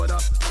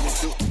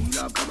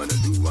love coming to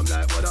do, I'm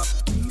like, what up?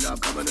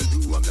 Love coming to do,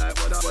 I'm like,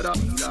 what up? What up?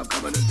 Love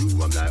coming to do,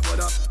 I'm like, what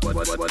up?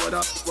 What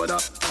up? What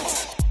up?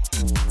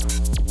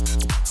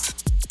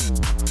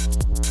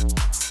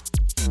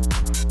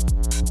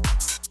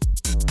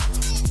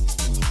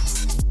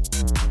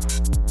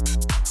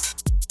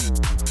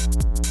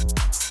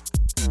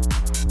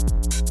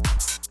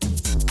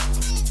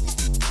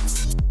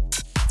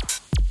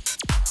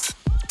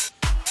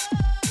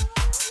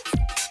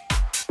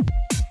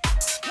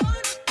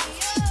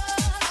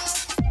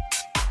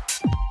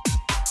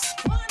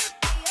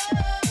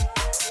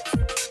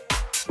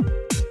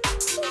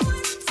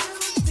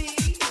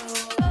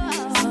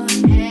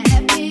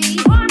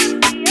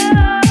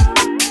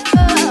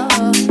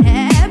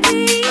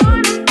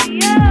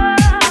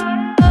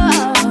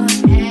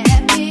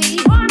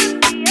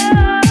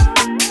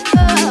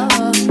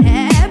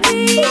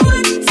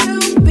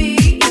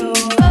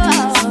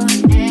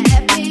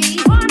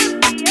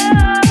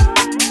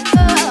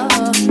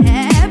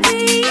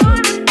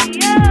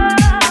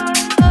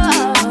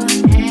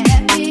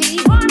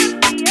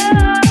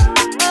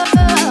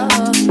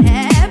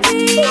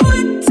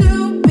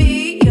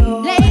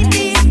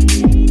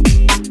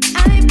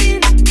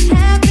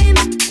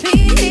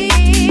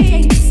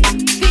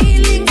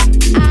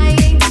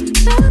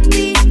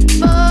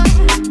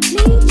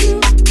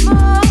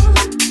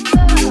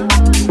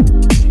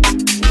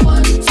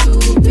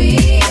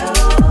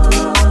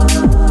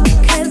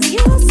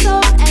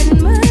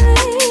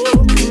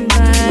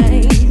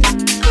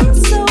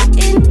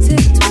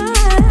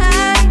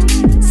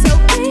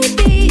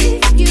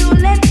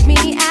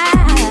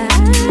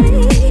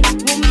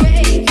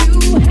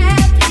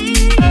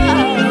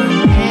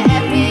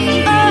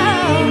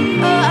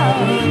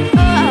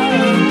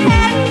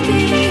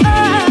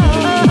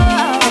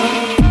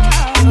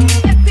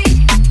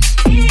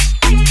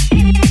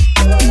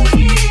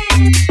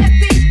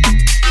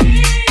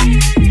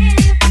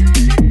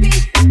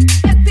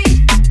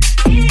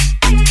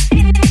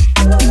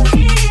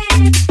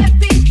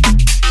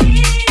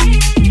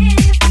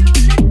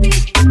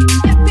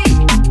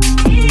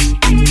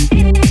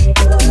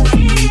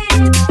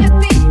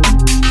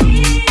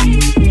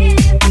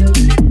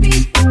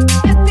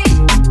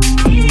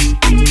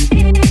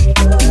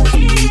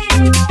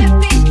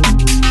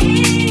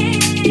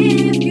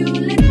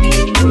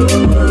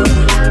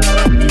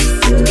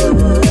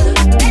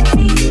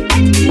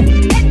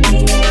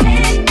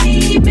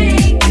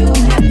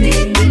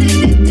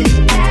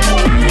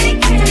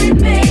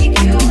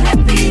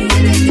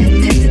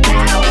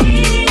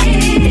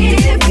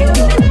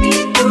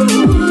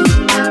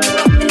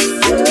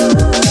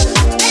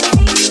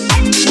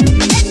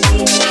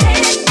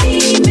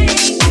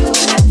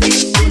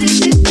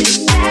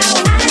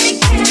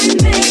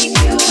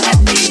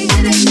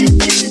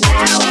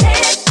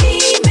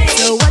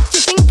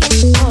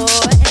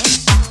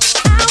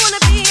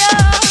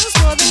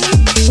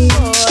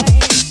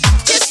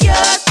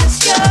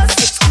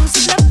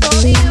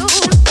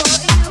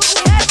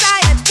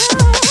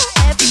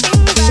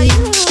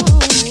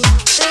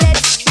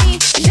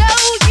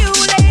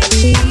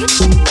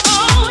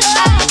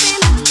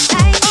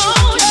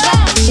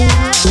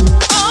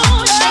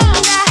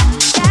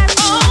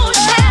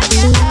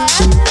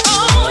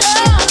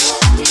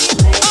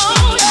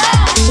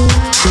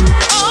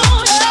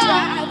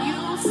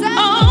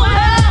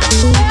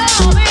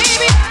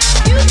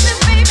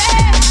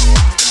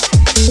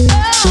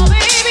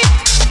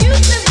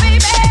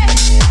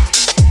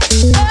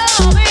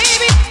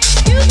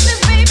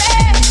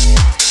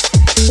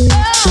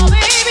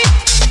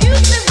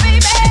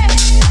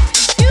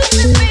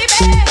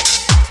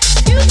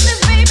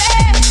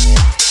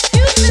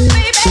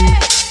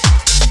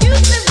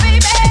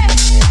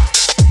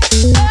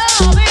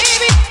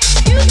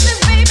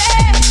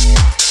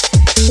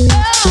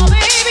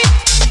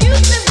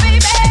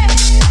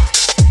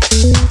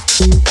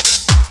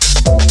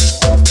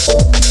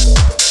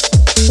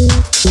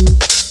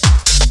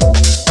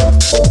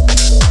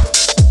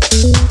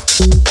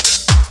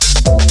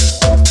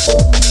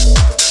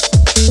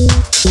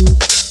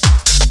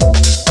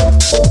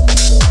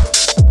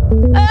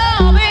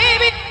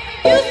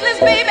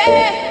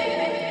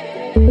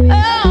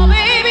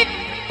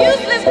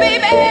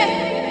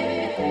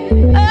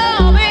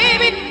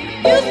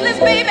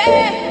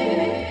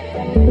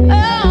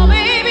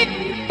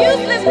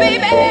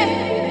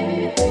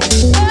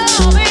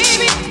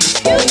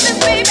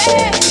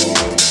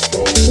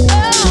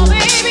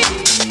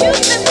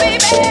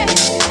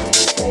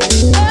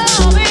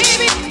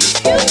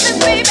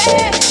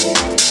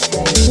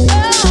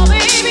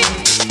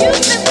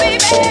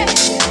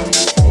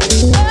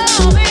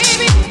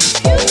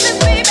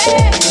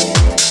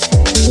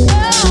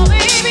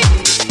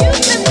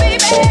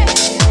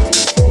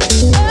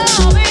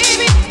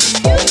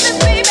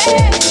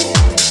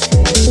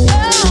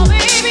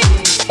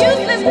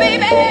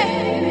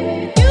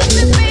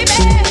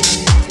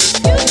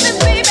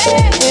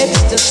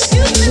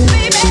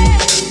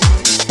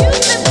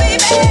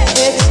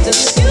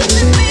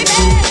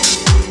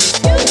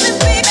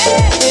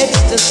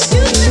 It's the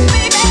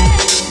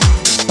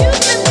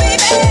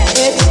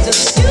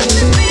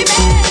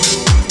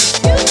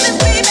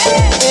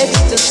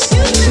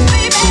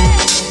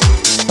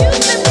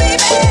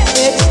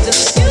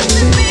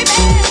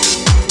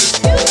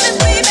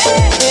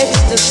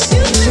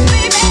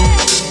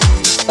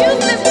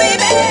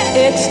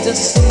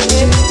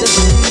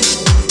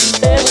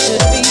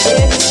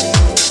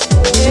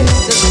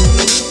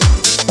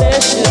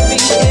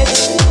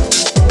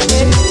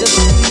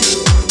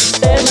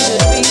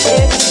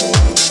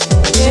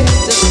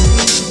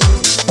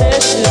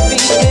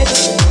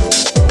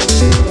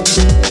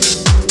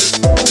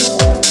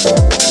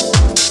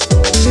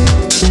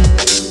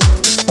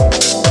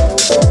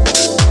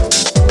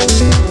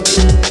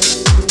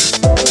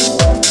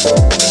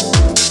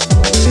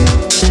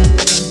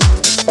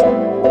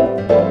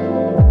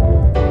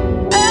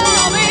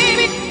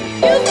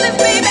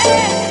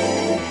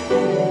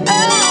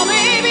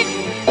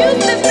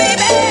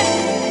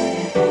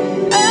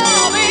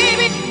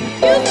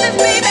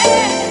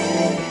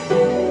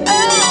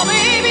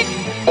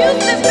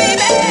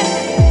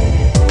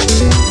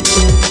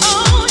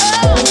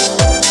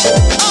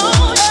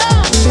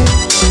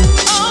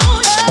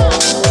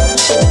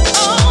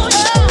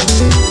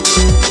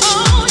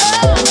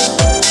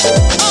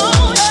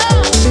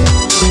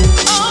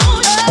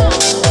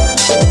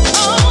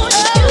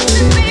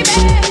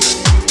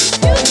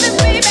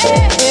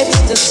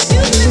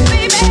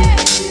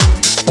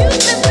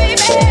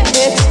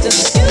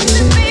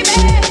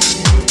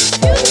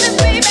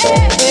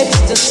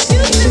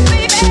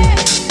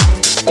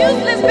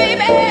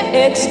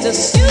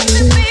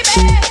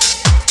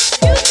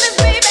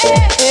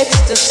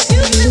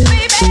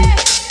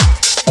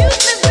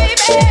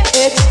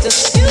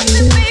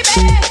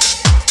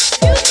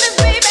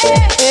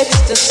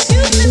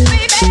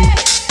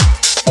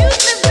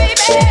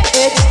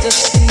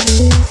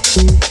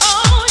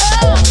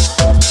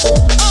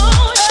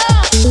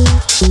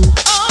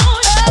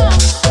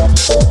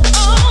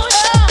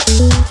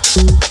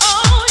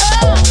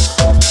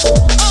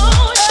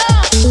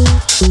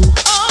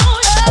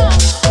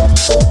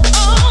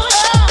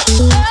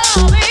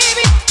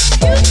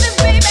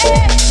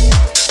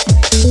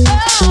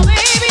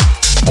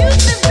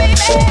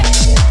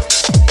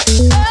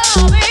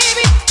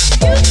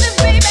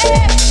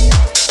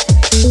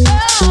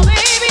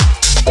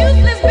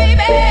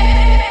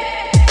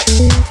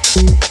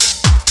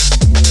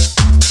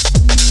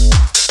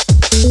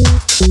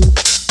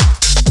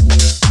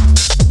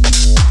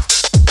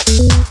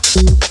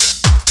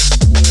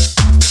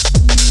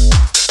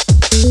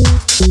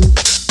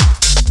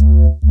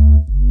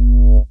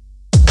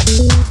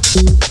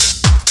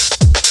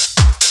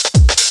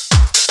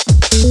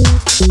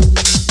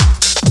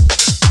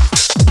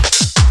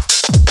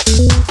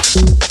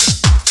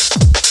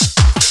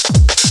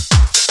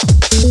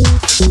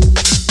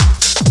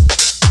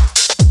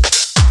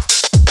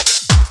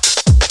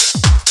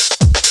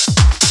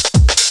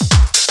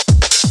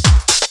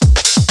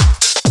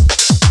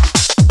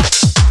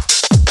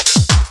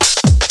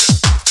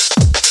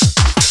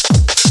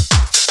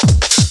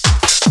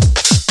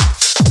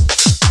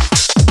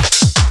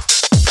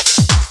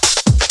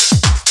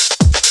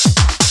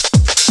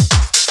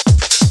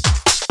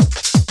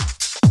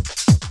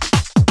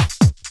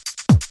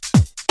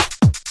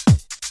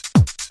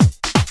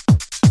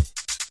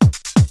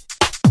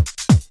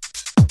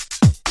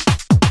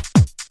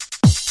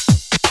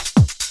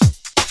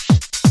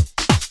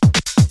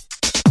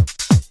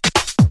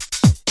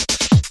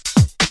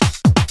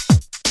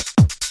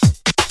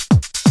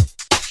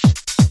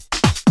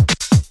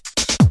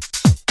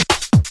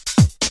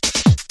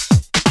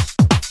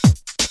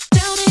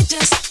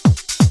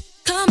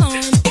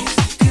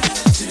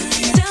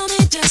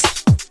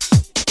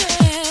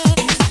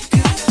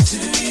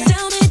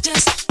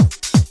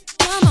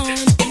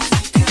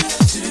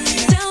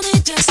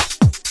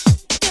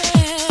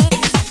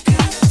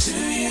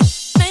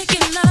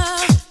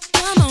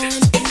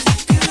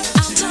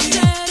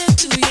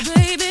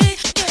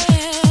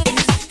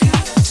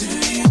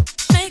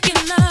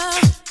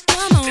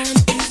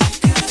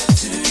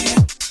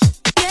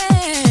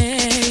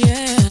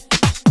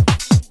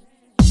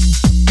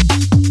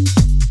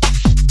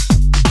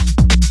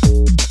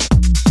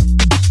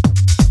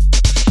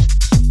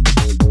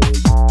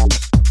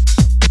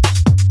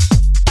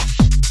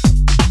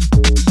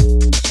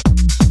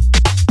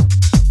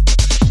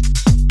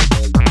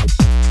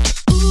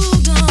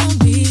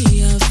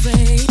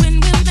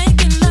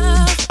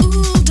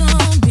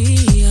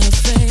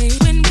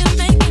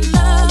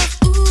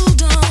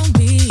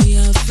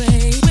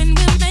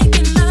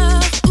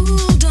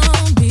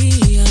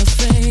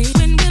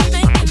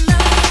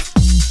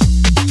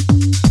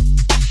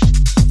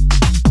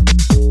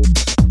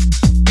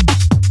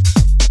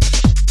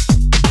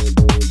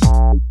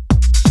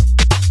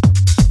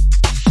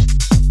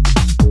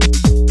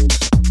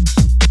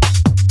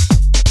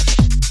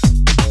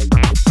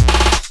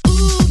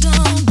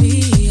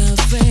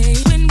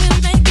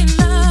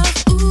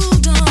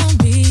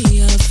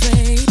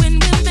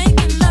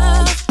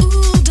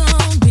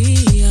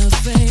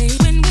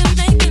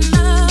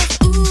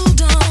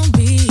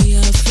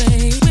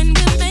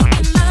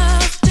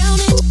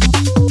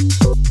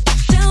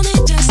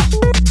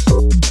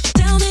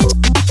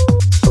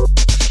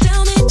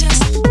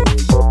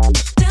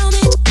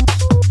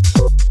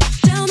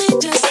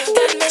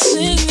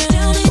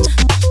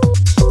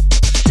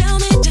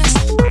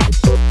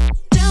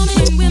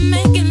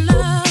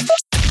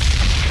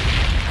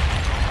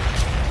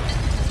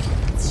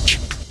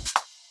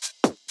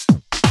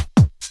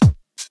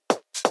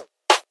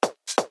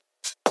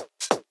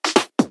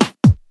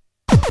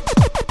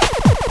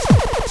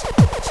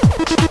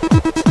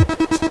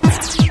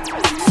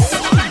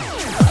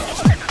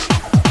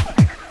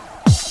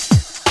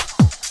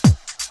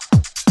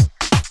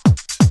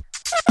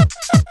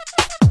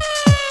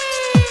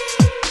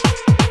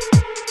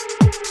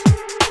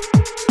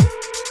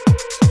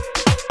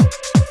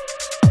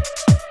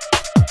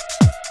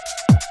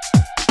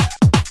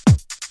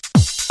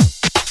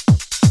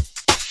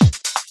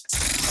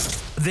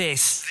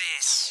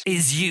This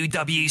is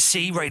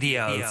UWC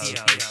Radio.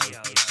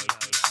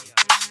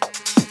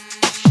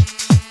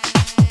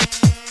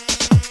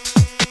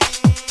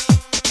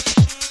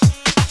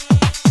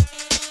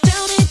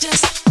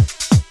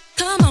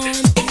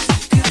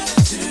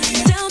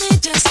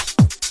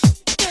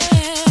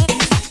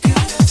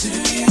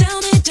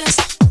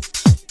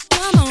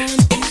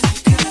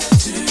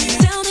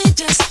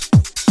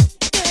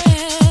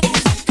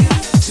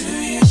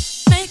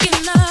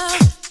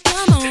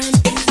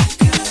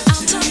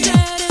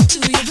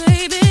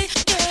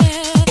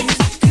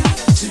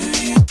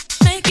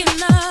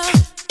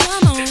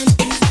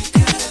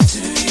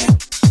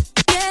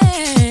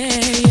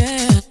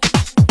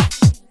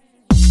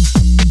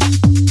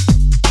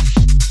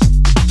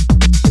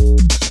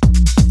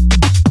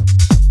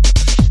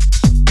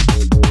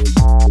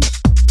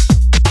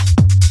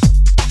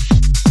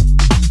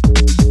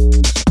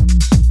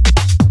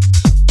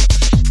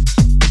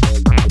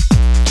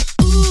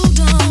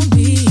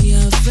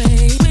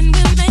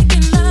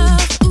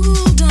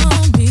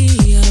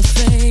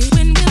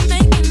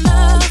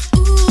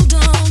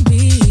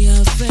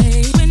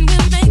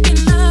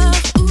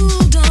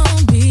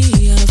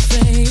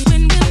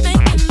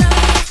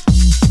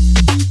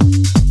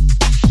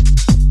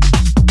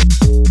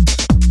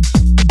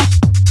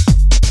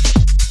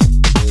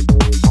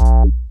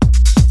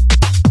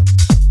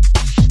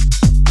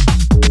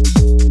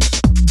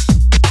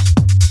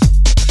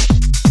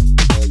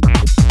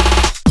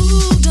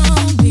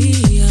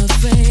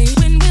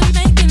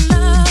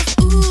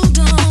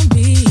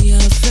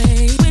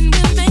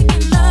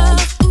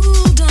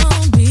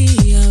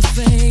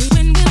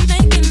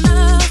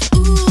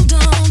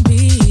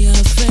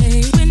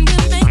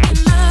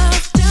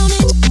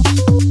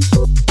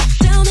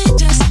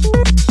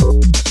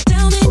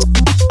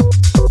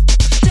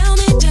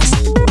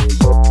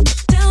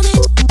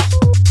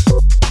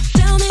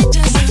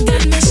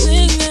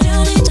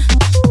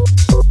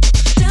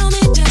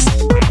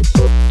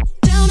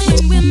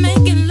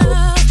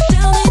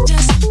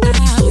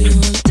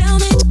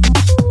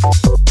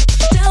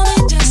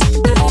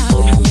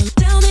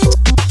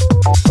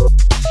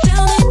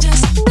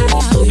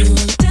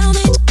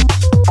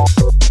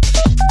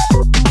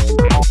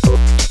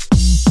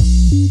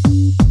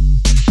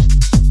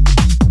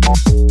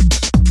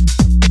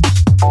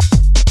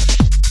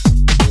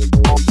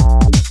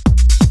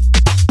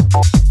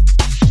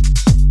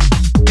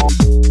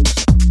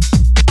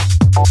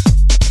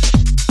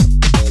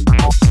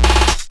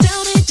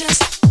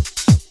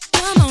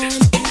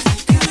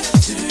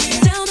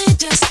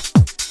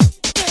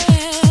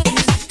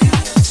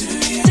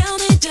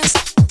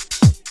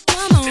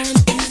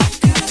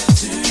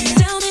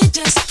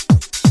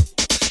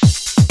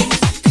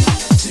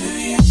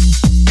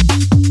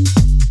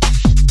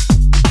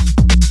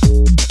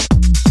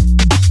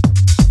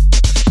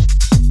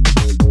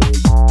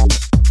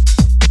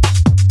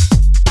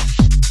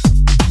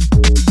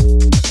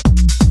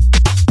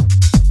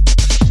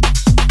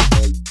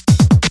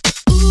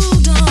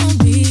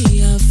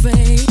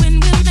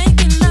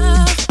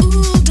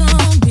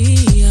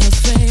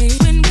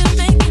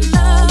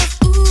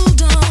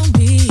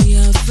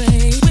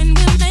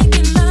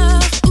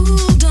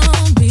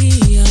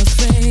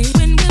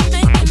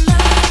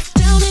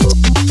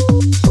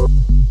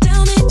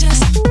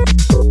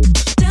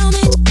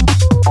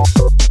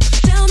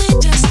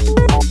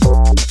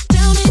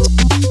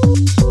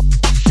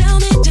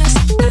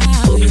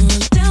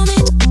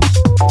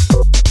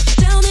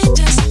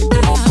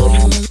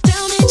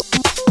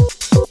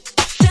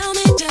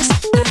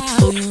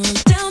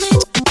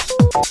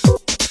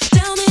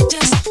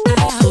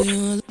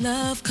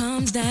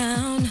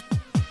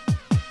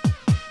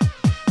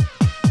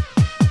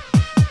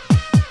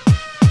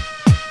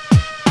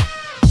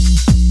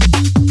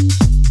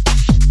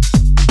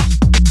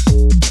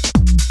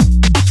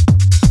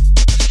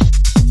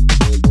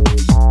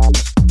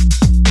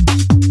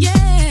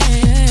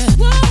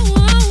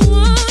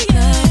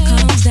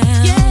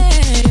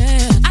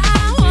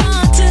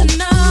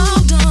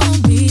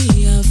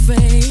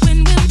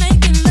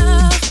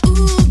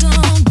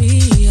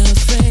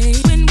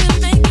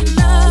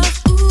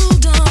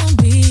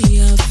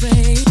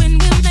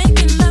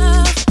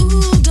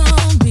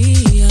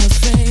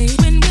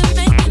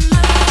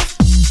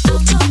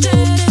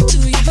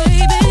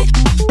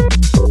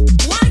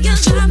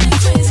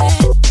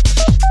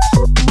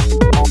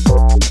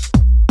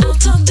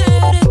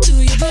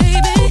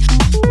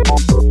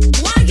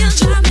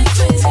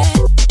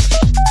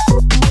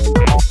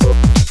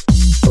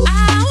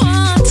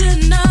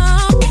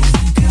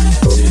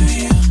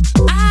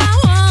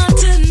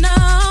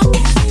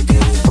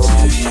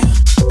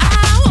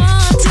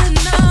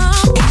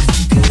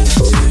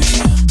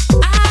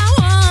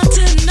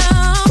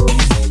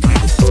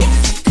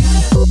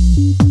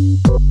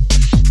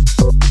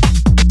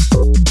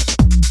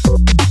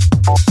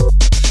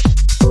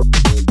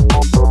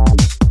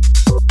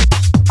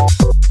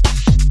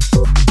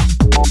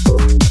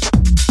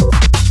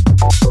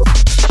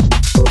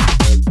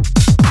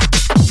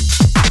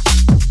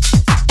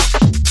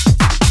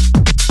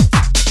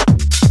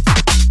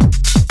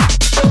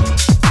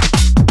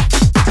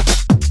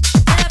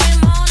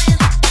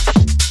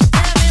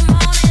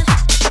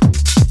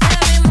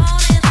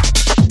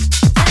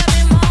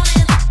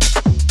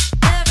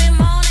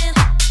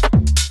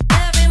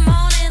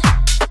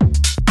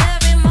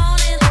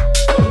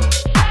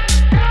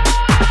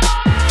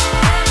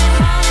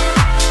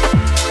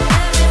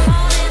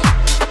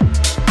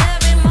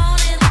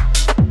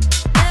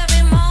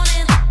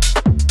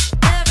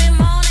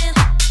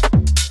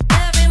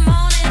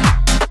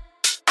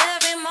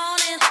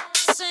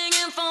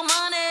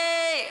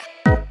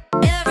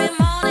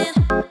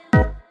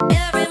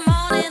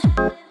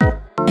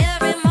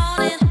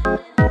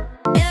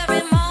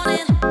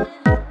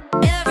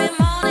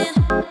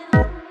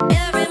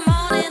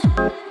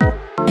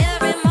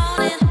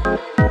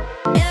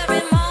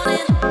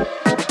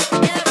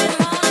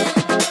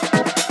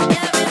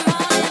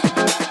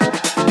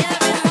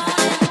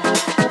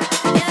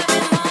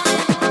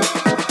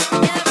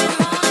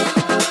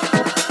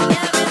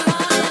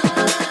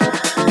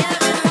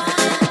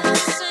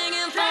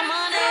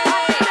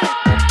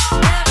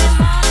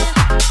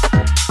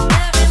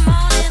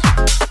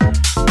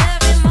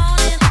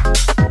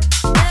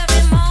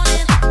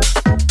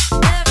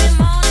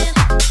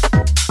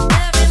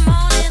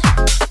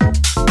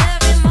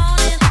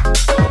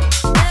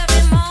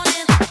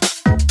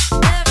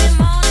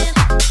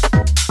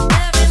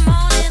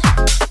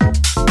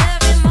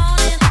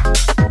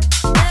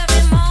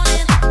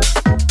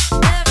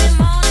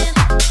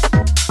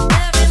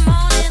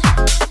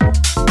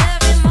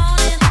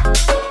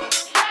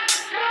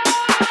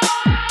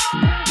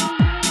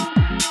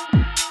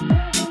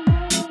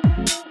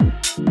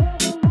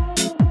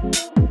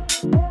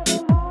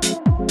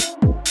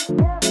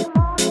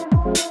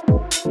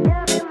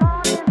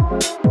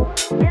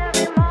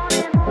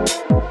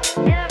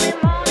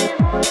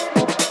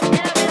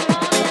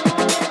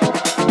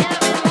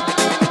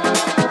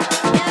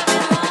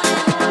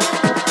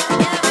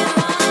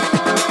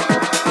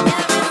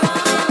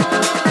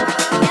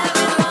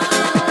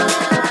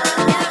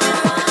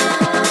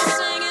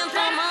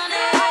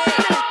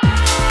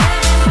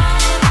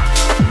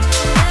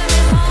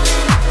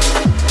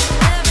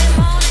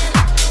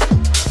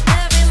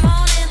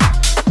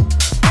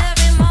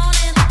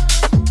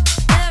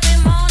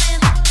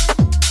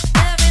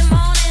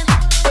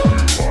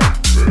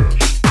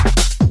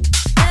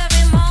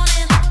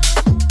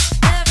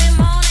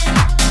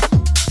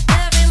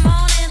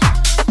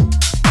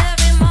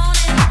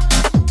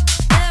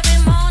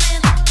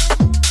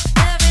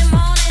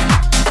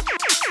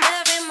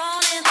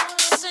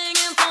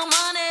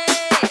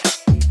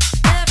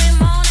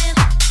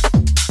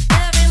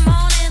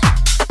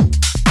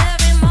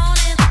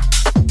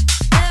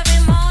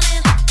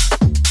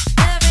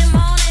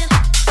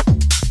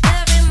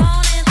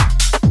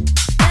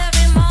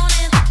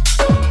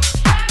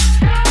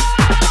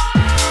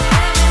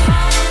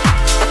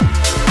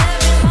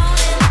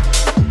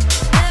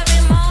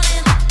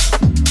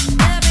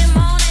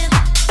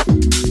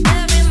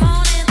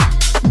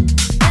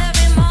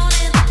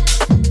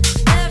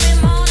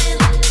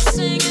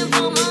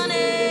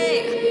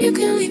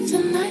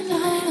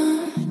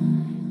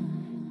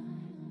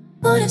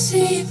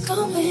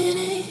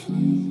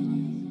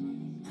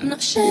 I'm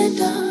not shut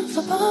down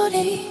for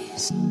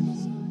bodies.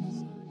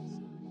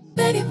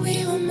 Baby,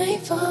 we were made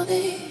for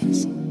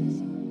this.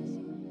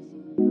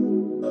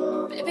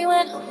 Baby,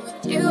 when I'm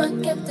with you, I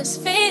get this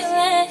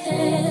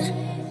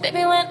feeling.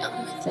 Baby, when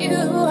I'm with you,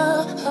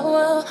 oh, oh,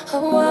 oh,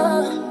 oh,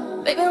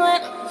 oh. Baby,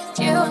 when I'm with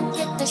you, I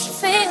get this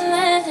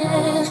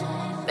feeling.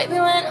 Baby,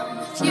 when I'm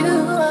with you,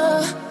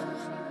 oh.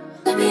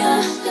 Let me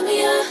up, let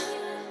me up.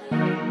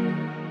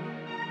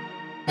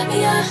 Let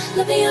me up,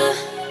 let me up.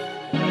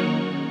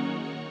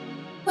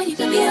 When you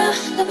let me up,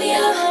 let me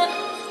up. When I'm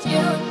with you, I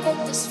get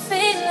this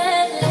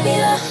feeling. Let me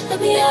up, let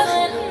me up.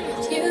 When I'm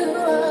with you,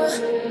 oh.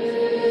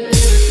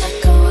 Let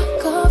go, I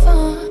go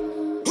on.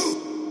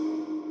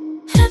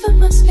 Heaven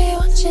must be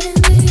watching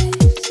this.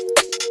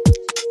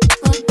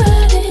 One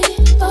burning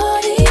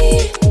body.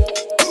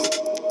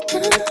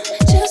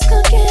 Just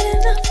can't get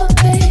enough of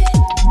it.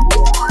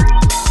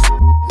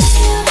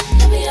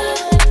 Let me up,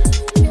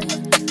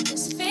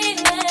 this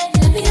feeling.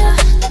 Let me up,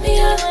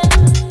 you.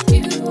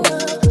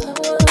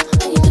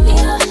 When you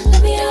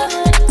let me up,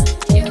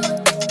 you.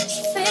 This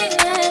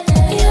feeling.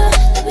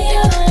 Let me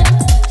up,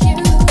 you.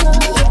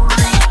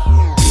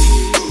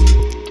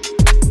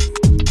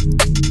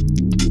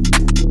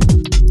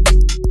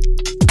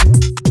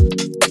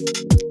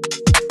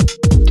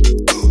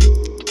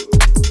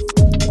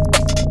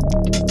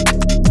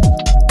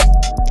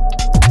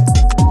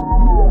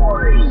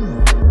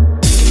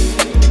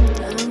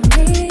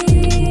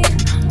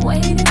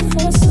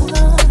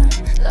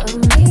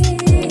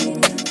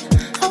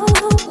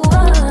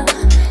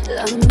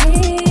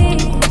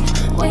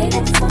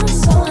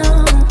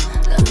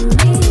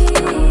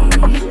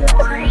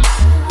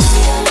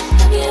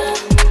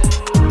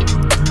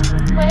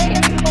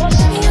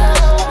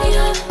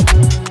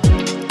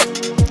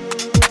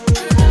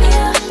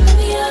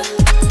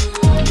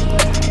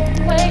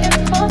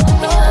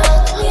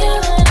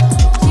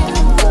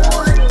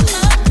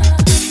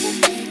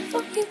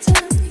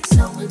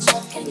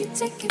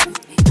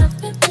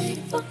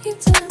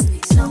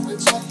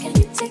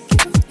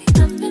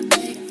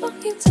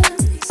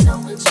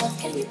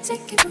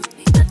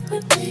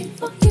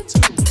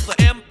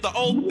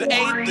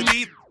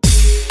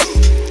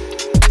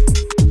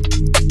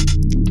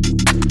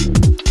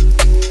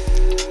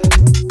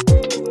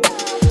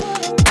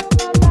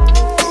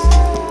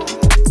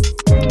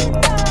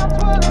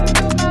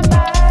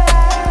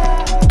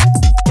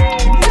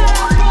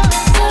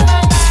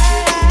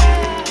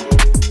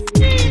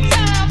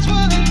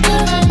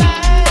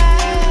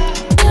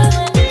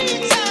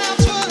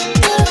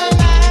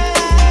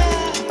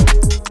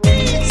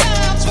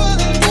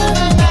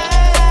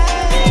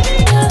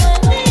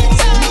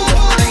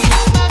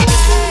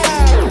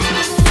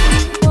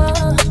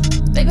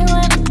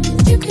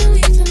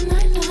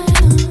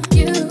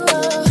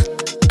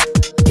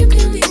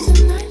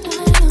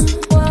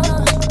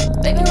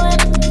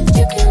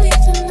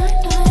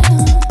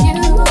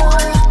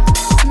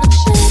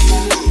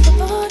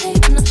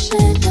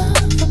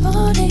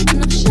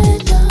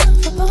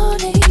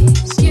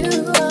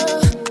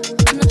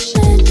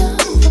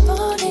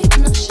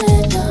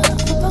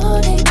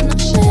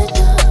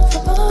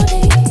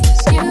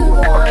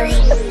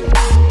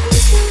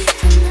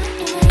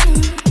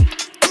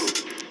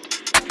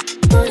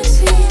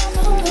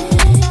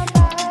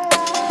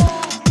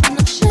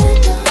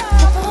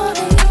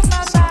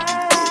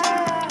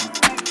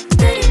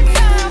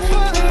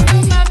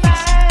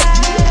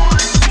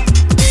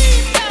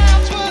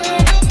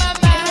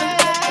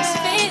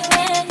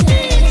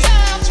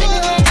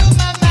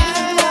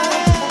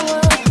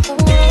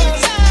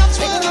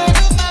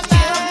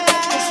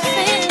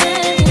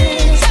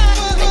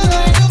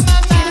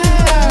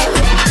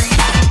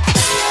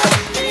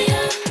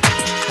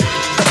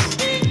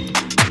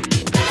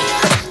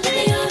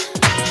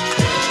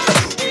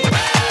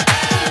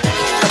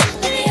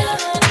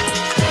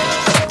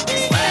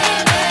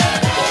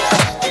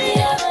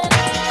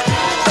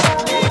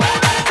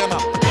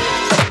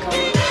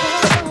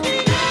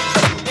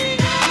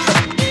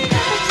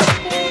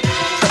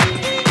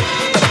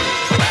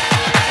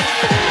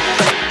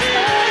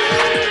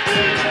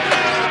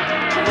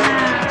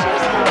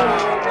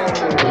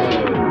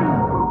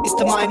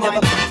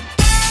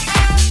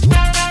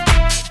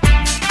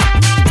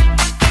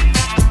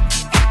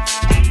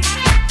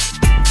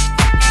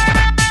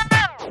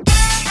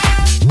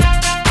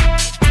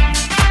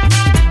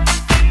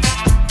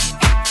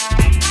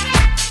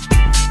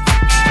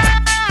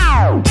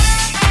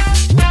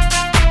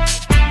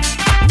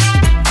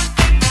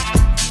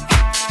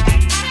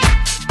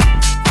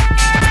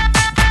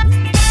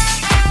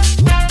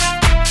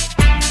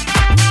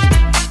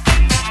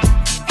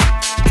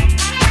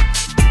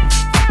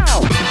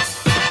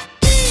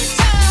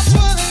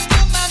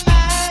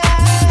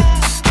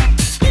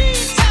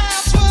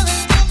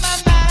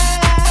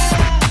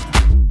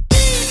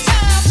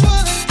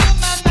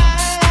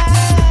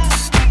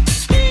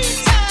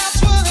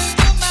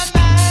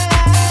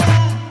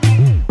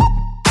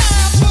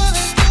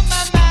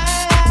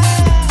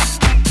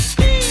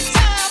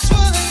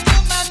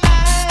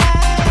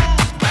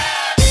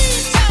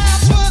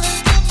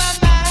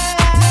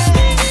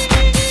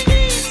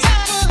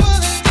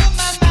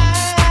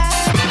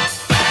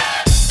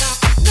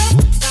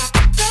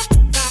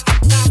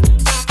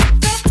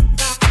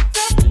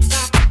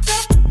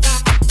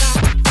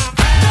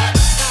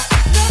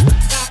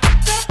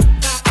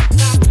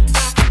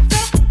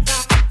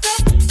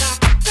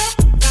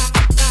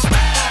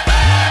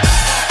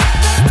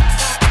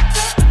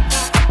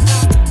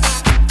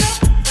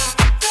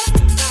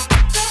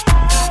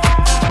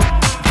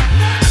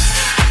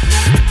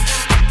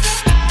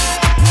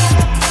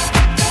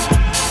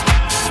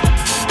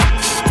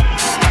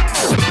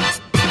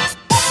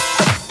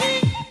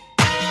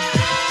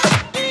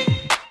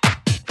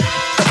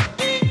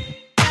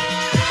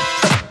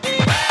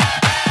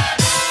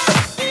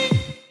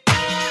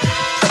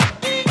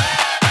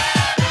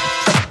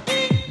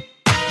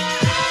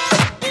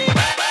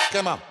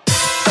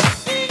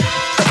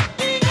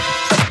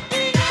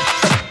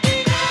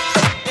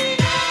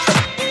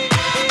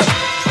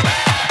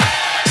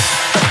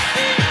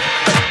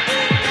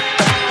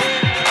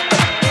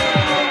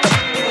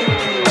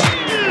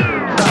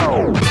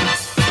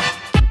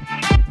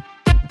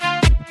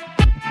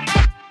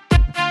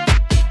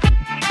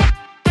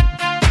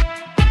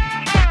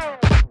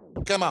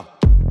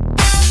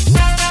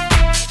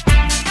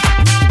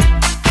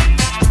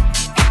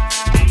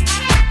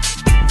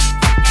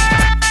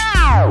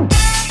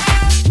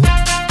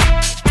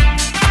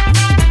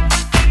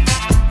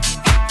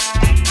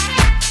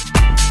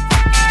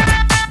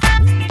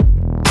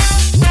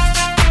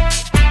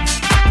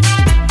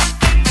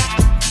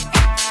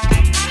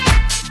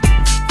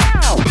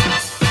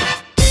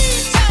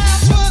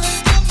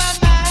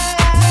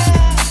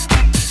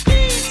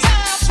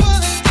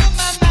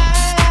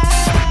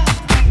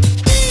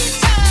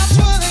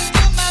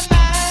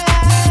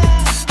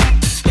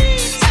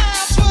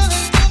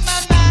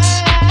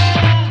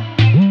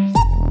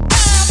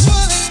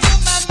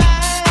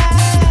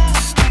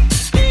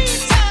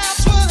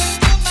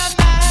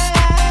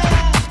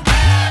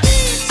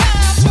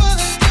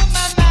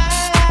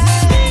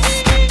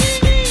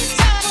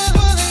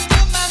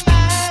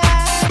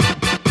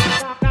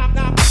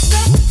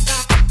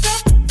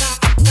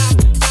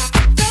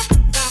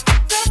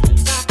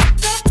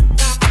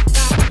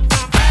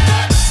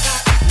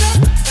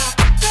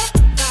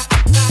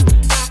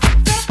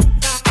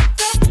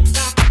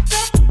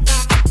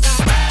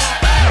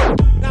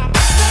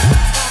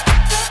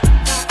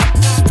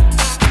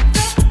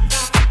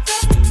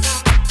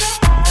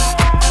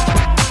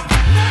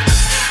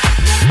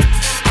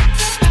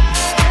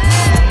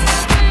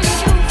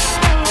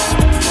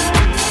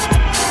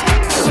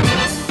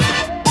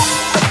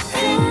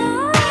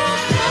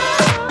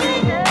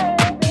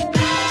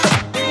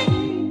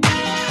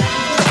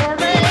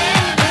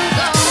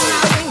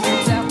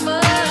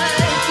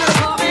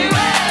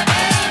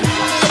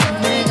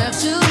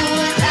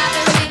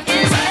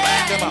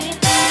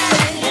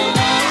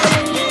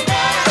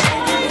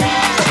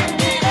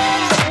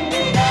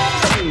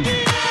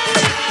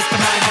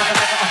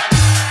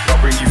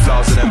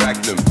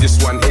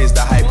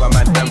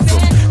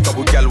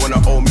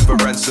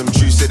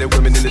 the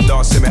women in the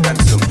dance say me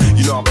handsome.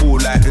 You know I ball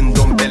like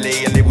Ndom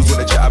Belly, and labels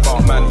wanna chat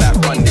about man like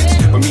Bandits.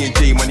 But me and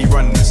Jay money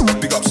run this.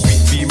 Big up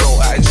sweet female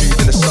attitude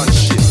in the sun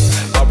shit.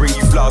 I'll bring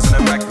you flowers and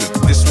a magnet.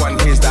 This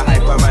one here's the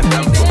Hyperman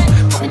anthem.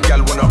 Couple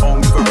gal wanna own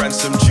me for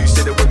ransom.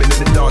 Tuesday the women in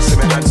the dance say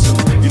me handsome.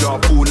 You know I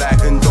ball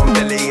like Ndom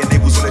Belly, and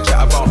labels wanna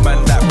chat about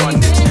man like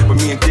Bandits. But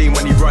me and Jay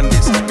money run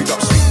this. Big up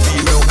sweet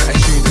female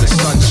attitude in the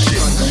sun shit.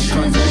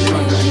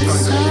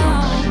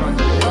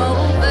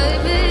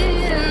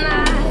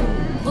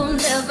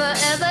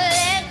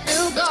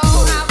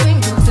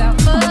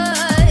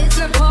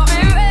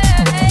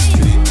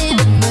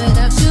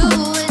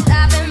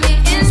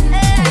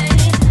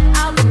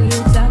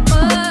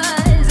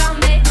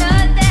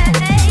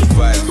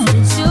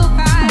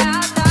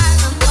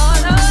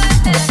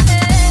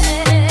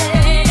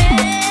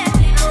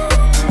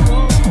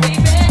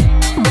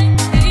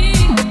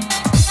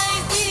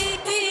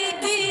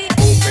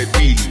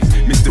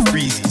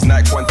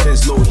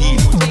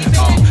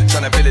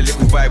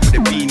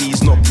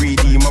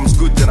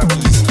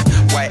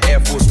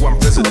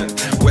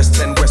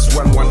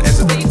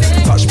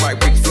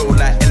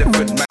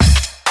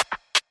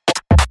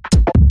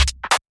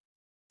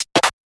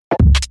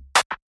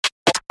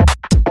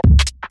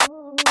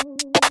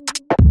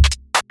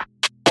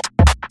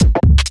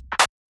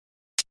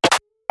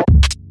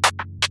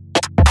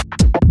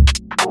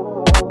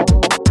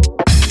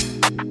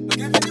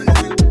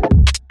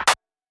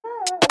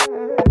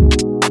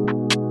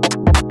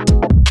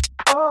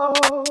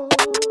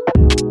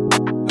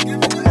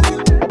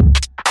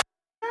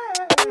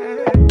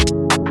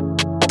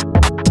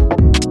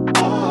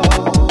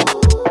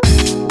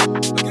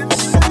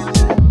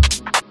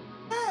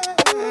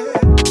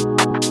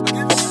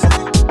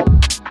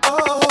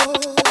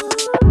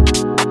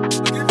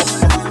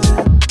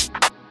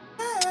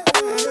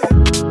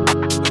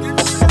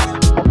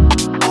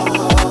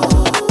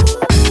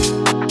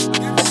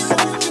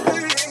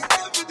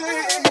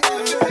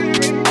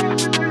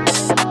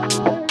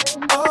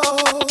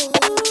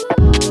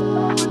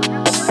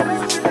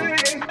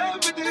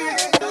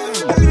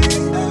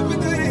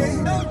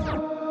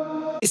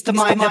 It's the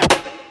mind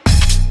that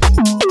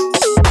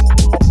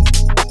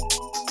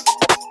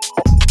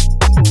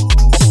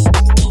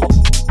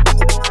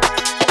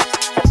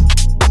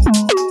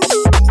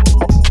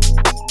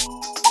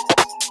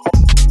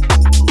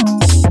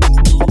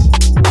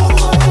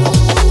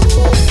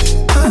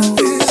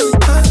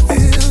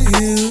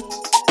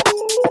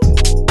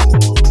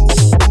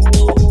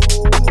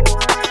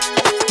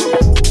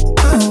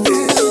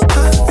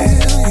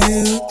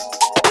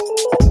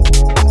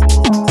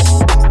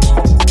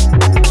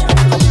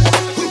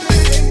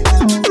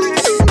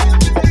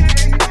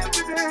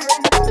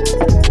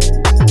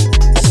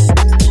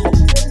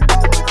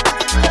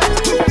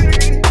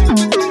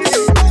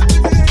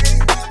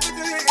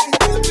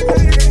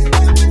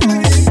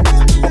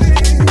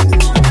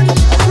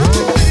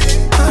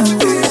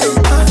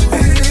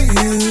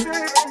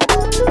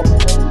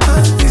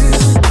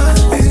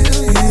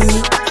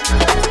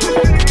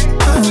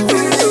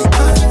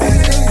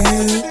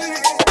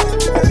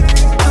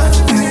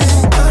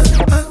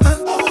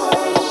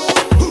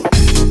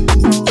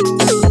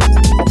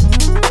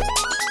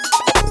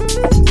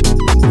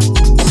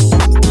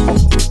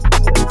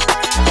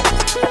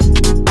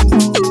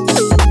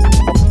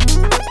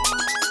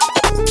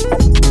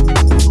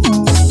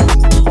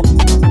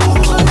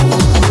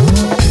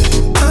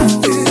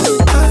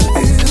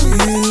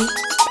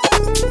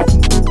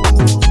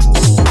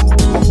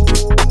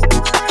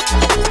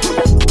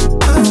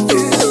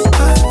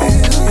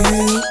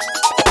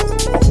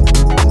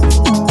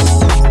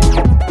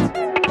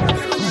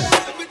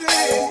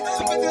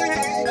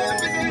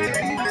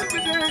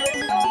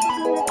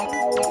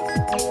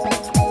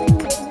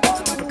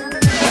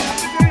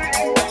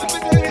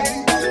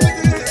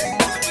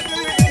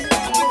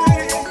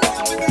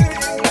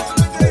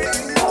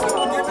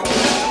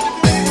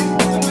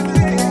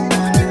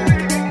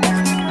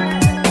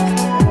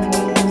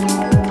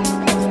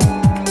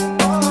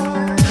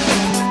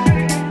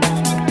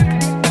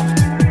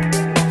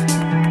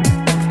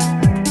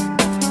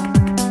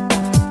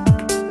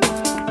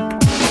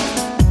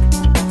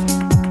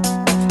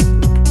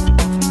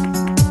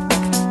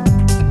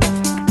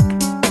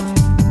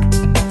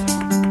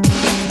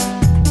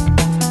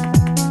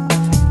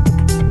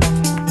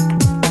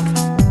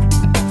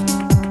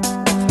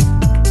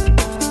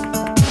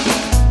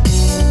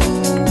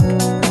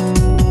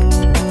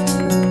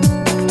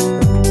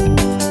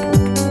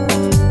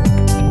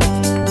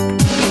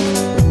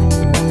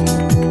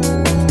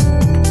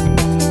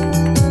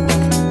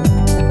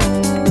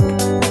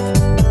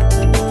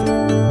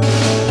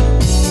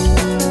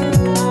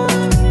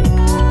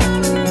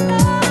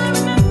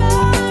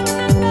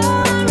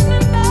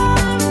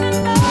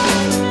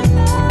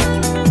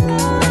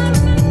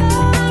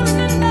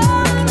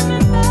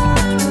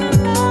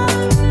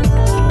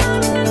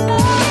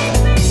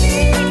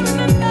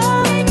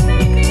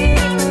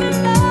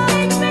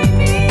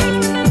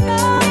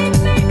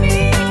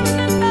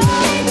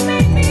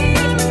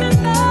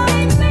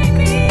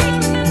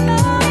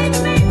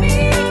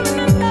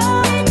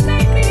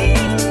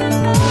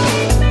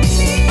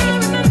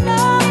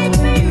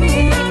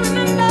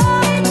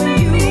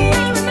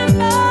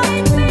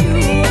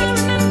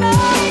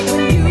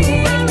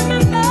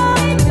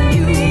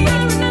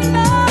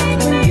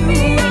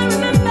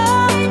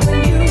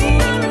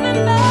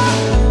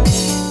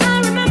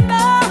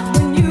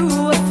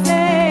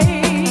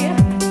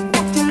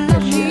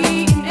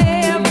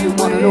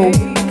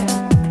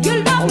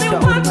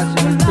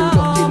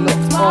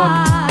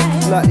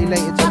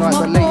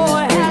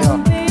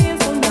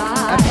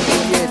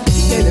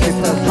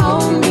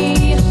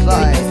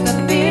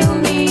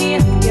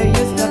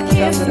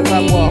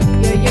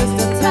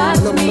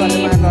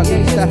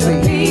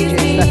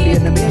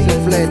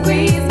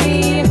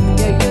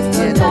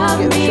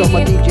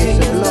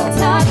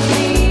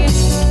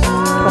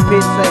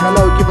in, say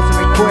hello, give us a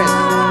request.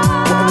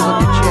 Whatever's on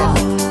your chest.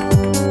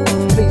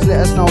 Please let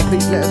us know,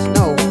 please let us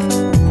know.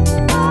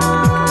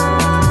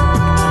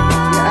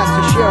 Yeah, out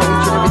to Cheryl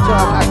each and every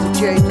time, out to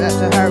James, out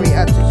to Harry,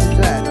 out to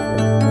Suzanne.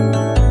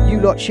 You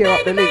lot share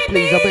up the link,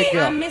 please, I beg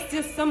ya. Let's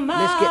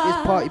get this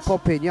party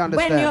popping, you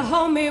understand? When you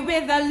hold me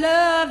with a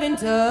loving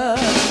touch,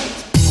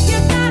 you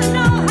gotta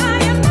know how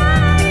you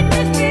made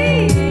me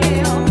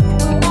feel.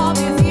 Through all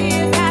these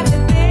years, has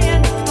it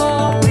been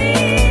for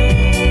real?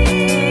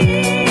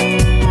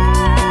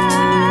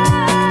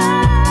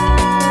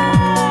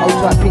 Old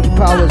type Pete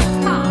Powers.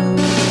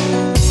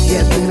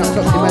 Yeah, speaking up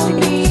Toxic Magic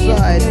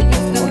inside.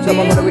 On top of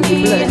what I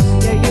really bless.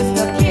 You used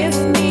to kiss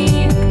me,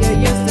 you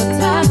used to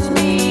touch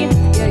me,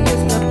 you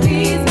used to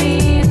please me,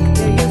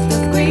 you used to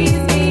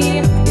squeeze me,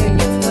 you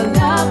used to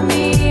love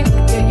me, you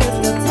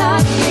used to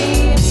touch me.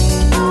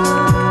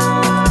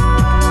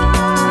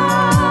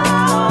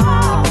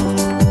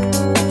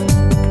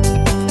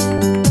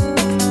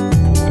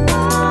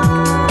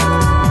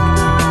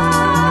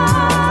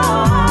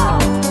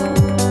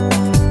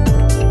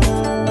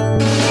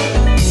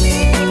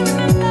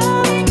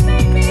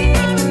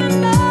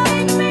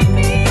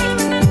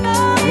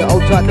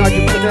 Like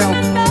Nigel Canal,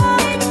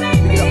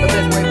 picking up the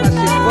Medway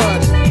massive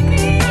first.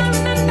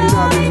 You know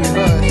how we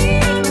reverse.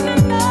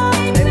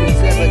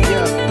 M7,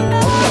 yeah.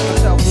 I'll cut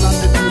myself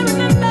London.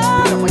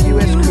 Picking up my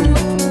US crew,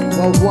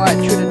 worldwide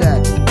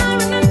Trinidad.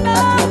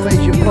 Out to my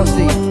Bayesian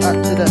posse, out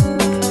to the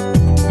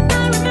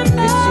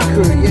Vinci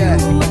crew,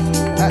 yeah.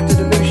 Out to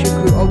the Lucian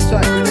crew, old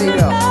type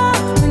Grenada.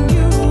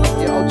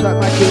 Yeah, old type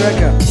Mikey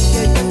Regga.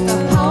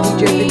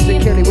 DJ Vincent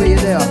Kelly, where you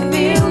there?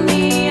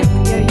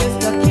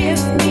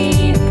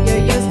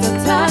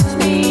 Touch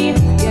me,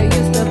 you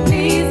used to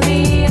please me,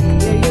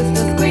 you used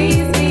to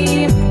squeeze me,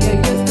 you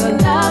used to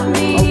love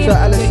me, Old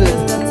tight Alison, you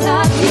used to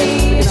touch me.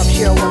 Picking up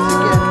Cheryl once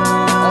again.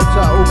 Old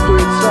tight all crew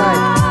inside.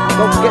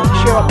 Don't forget to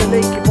share up the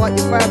link, invite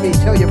your family,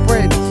 tell your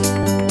friends.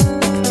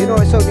 You know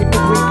it's only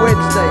midweek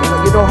Wednesday, but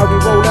you know how we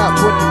roll out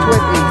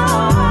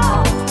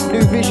 2020.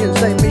 New vision,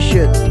 same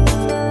mission.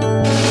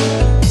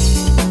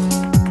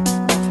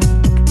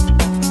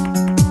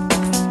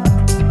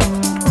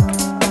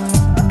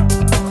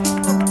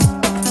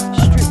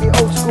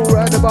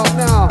 About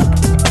now,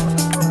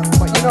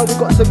 but you know we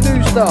got some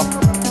new stuff,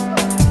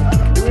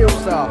 the real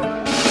stuff,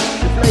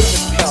 the flavour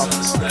stuff,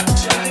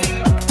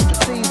 the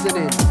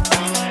seasoning,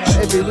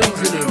 every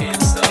reasoning.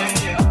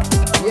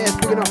 Yeah,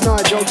 picking up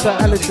Nigel, old tight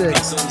Alison.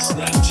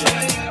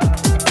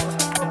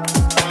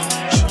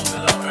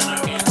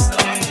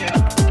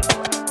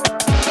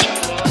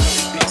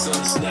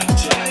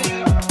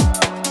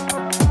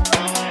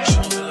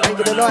 Ain't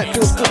gonna lie, it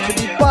feels good to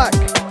be back.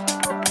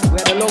 We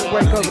had a long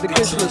break over the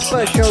Christmas,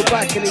 first show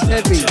back and it's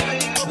heavy.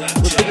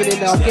 We're bringing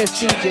in our guest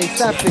DJ,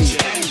 Staffy.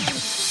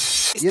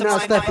 You know how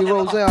Staffy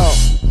rolls out.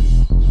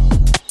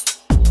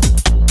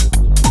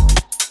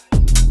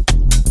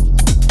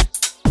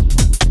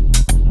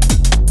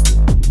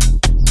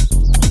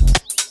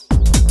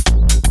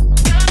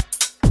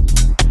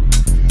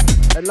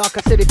 And like I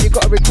said, if you've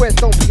got a request,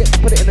 don't forget to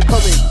put it in the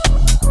comments.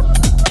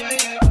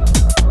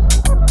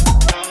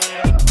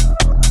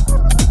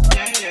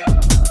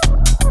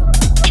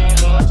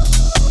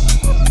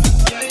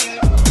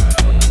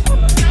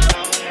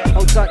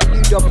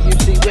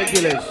 UWC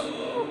regulars.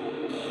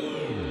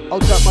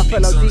 Hold up my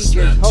fellow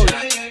DJs, hosts.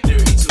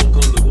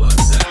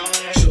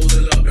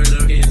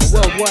 The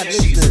worldwide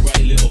listeners.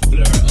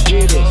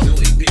 Hear this.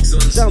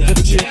 Sounds of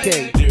the UK.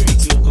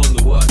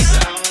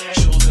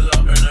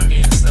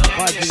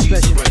 Vibes and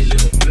specialists.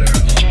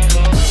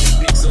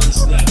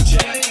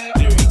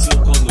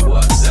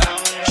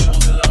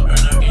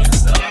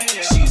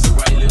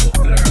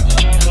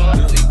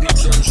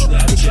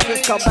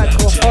 Just come back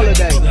off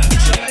holiday.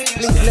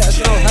 Please let us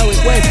know how it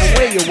went and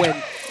where you went.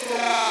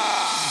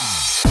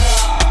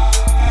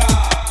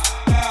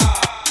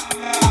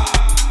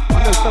 I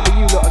know some of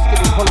you lot are still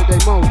in holiday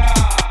mode.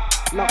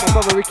 Like my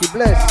brother Ricky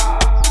Bless.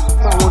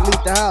 Might won't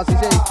leave the house, he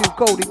said it's too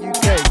cold in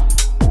UK.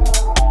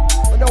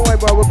 But don't worry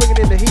bro, we're bringing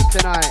in the heat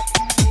tonight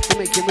to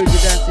make you move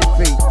your dancing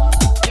feet.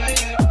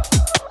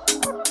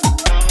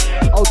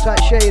 Old tight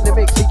Shay in the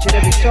mix each and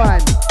every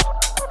time.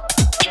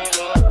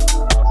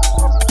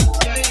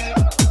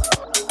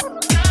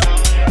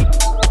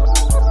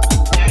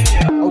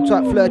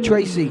 Type Fleur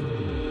Tracy.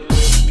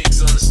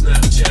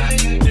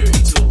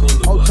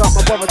 Old type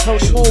my brother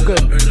Tony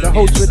Morgan, the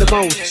host with the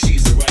most.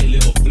 She's the right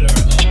little flirt.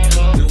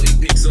 Naughty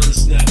pics on the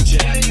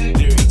Snapchat,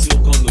 dirty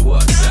talk on the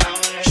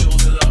WhatsApp.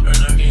 Shows her love and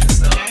her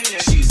Insta.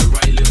 She's the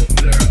right little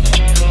flirt.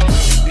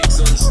 Naughty pics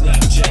on the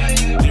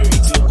Snapchat, dirty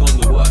talk on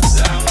the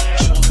WhatsApp.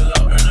 Shows her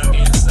love and her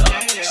Insta.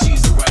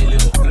 She's the right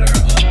little flirt.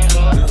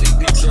 Naughty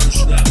pics on the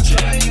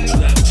Snapchat,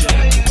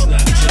 Snapchat,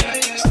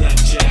 Snapchat,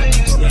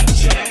 Snapchat,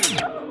 Snapchat.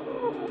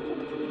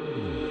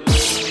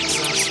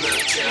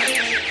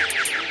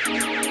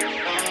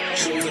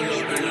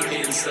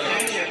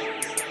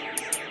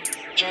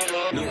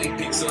 Naughty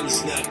pics on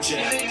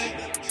Snapchat.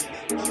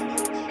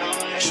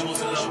 Shows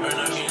the love and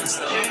her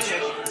Insta.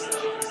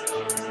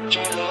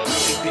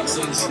 Naughty pics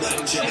on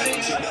Snapchat.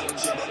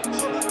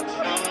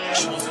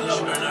 Shows the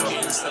love on her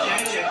Insta.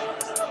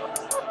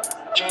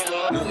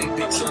 Naughty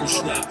pics on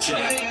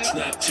Snapchat,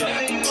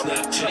 Snapchat,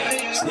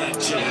 Snapchat,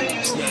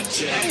 Snapchat,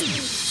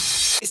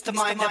 Snapchat. It's the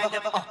mind never.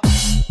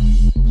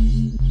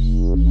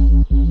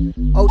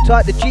 Hold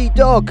tight, the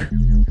G-Dog.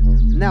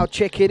 Now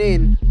checking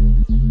in.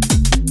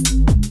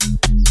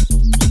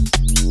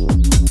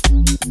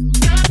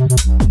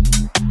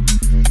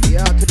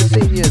 Yeah, out to the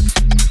seniors.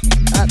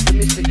 Out to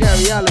Mr.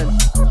 Gary Allen.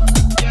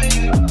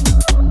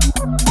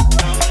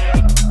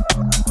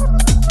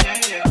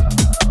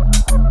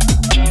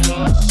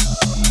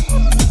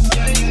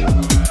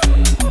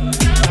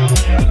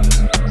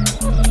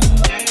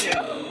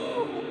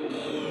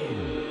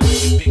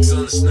 Pics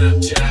on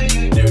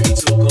Snapchat, dirty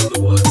talk on the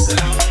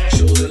WhatsApp.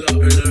 Shows a lot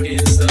on her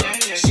Insta.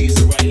 She's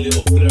a right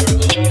little flirt.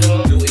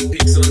 Naughty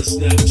pics on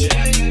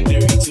Snapchat,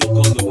 dirty talk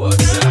on the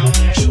WhatsApp.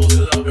 Shows a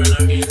lot on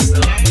her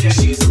Insta.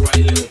 She's a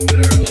right little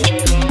flirt.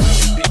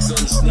 Naughty pics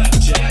on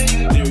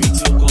Snapchat, dirty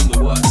talk on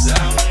the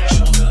WhatsApp.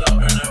 Shows a lot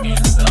on her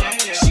Insta.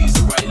 She's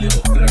a right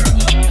little flirt.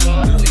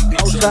 Naughty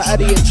pics on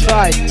Addy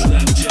inside.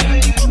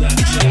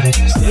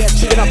 Yeah,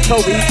 picking up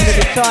Toby each and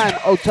every time.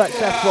 Old tight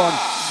Saffron.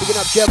 Picking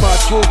up Gemma,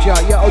 Georgia.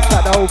 Yeah, old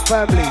tight the whole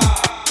family.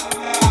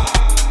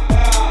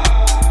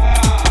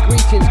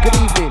 Greetings, good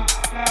evening.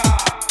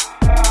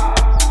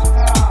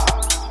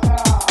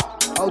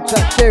 Old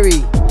tight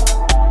Terry.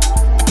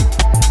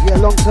 Yeah,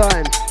 long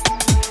time.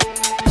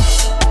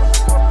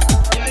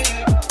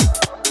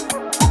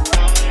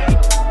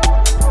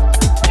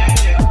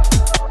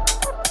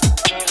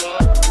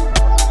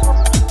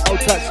 Old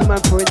tight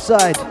Samantha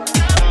inside.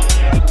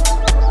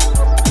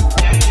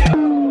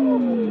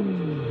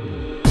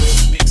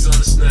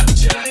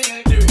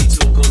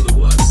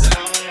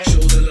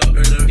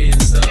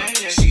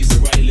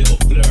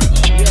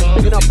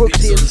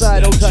 Brooksy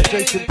inside, old tight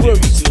Jason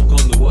Brooks. Old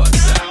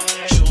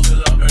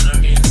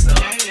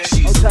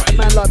tight the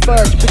man like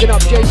Birch, picking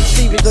up James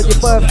Stevens on your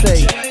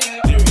birthday.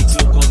 Yes,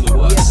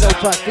 old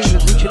tight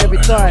Stevens each and every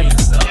time.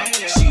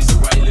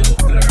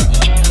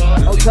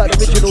 Old tight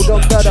original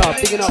Don Dada,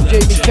 picking up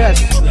Jamie Cass.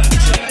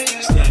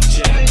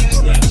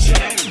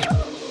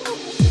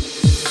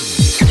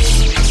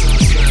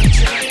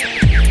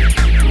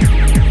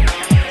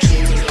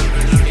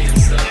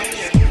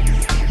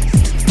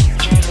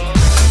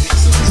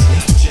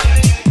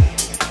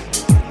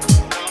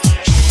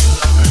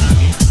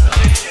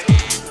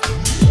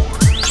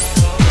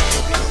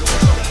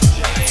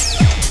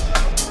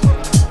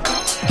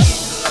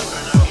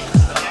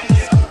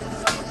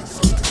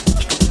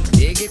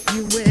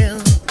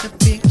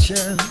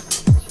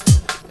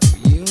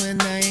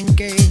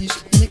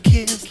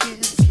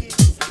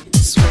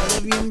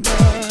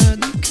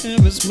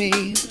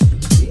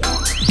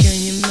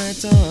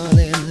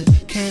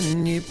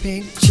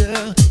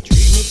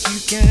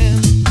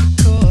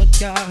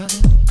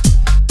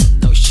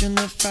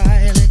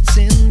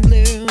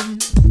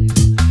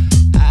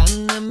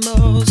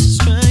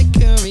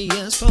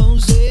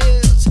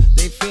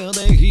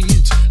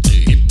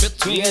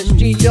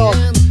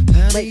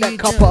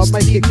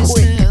 Make it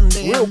quick,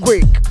 real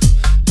quick.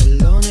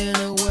 Alone in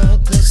a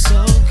world that's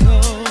so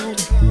cold.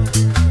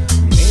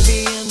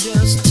 Maybe I'm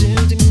just too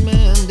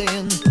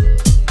demanding.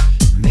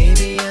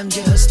 Maybe I'm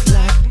just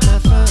like my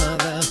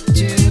father,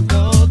 too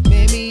bold.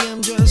 Maybe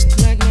I'm just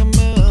like my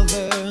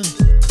mother.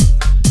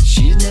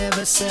 She's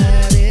never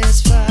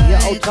satisfied.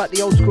 Yeah, old tight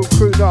the old school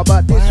crew know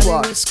about this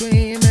one.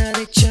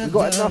 We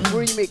got enough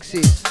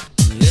remixes.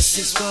 This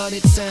is what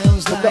it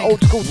sounds from like the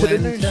old school to the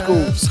new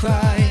school.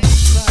 Cry.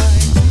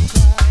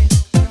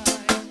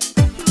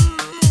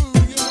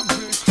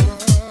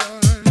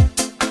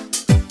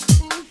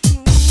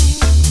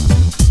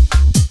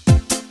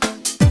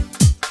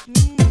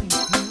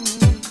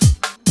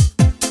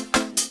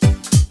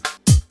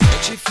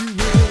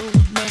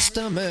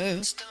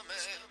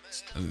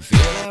 And feel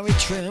how it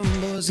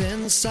trembles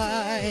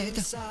inside.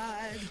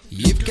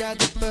 You've got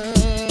the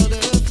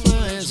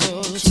butterflies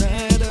all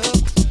tied up.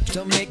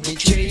 Don't make me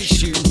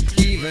chase you,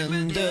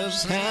 even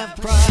doves have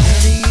pride.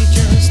 You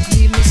just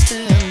leave me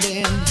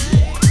standing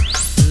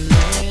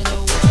alone in a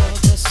world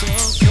that's so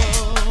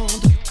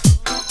cold.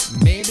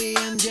 Maybe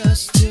I'm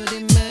just too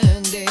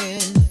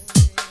demanding.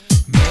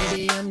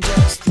 Maybe I'm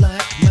just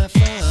like my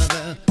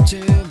father,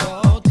 too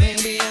bold.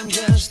 Maybe I'm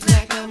just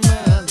like my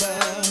mother.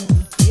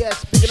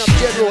 Yes, picking up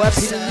General,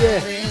 happy new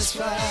year.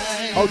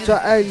 Hold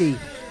tight early,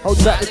 hold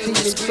tight the team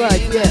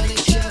inside, yeah.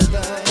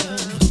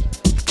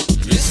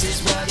 This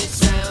is what it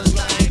sounds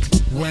like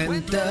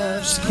when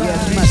doves cry.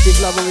 Yes, massive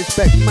love and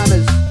respect,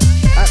 manners.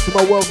 Out to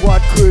my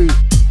worldwide crew.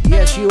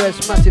 Yes,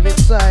 US, massive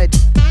inside.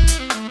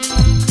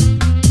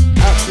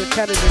 Out to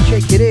Canada,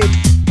 check it in.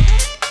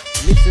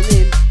 Listen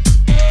in.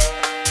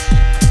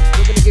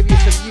 We're gonna give you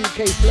some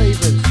UK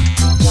flavours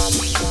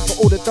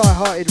for all the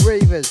die-hearted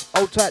ravers.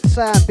 Hold tight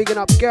Sam, bigging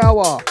up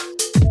Gower.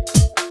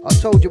 I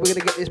told you we're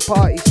gonna get this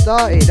party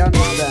started,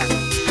 understand?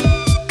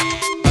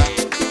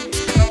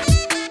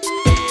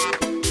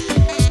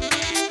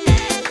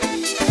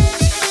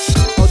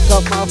 Hold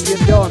tight Mafia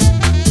Don.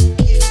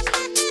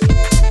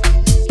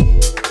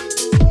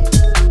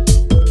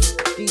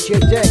 DJ DJ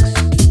Dex.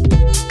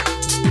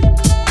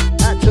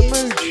 Out to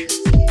Mooch.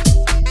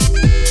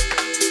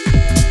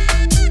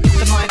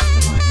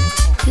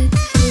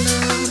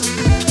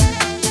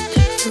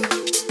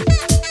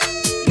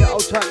 Yeah,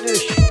 old tight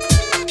Nish.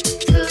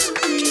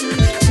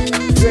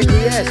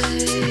 Gregory S.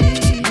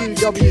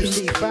 UWC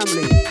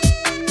family.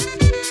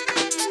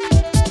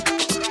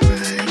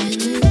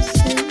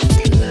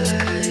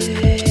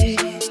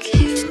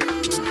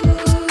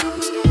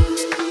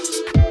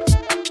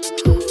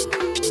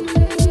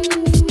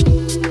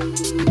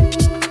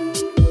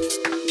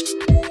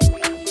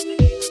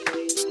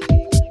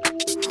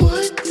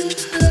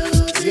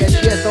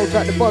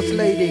 Like the boss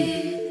lady,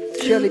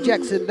 Shirley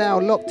Jackson now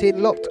locked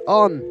in, locked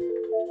on.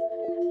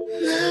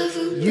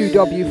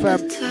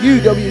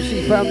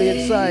 UWC family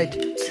inside.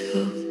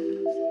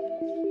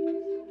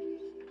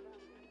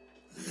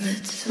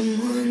 Let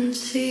someone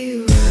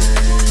see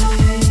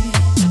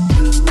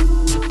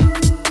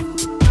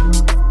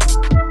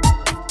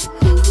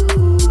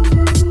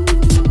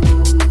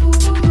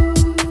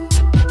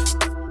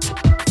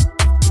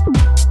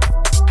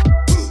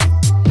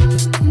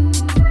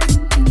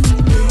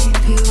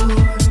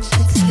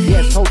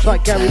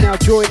Like Gary now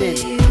joining.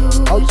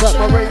 Hold tight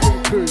my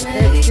Raven crew,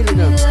 Head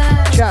Gillingham,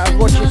 Chatham,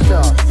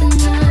 Rochester,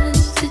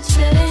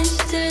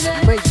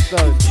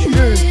 Maidstone,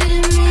 Shrew.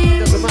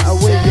 Doesn't matter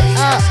where you're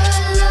at.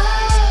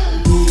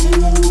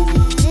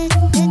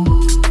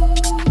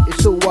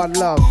 It's all one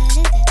love,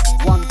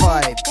 one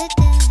vibe.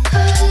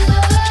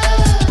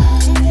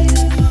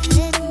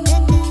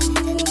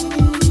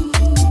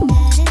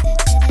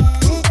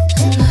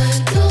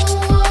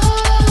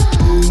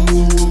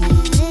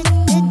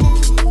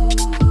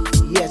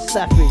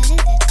 Staffy.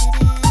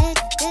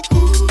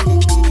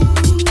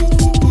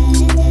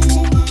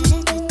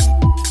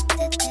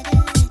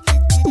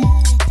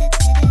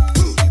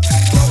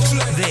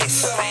 This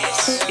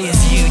is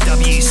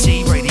UWC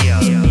Radio.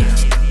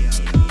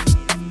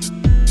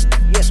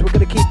 Yes, we're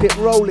gonna keep it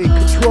rolling,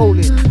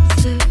 controlling.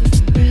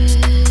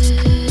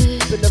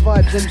 Keeping the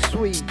vibes them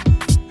sweet.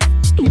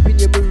 Keeping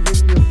you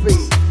moving your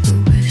feet.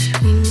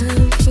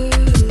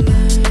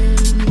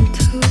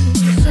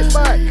 Sit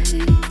back.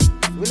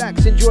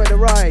 Relax, enjoy the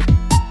ride.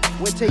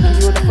 We're taking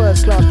you on the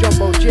first class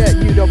jumbo jet,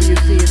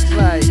 UWC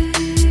inside.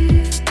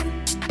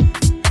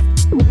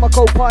 With my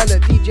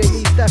co-pilot, DJ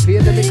Lee Staffy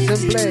in the mix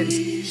and blend.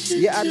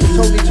 Yeah, and the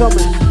Tony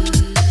Thomas.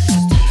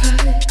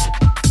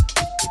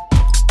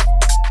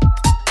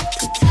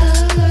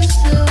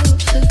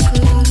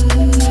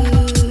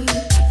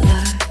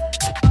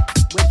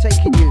 We're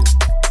taking you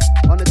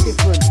on a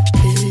different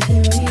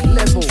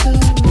level.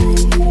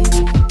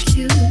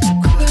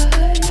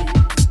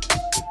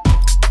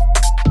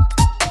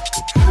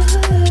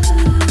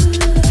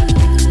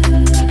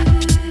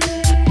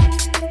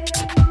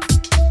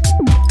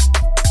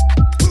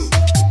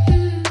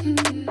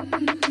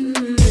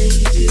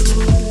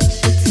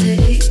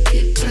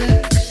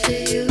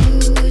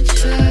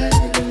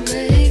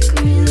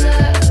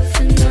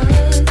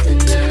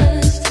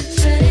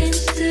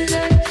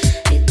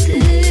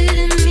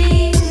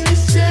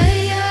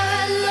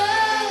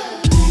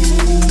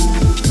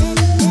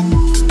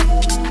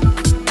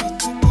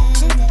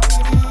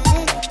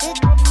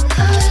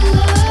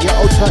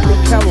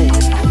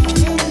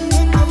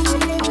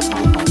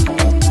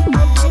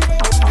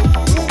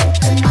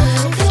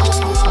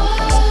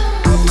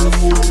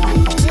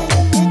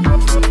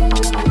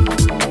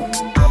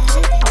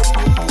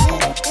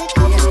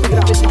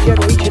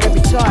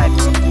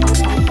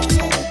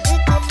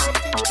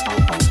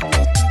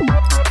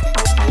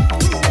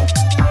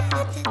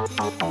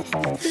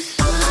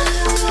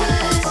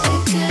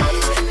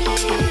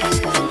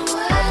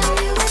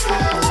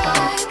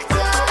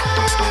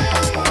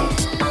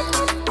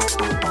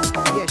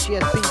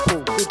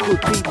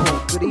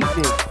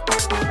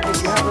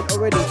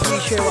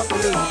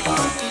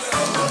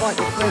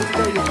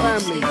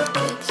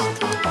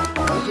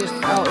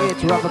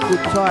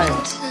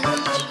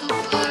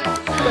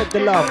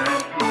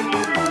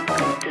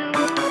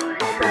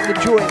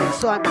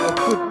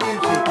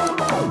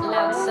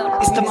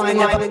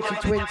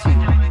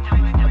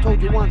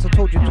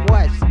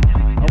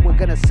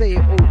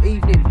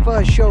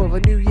 Show of a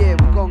new year,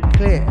 we've gone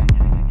clear.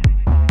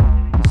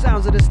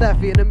 Sounds of the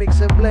Staffy in a mix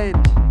and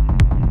blend.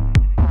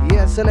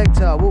 Yeah,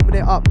 selector, warming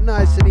it up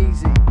nice and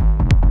easy.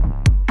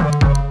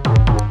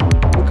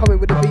 We're coming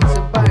with the beats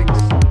and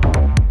bangs.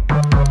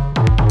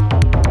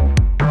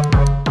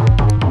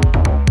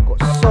 Got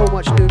so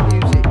much new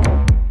music,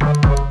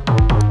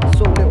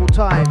 so little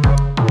time.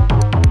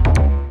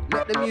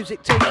 Let the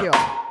music take you.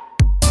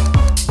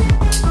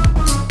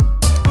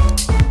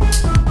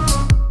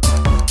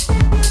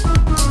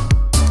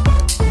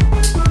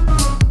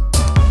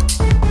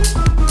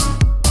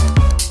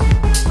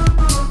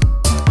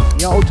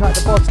 Hold tight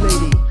the boss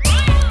lady.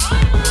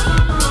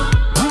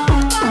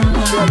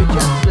 Shirley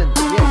Jackson,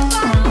 yes.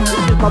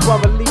 This is my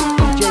brother Lee,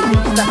 DJ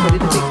Lee Stafford in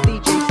the mix,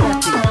 DJ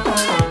Staffy.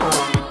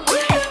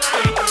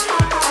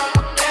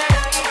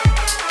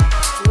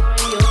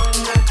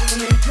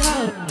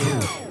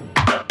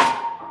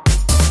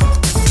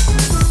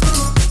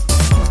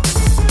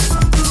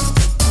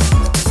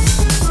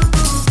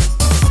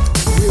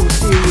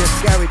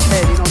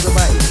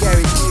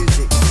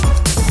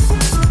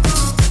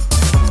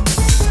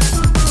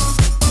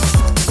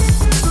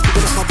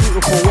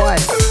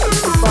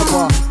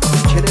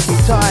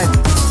 time.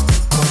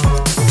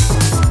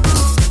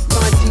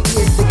 19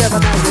 years together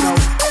now, you know.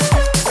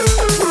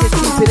 We're just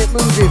keeping it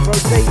moving,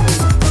 rotating,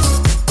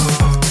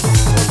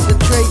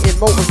 concentrating,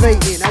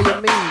 motivating, how you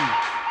mean?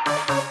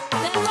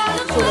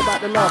 It's all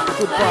about the love, the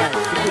good vibes, the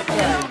good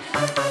times.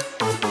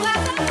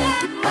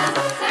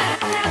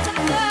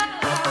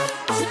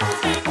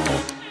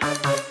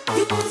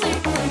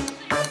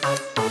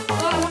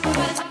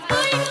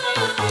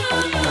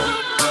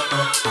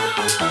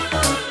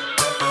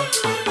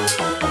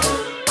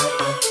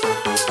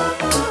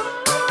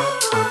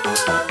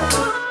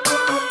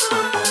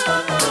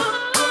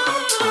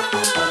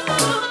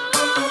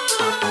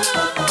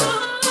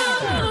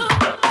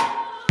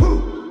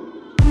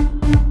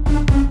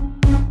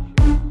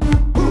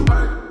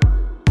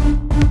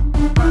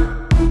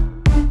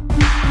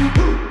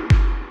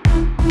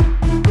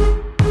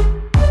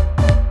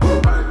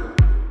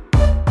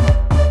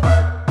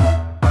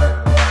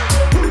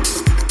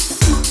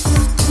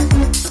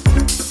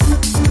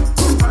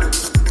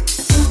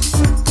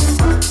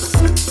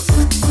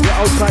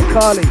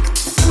 Carly. Big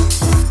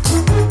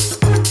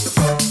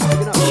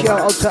up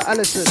shout out to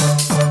Alison.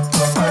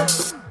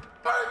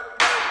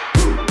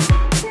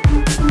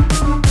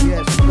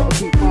 Yes, we gotta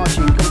keep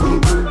marching, gotta keep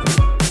moving.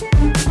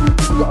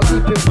 We gotta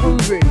keep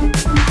improving.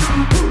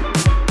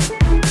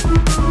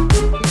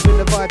 Keeping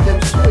the vibe them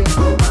sweet.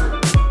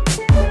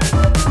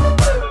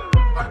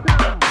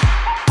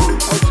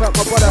 Out to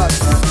my brother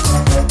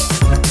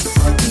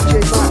DJ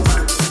Matt,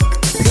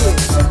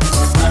 Pierce,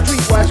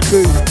 Streetwise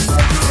crew.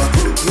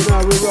 You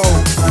know we roll.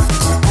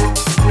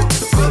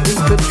 In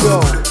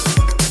control.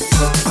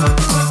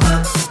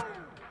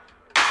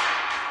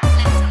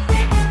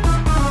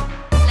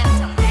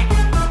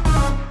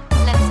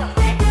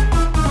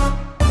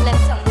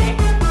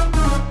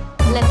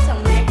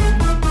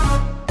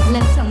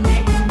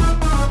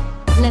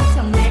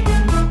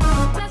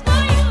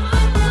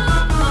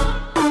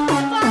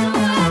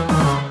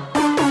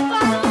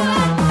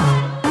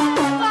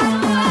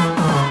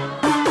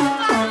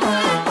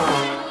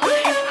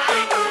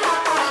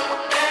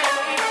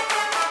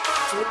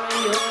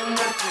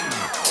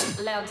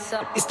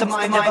 It's the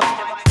mind of yeah,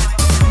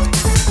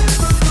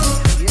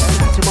 and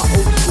that's to my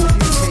old school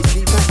UKG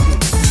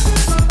Massive.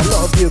 A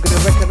lot of you are going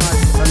to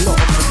recognise a lot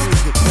of the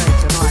music playing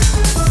tonight.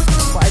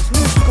 But it's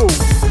new school,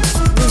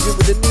 moving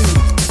with the new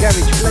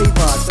garage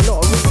flavours, a lot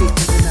of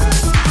remixes in that.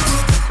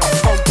 Some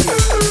bumpy,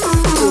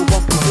 still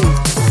bumpy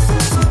beats.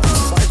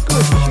 But it's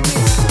good, it's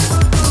unique.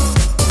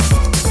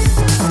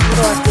 You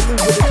know, I have to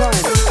move with the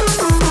time.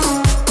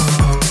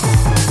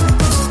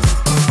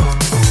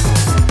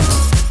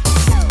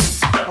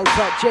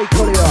 J.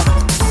 Collier. I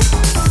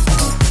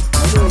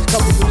know he's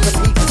coming from some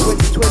heat for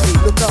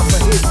 2020. Look out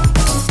for him.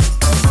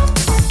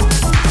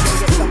 Gonna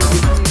get some of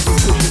his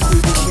music pushing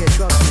through this year,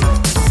 trust me.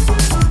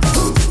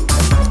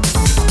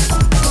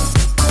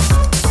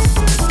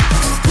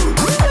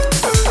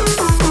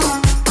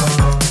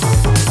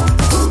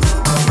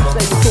 You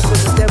say you talk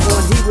with the devil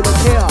and he will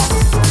appear.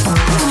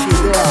 Watch you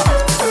there.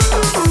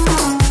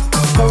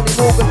 Tony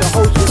Morgan, the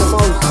host with the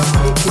most.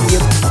 Literally,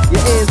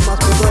 your ears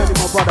must be burning,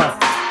 my brother.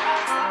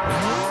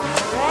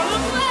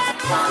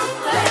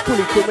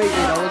 Fully cremated,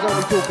 I was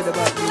only talking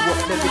about you,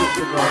 10 minutes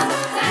ago.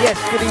 Yes,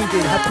 good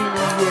evening, Happy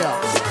New Year.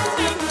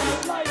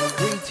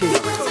 Greetings.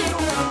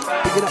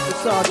 Picking up the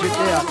sergeant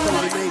there,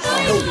 Tony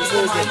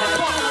Morgan.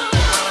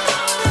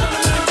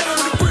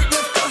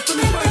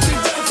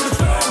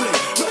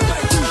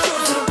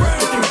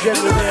 The two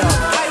general there,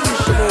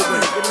 Mr.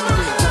 Morgan, good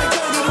evening.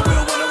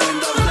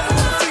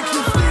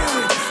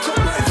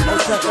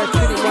 Outside Rash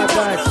Trinity, my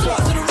bag.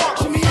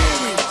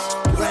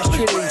 Rash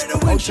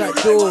Trinity, outside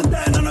Dawn.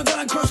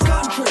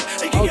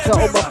 Out to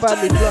all my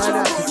family flying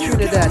out to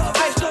Trinidad.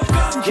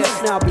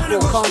 Just now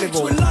before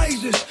Carnival.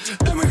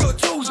 Then we got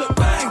tools that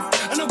bang,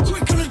 and I'm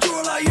quick on the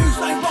draw like you,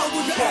 like bold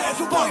with the air if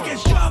a boy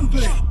gets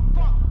jumping.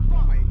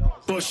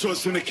 Bust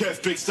shots in the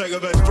kef, big stack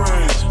of best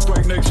brands.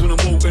 Break necks when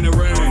I'm walking the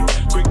rain.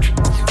 Quick,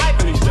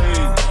 and he's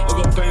staying. I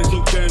got bands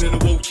looked down in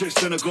the wall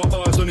chest, and I got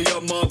eyes on the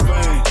unmarked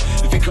vein.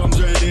 If he comes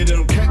round here, then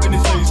I'm capping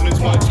his knees and his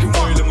mics can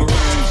wail him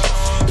around.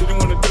 Didn't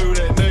want to do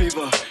that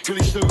neither. Got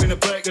his suit in the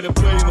back of the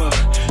beamer.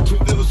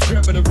 Took little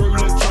scrap of the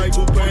ruler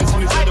table,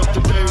 bouncing his head off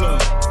the dealer.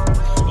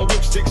 I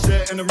whip stick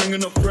set and I'm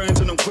ringing off friends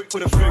and I'm quick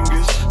with the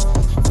fingers.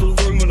 Full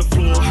room on the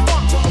floor,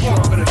 but I'm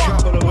up in a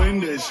couple of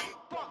windows.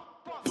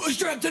 Put a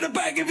strap to the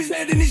back of his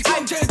head and he's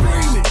gone just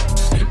screaming.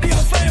 The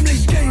whole family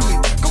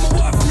scheming. Got my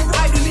wife on the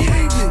road in the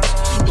evenings.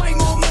 Make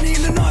more money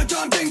in the night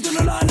time, things on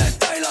the line, that's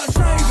daylight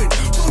saving.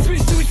 Put a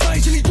fist to his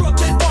face and he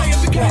dropped that day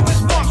and became a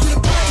spark from the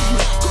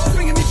pavement. Got a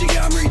thing in me jiggy,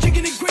 I'm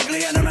rejigging it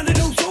quickly and I'm under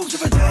all sorts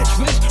of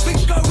attachments. Big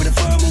scope with a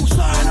thermal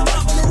sign, I'm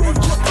up on the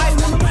rooftop,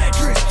 laying on the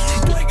mattress.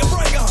 Break a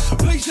breaker,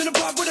 piece in the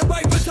pub with a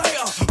baked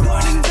potato.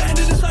 Wine in his hand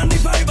in the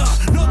Sunday paper.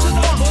 Not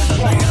today, boys,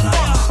 I'll see you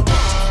later.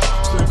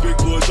 Two big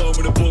boys on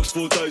with a box,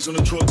 4 days on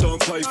the trot,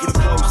 don't pay for the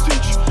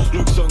postage.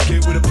 Look some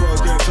kid with a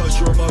program, touch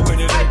your remote when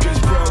your neck gets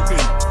broken.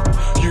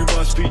 You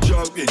must be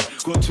joking.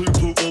 Got 2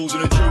 pool balls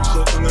and a juice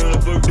up, I'm gonna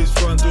boot this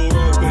front door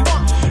open.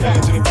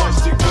 Hands in a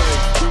plastic bag,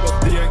 whip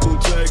up the ankle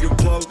tag and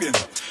play.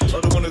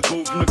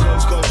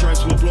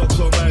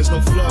 man's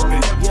not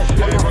floating. Yes,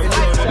 Yeah, we're right not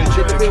down in the in the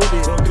jam.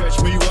 building. Don't catch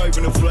me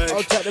waving the flag.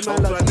 I'll take the man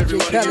I'm like glad DJ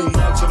everybody Kelly. get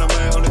marks and a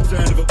man on the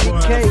turn of a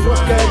prime. K,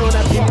 what's going on?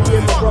 Happy New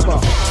Year, my brother.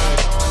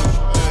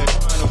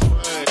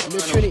 The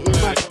Trinity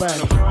Mac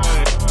Band.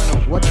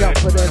 Watch out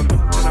for them.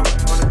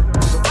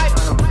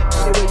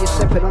 Anyway, you're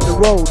stepping on the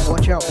road,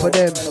 watch out for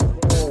them.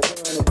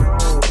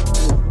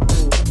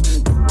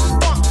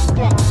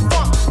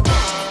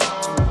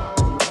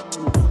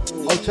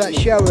 Hold tight,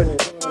 Sharon.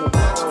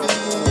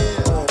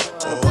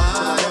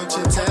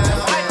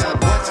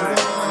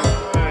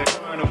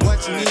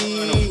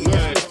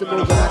 Yes, Mr.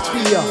 Morgan, I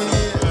see ya.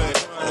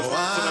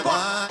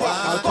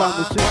 Our time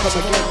will soon come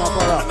again, my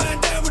brother.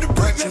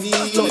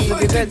 Lots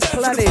of events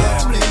planning.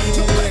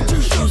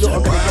 You lot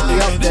are going to get the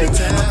update.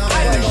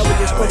 Right now we're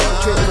just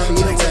concentrating on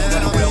the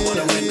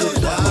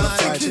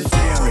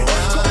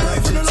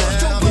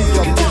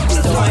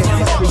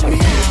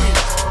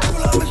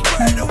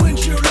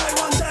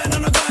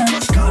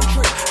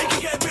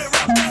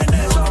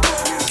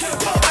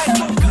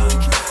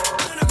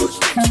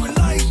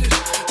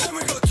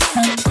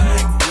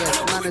yes,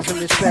 manners and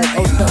respect.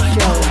 Old Touch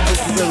Sharon, thank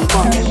you very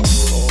much.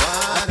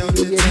 Happy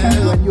New Year to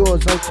you and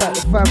yours, Old Touch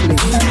family.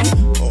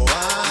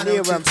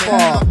 Near and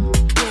far.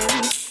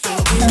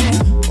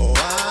 Oh,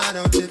 why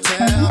don't you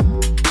tell?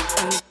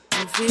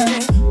 I'm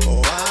feeling.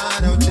 Oh, why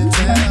don't you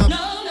tell?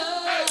 No,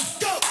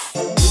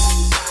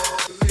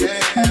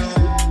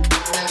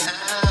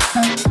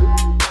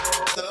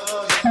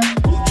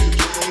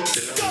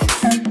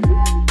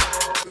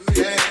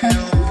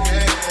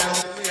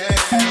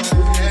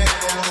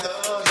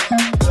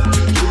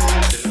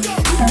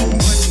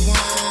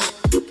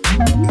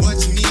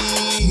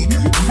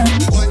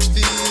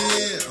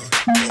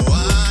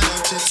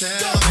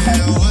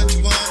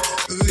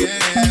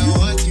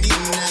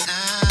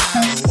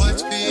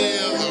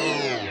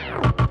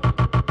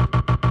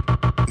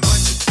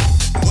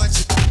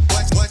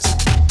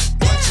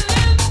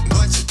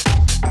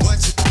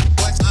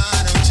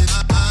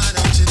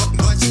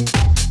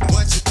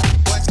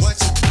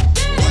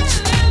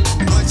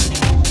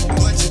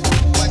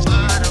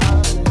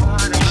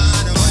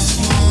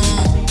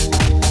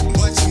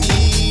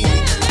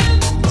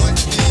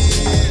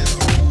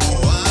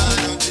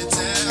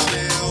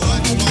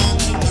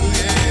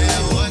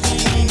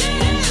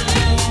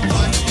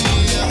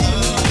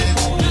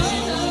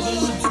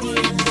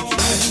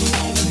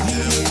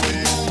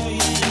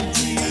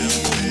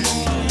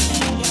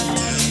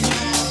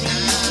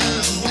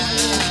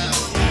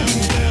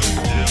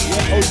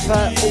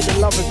 tight, all the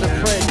lovers and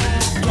friends.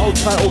 Hold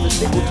tight, all the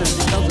singletons.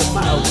 It doesn't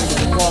matter where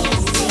you're from,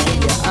 where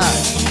you're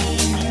at.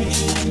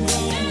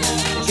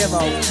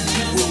 Together,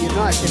 we're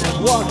united as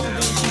one.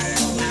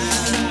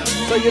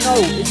 So you know,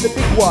 it's the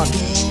big one.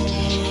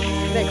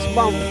 Next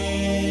month,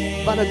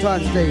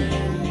 Valentine's Day.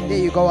 There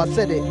you go, I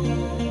said it.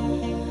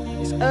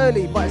 It's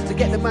early, but it's to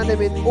get the man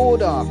them in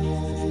order.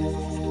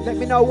 Let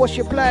me know what's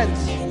your plans.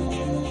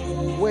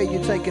 Where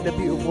you taking the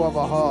beautiful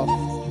other half?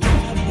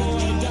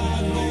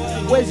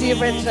 Where's the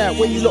events at?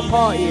 Where you look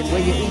partying?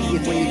 Where you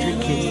eating? Where you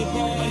drinking?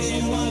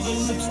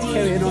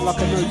 Carrying on like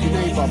a nosy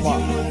neighbour,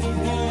 but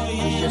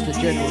it's just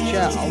a general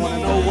chat. I want to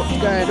know what's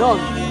going on.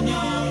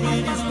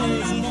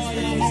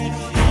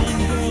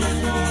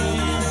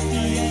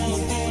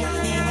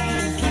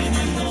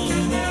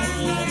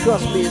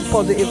 Trust me, it's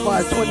positive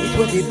vibes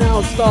 2020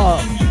 now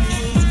start.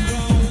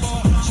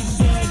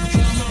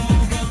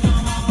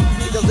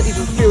 It doesn't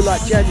even feel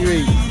like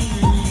January.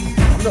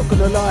 I'm not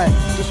gonna lie,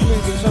 just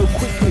moving so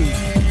quickly.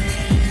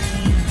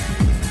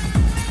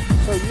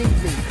 So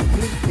neatly,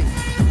 completely.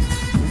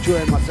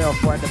 Enjoying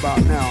myself right about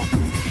now.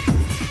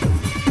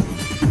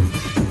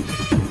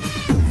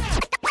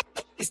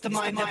 It's the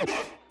mind now.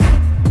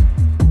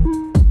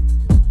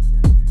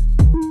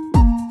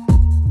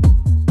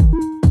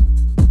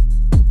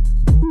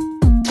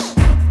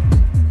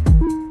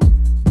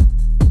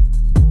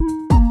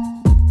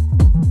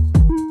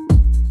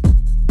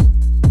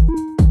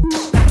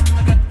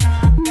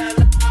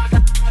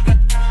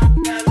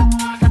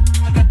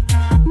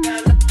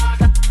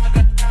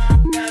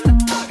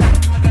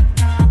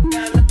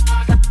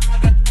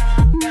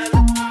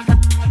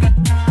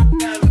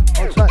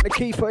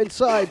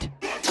 Inside.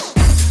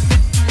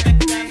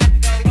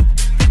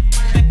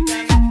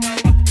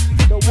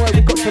 Don't worry,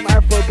 we got some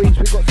Afro beats,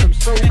 we got some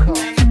soca.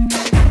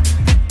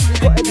 We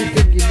got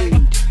everything you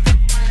need.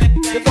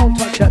 So don't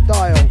touch that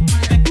dial.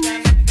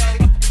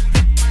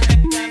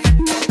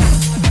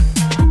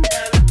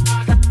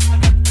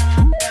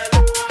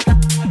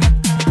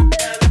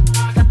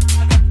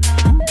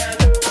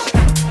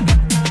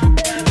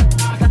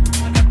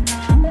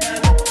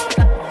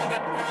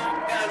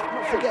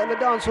 Not forgetting the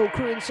dancehall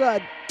crew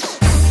inside.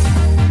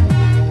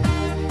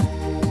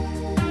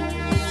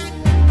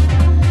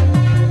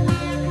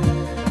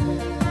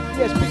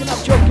 Yes, picking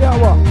up John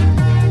Gower.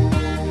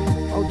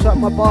 I'll take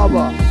my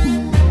barber.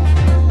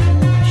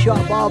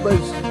 Sharp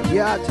Barbers,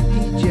 yeah, to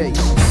DJ.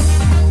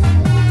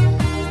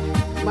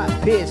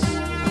 Matt Pierce.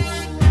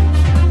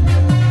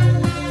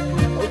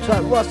 I'll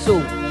take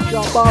Russell,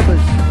 Sharp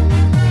Barbers.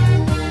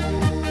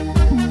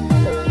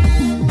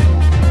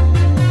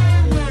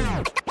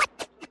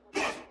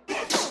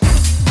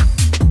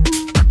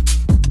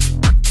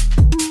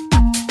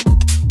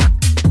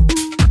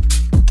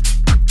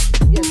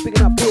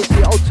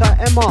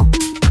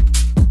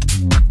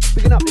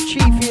 Picking up the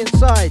chiefy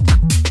inside.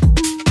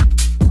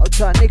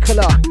 Outside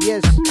Nicola,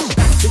 yes.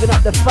 Picking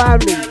up the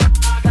family.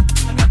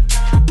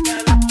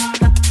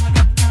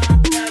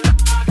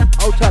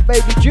 Outside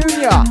Baby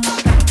Junior.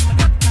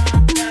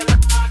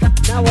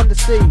 Now on the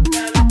scene.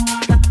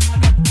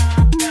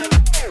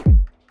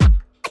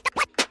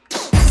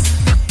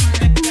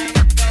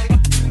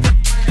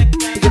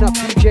 Picking up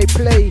DJ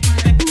Play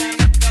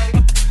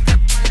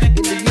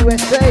in the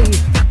USA.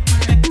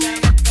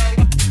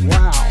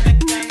 Wow.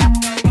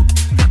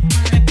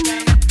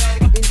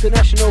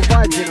 International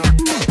vibes, you know.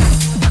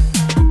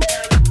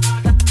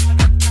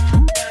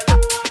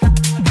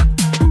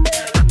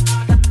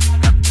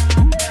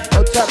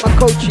 Outside my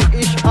coaching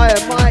Ish,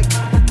 Iron Mike,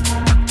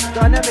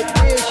 Dynamic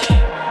Ish.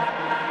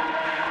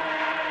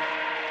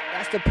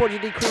 That's the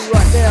Prodigy crew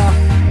right there.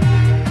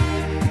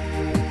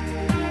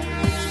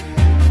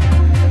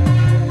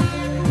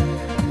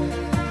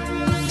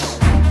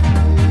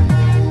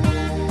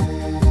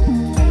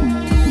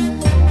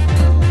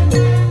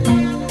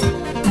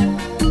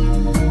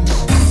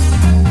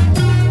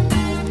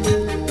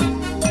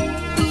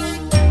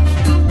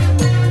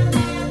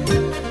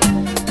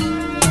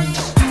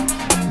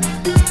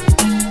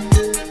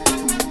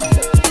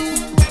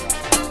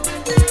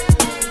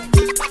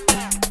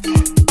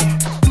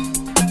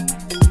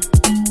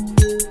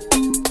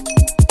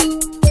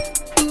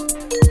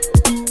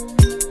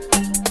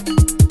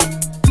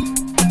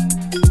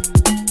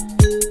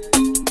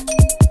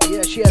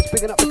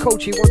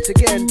 Once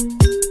again,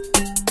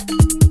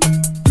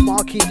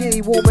 Marky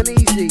D, warm and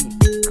easy.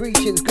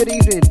 Greetings, good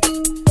evening.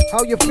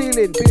 How you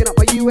feeling? Picking up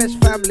my US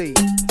family.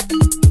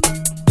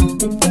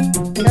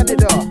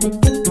 Canada,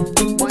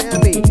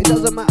 Miami, it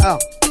doesn't matter.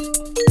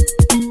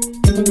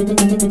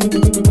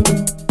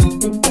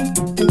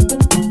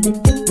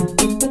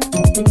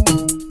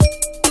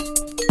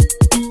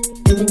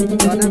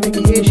 Dynamic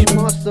Ish,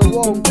 Master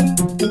Wong.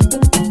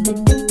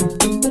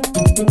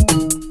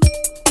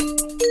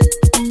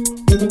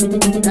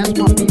 That's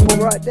my people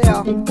right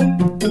there.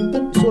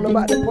 It's all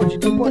about the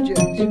project.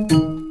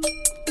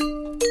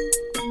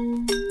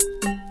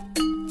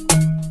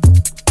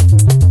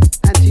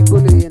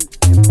 Anti-bullying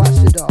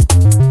ambassador.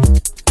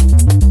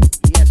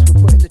 Yes,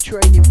 we're putting the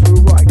training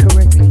through right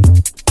correctly.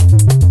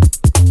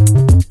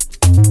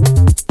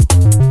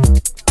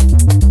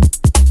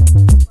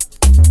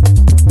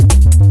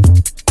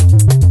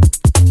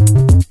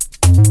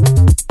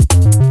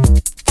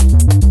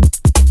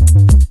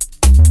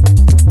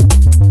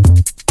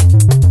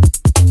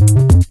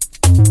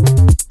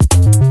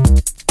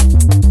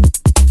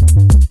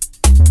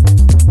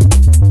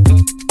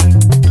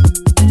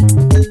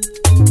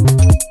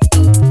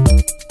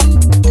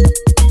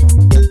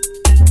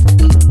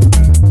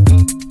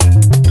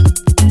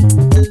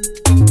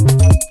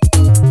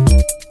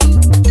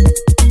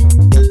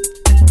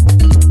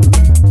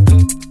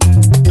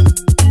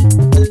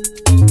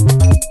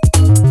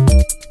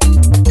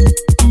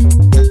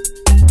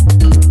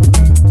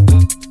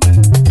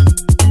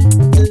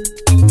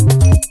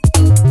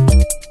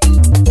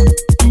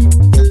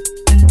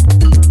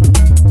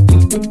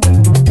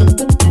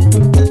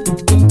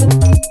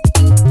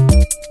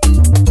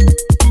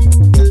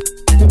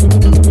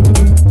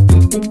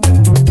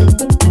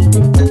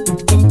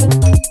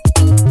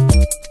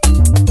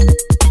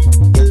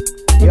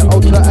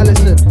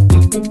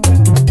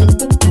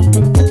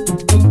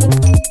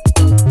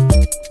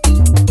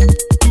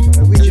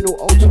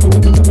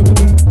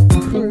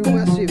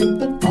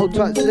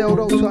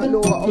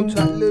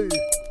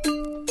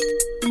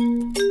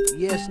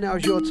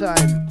 Now's your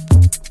time.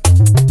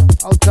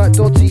 Outside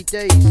Dotty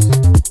Days.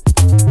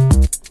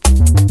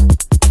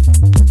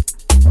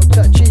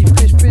 Outside Chief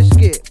Chris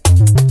Biscuit.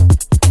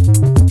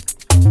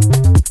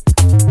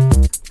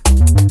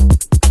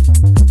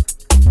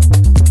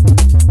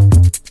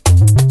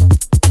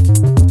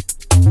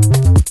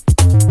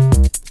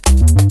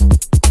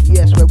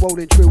 Yes, we're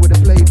rolling through with the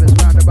flavors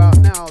round about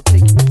now,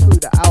 taking you through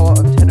the hour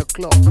of 10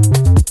 o'clock.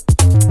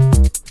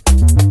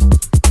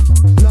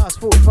 Last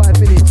 45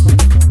 minutes.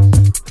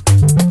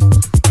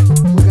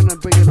 We're gonna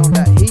bring it on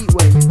that heat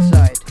wave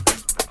inside.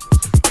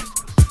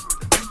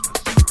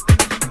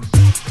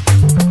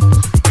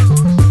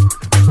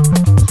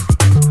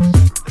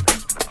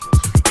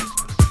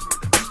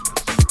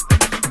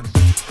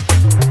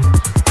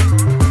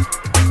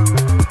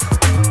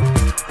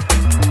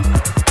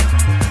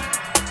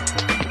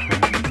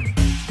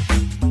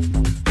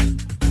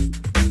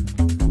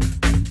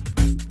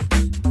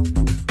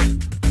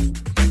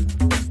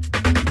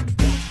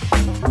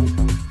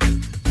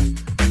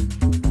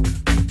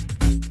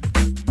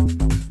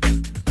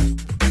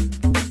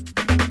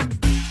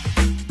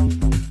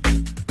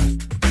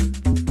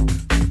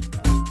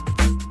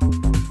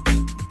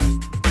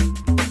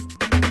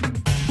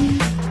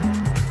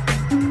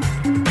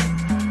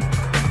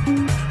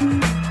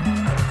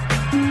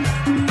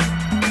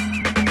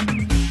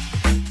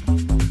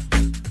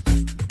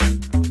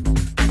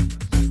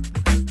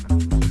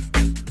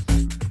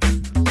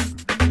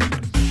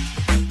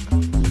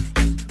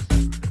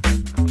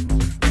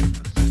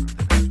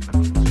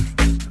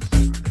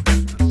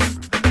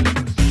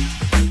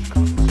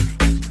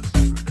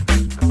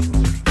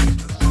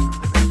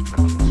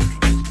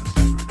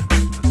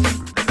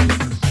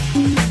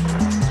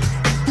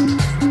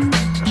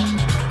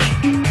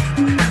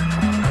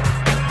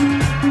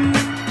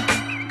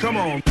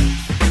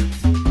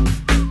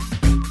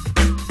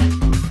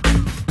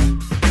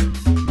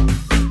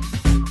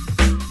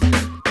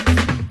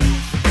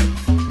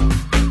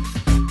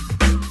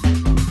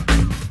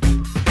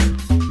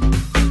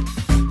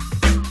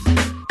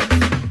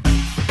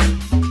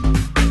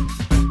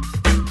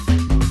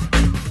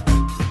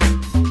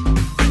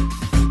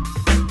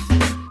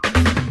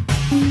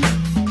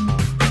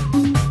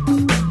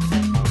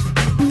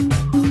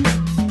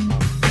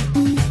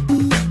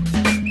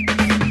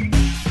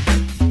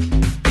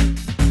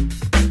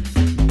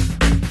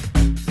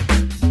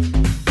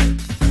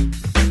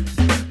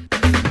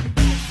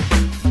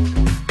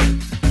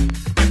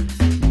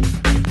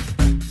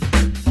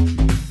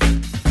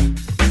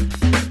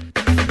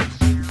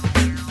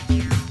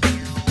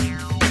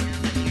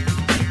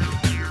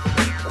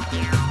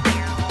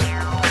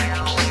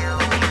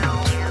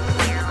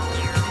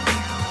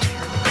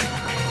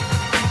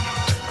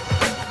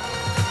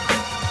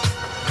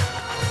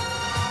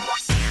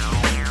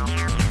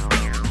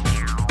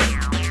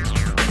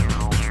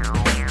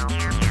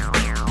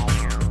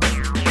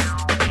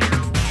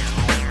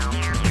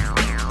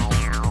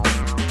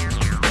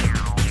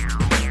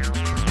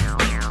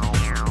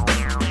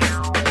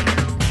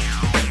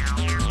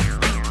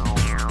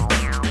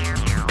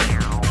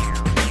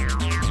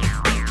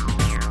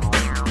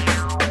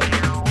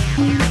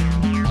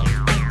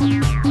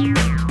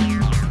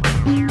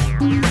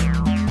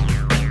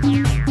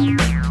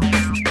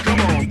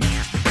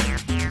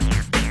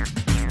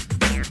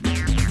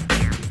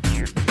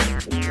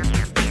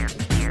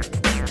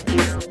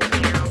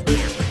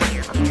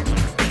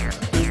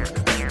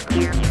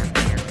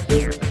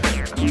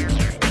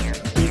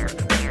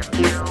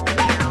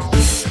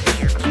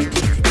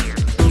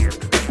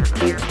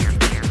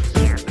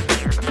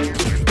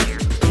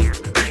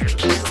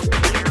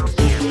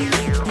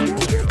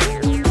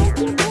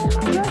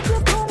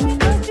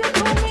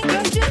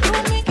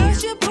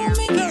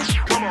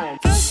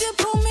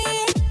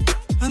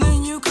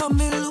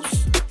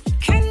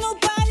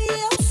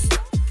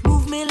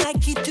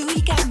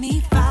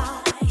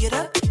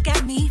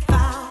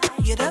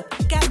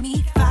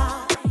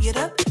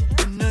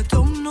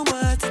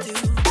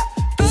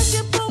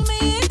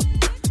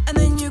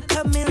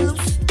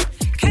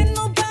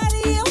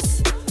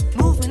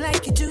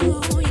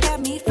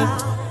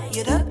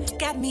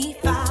 got me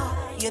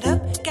fired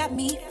up, got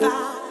me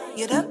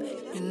fired up,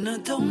 and I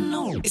don't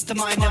know. It's the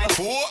mind of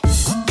a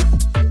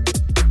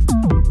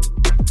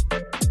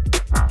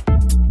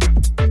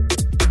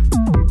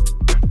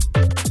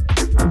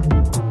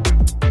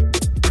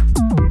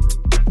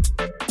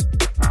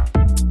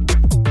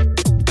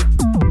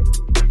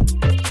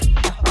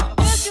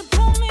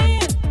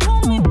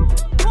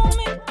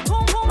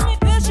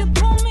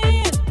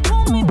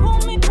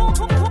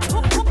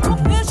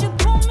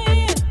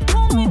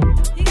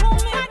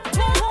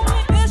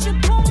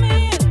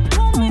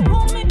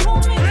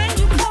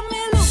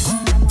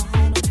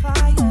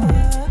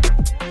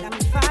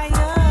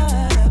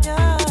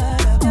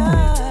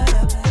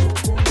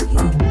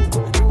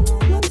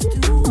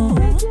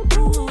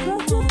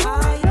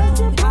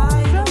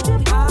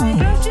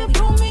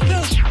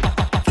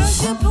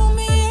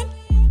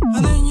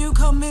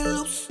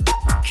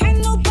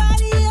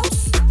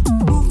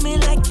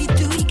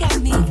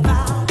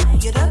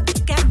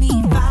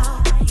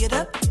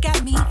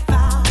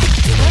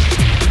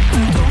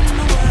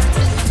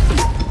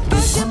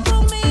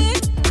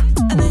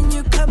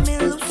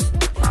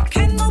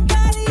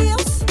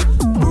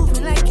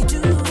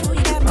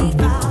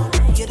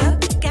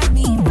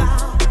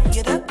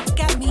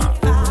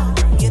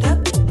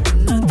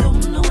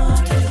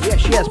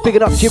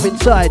Picking up Jim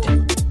inside.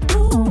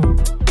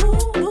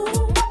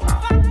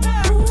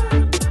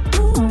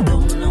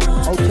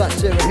 Old tight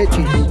Sarah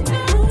Hedges.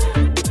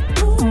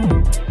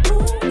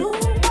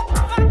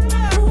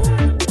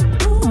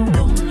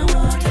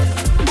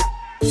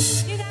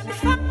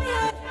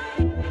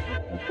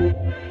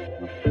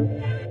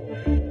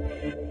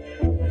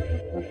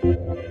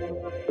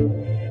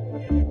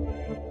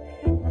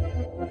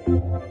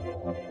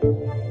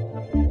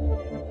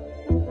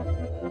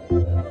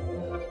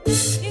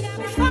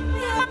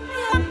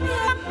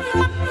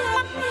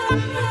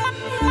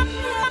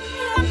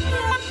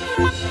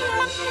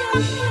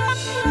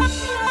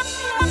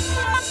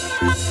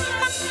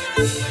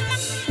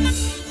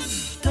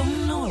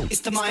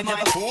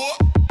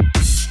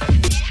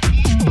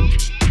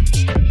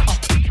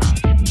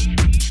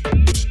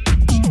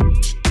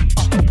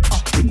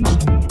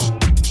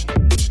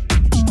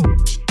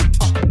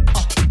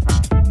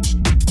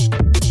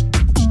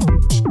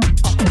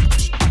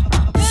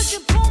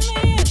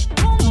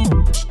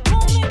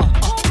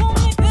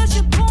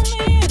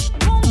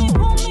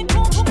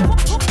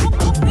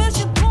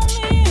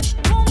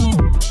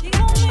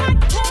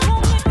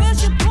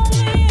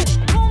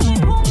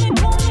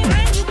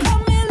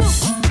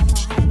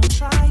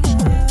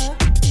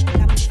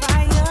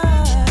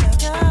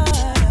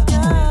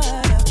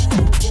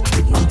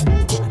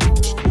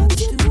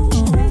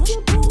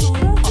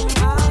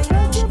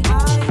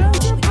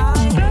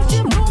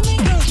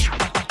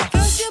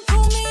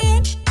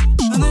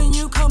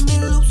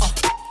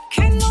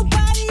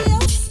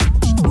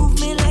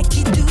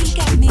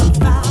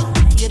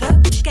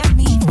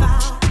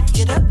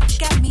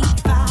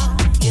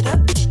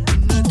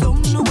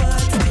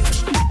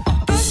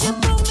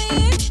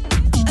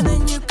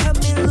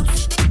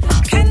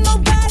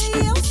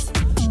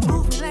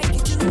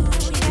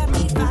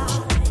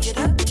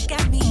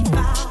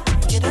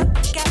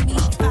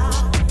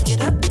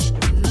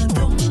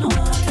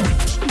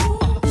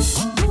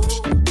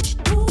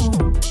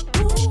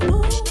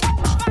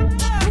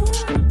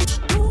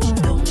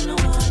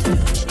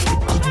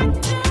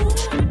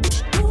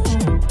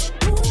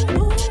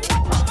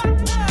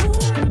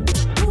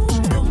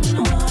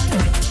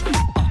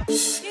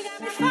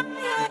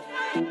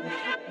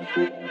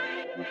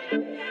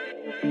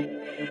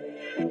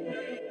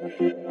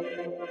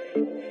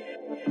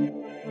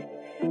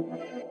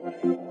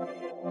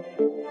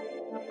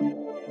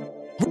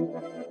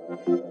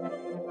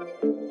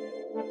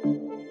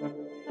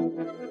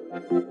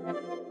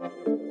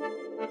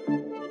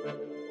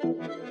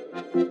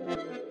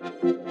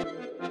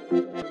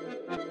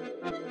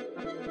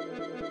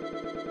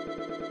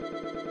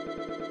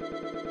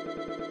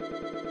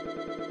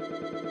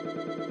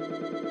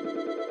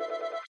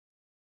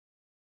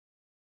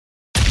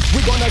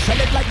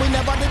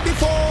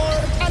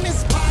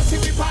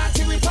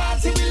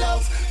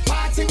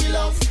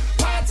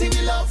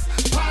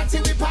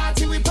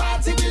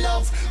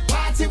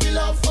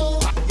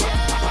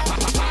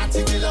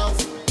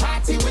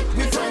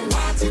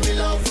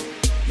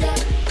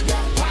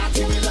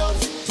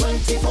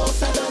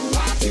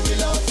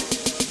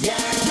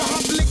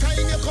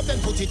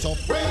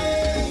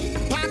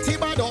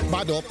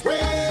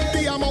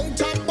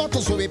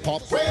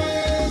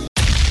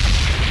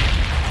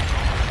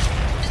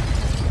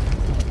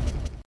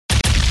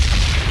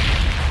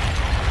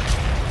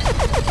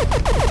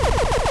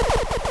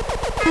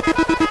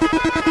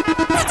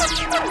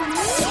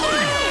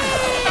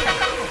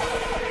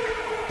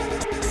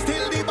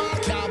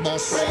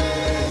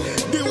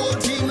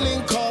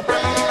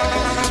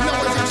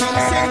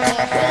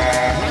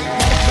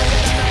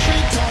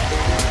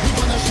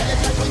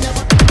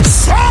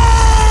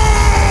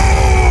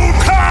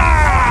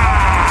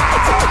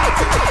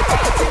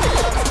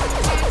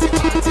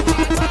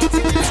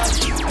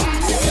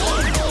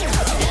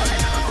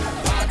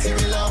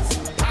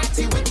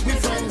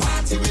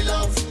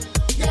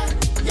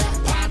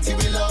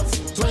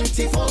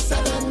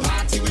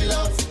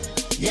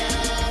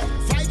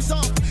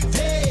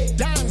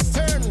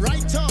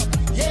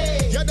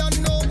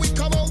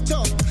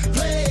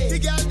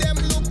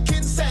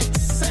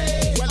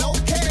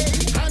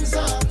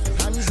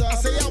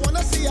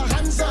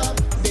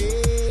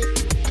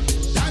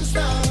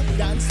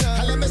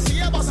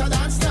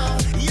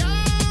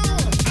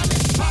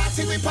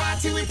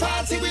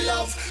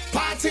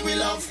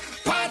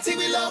 party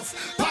we love.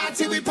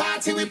 Party we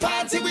party we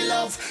party we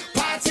love.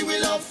 Party we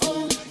love.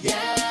 Oh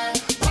yeah.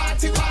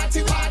 Party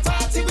party party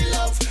party we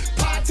love.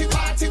 Party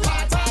party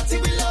party party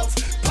we love.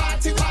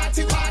 Party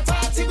party party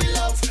party we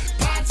love.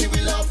 Party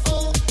we love.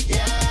 Oh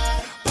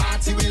yeah.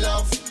 Party we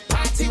love.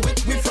 Party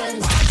with we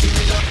friends. Party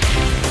we love.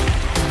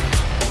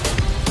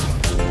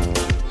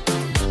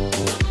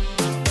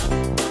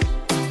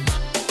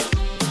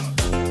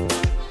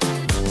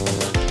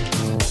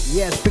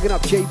 Yes, picking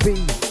up JP.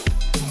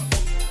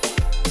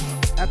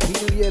 Happy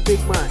New Year, big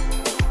man.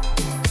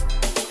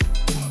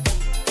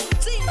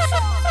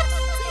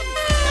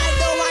 I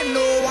don't want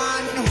no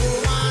one,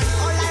 woman.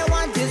 All I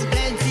want is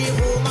plenty,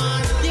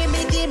 woman. Give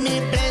me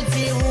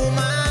plenty,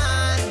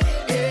 woman.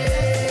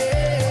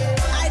 Yeah.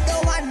 I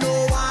don't want no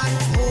one,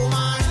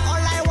 woman.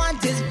 All I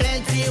want is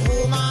plenty,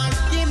 woman.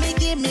 Give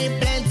me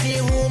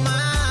plenty,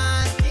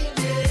 woman.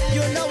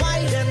 You know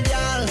why them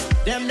girl,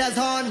 them that's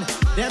on,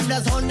 them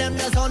that's on, them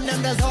that's on,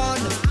 them that's on,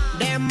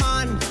 them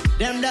man,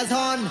 them that's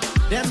on.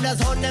 Them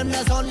that's on, them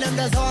that's on, them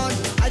that's on.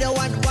 I don't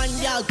want 1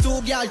 girl,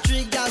 2 girl,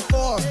 3 girl,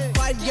 4,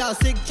 5 girl,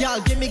 6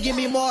 girl. Give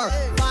me more.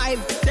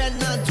 5, 10,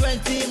 and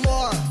 20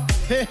 more.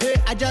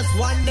 I just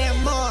want them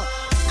more.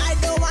 I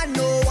don't want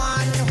no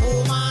one,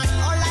 woman.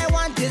 All I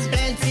want is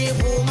plenty,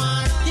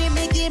 woman. Give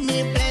me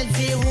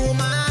plenty,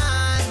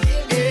 woman.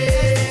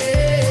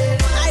 Yeah.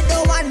 I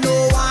don't want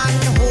no one,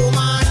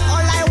 woman.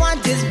 All I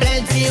want is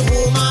plenty,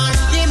 woman.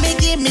 Give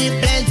me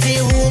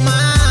plenty,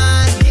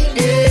 woman.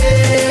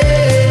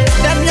 Yeah.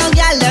 Them young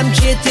girl, them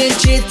cheating.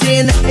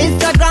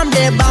 Instagram,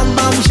 they bam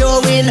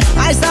showing.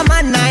 I some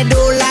man, I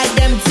don't like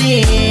them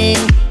thing.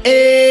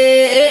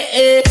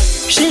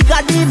 She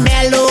got the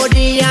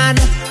melodian,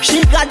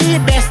 she got the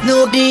best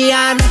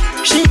Nubian,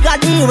 she got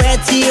the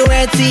wetty,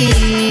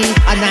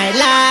 and I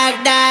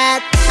like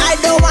that. I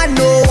don't want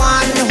no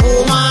one,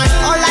 woman.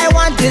 All I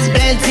want is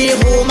plenty,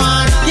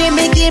 woman. Give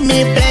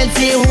me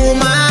plenty,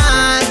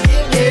 woman.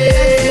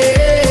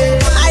 Yeah.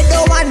 I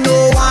don't want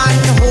no one,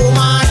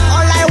 woman.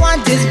 All I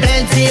want is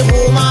plenty,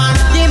 woman.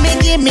 Give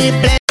me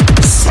plenty.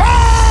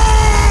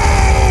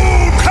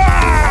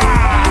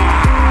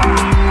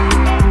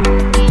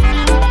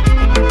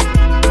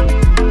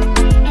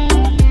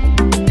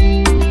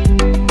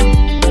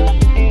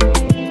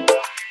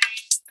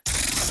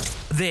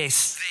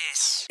 This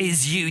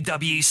is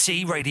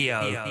UWC Radio.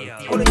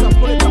 Pull it up.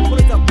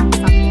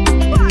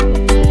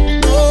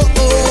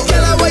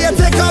 Girl, I want you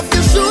take off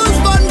your shoes,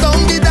 bun down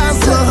the dance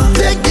floor.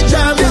 Take the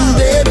jamming,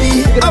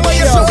 baby. I want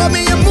you show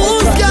me your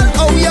moves, girl,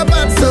 how you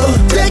bad so.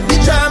 Take the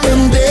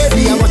jamming,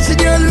 baby. I want you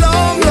there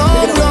long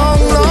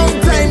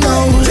time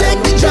now.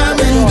 Take the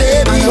jamming,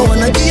 baby. I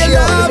wanna give you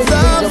love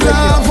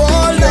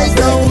all night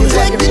now.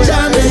 Take the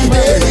jamming,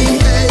 baby.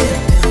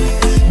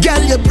 Girl,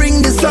 you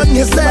bring this on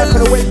yourself.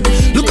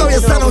 Look how you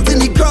stand out in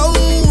the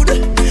crowd.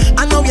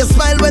 I know you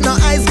smile when our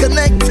eyes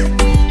connect.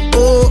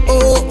 Oh.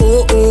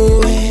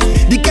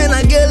 The kind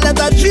of girl that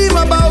I dream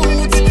about,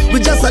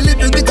 with just a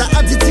little bit of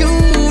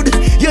attitude.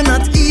 You're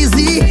not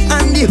easy,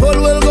 and the whole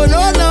world go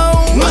no.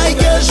 My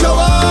girl, show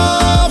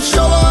off.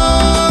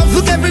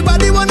 Look,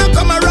 everybody wanna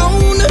come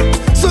around.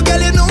 So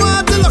girl, you know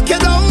how to lock it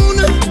down.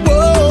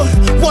 Whoa,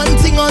 one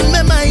thing on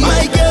my mind.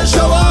 My girl,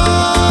 show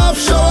off.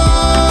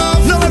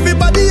 Now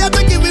everybody have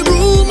to give me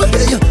room,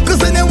 cause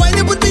when they whine,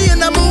 you put me in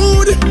the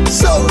mood.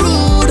 So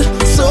rude.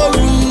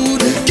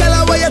 Girl,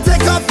 I want you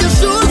take off your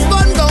shoes,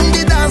 bun down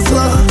the dance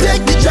floor.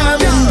 Take the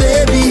jamming,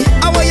 baby.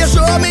 I want you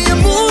show me your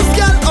moves,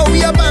 girl, how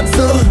you bad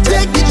so.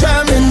 Take the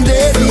jamming,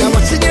 baby. I'm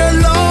watching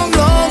you long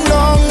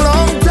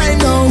time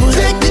now.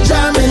 Take the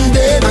jamming,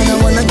 baby. And I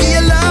wanna give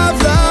you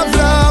love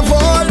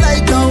all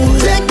night now.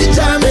 Take the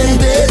jamming,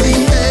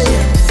 baby.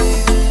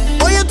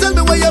 Oh, you tell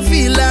me what you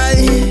feel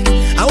like.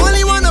 I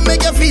only wanna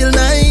make you feel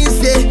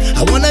nice, yeah.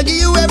 I wanna give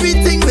you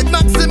everything with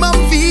maximum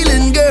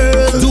feeling,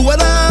 girl. Do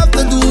what I have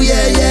to do,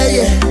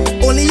 yeah.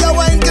 Only your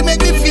wine can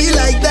make me feel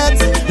like that.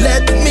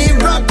 Let me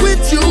rock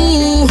with you.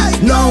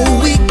 Now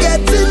we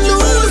getting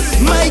loose.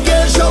 My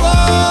girl, show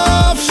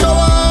off.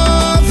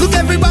 Look,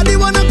 everybody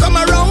wanna come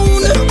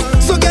around.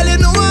 So girl, you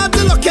know how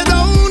to lock it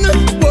down.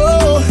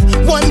 Whoa,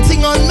 one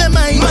thing on my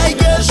mind. My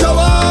girl, show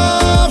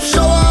off.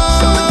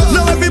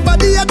 Now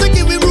everybody have to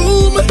give me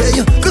room,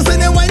 cause when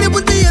they whine, you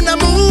put me in the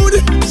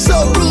mood.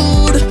 So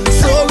rude.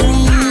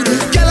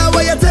 Girl, I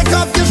want you take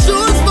off your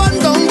shoes, bun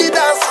down the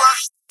dance.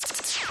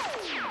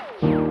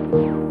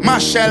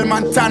 Michelle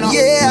Montana.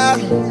 Yeah.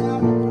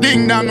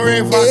 Ding Dong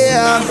River.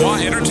 Yeah. Babwah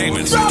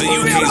Entertainment's the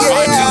UK's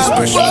finest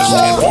specialist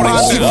importing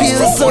sounds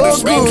from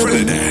Portishead,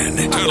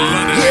 Trinidad to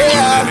London.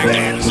 Yeah.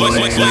 Place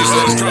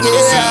those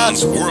tropical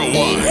sounds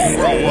worldwide.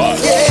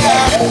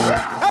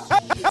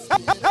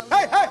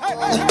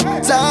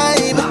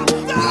 Time,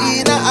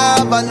 we not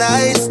have a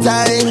nice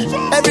time.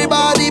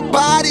 Everybody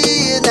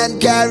partying and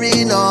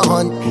carrying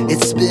on.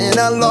 It's been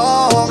a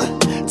long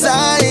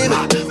time.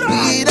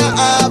 We not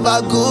have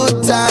a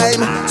good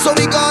time. So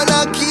we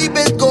gonna keep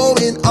it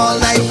going all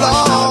night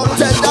long.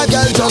 Tell that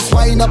girl just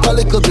wind up a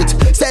little bit.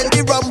 Send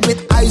the rum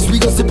with ice, we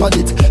go sip on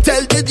it.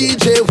 Tell the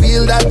DJ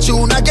wheel that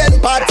tune again.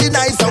 Party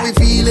nice and we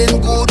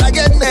feeling good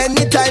again.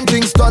 Anytime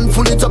drinks done stand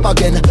full it up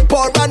again.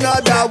 Pour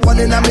another one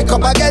in a make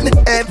up again.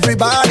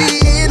 Everybody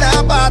in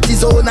a party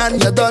zone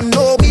and you don't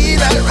know we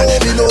not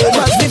going home.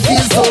 Cause we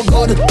feel so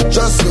good,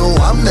 just know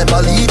I'm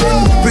never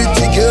leaving.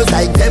 Pretty girls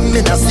like them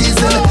in a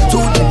season. To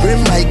the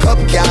brim my cup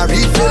can't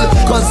refill.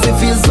 Cause we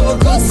feel so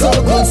good, so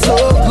good, so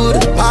good.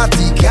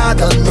 Party can't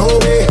done no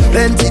way.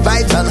 Plenty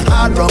vibes and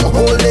hard rum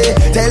holy.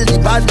 Tell the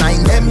bad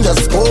mind them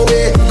just go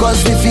away.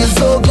 Cause we feel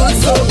so good,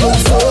 so good,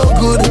 so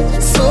good.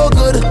 So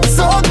good,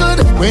 so good.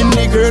 When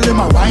the girl in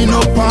my wine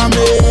up on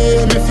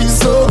me feel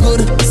so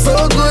good,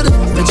 so good.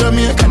 The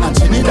Jamaican and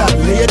Trinidad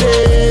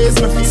ladies,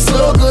 me feel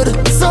so good,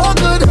 so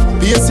good.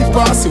 Basic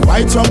bossy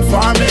white jump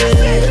for me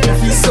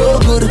feel so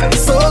good,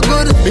 so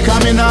good.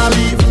 Because me nah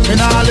leave, me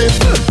nah live.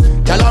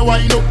 Tell her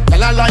wine up,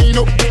 tell her line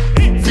up.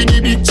 For the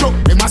big truck,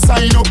 they must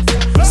sign up.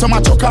 Some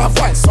a chuck off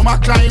while, some a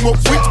climb up.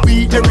 With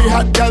beat, every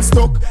hot girl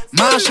stuck.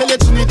 Marshall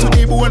it to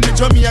the bone, the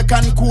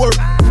Jamaican core.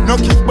 No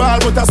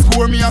kickball, but a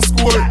score, me a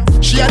score.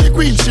 She a the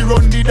queen, she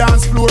run the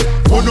dance floor.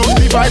 Turn up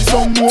the vibe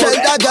some more. Tell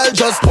that girl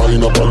just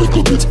wind up a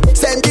little bit.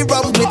 Send the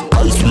rum with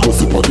ice, we go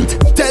sip on it.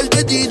 Tell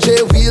the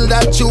DJ wheel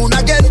that tune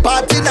again.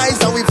 Party nice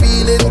and we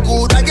feeling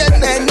good again.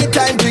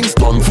 Anytime drinks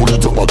done, full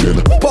it up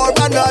again. Pour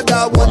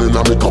another one in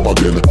a make up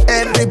again.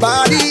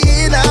 Everybody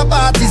in a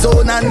party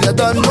zone and you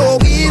don't know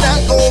we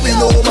not going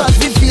home. Cause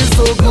we feel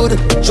so good,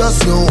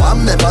 just know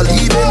I'm never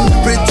leaving.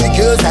 Pretty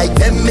girls like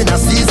them in a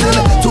season.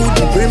 To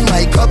the brim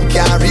my cup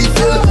can't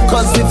refill.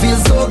 Cause we feel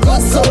so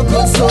good, so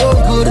good, so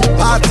good.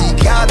 Party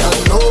can't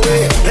done no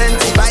way.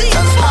 Plenty vibes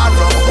and hard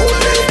rum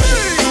holy.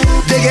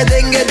 Digga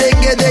dinga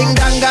dinga ding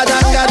danga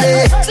danga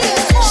day.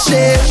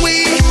 Say we,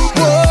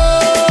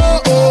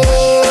 whoa,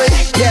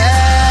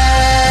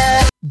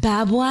 yeah.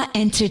 Babwah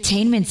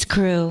Entertainment's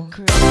crew.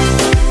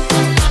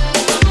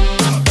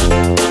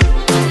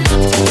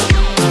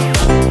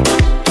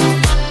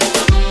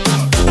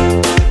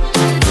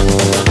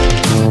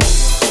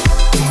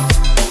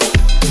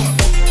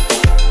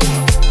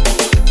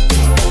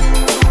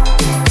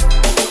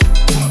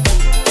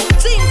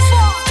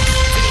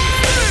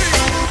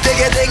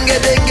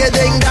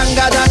 Ding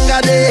danga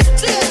danga day.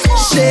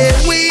 Say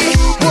we,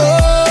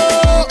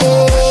 whoa,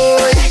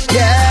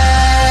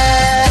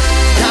 yeah.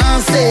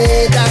 Dance,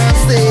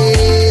 dance,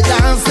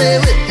 dance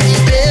with me,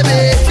 baby.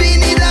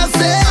 Fini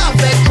danser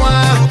avec moi.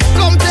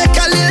 Come take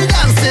a little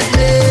dance with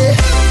me.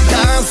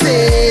 Dance,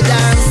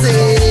 dance,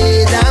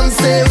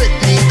 dance with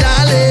me,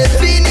 darling.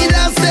 Fini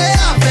danser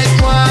avec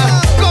moi.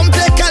 Come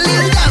take a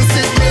little dance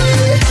with me.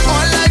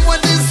 All I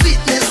want is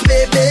sweetness,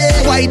 baby.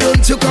 Why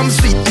don't you come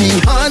sweet me,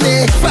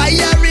 honey?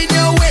 Fire in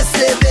your waist,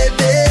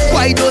 baby.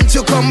 Why don't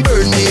you come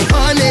burn me,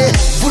 honey?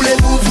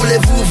 Voulez-vous,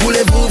 voulez-vous,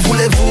 voulez-vous,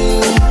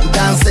 voulez-vous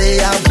danser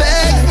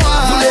avec moi?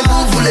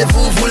 Voulez-vous,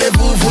 voulez-vous,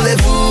 voulez-vous,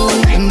 voulez-vous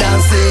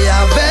danser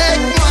avec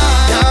moi?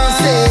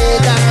 Danser,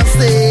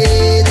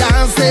 danser,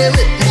 danser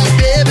with me,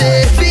 baby.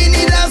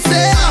 Fini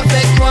danser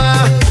avec moi.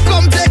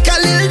 Come take a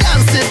little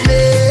dance with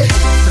me.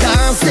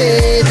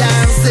 Danser,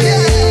 danser,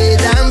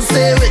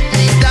 danser with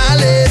me,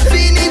 darling.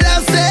 Fini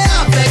danser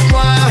avec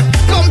moi.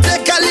 Come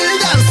take a little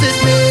dance with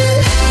me.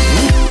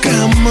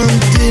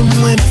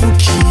 Moi pour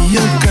qui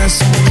y'a qu'à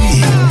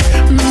sourire.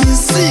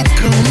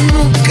 Musique en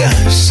nous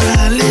cache,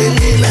 aller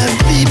la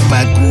vie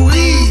pas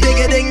courir.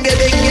 Dengue, dengue,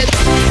 dengue.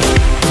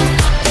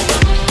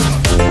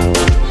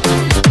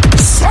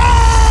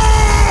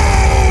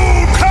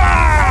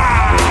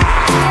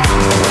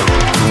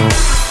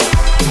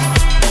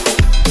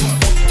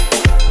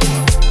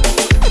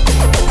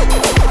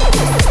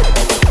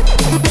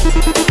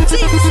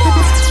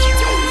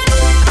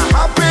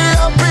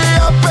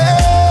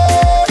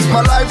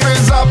 My life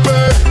is happy.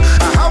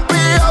 Happy,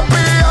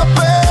 happy,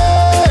 happy.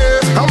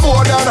 I'm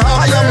more than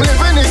happy. I am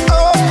living it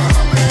up,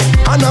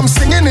 and I'm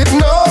singing it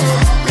now.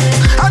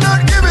 I'm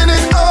not giving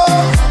it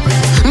up.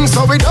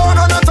 So we don't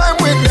have no time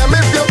with them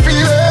if you're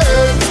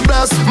feeling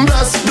blessed,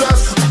 blessed,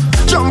 blessed.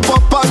 Jump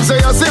up and say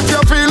as if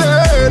you're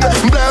feeling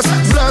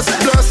blessed, blessed,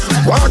 blessed.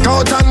 Walk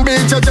out and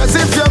beat your chest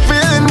if you're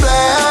feeling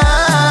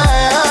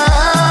blessed.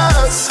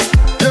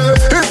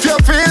 Yeah, if you're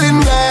feeling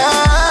blessed.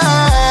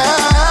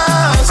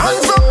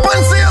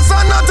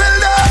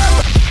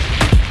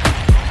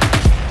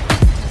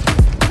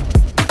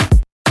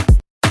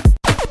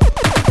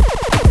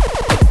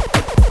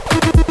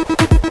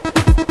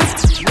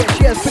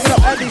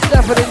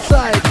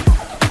 Inside.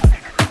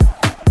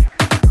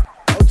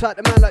 I'll talk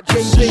to man like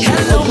JC.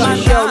 Hello, my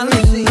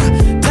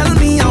darling. Tell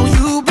me how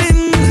you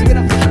been.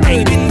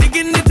 I've been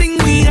digging the thing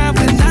we have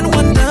and I'm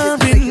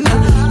wondering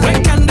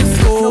where can this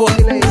go?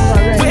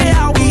 Where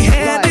are we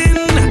heading?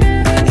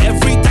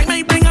 Every time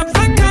I bring up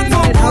the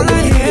convo, all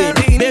I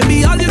hearing,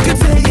 baby, all you can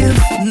say is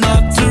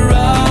not to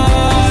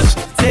rush.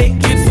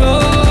 Take it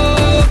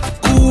slow,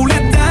 cool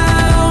it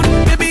down.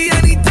 Baby,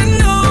 I need to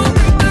know.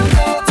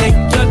 Take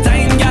your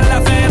time, girl, I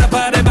fed up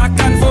at the back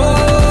and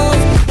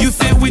forth. You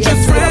say we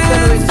just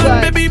friends,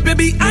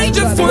 baby, I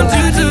just want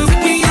you to put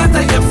me out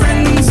of your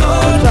friend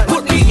zone.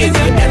 Put me in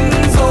your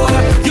end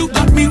zone. You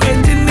got me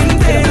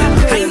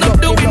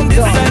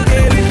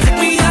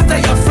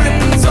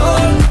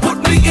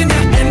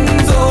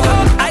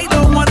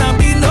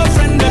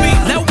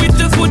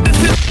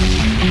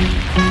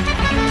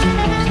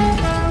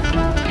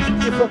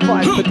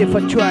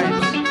Massive for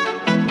tribes.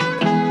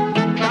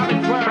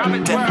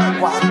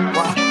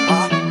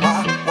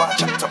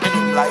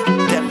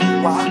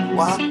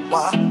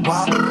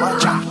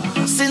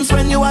 Since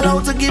when you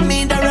allowed to give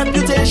me the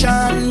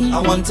reputation?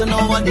 I want to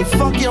know what the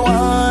fuck you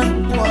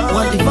want.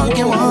 What the fuck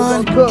you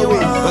want?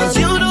 Cause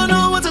you don't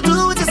know what to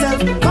do with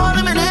yourself.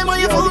 Calling my name while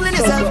you're fooling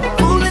yourself.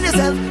 Fooling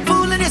yourself,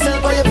 fooling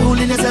yourself while you're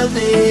fooling yourself.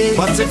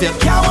 But if you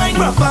can't wine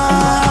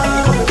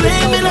proper,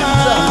 blame me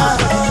now.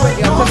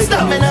 Don't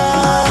stop me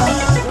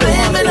now.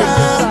 Blame me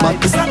now.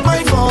 But it's not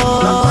my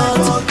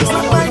fault. It's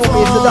not my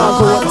fault.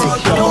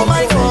 No,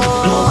 my fault.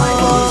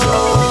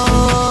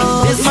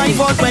 It's my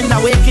fault when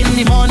I wake in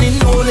the morning,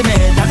 holy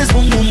man. That is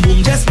boom, boom,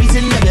 boom, just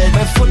beating the bed.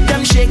 My foot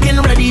them shaking,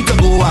 ready to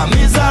go. I'm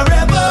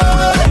miserable.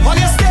 On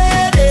you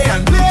steady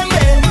and blame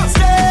me.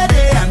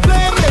 Steady and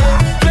blame me.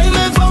 Blame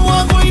me for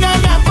what going on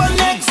happen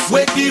next.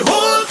 Wake the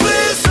whole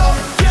place up.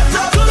 Get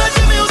up to let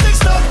the music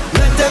stop.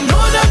 Let them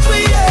know that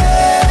we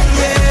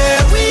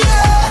we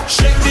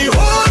shake the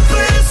whole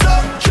place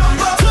up. Jump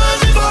up, turn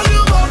the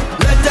volume up.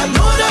 Let them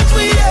know that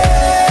we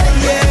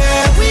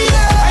we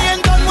I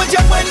ain't done with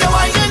you when the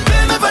wine and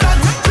blame me for that.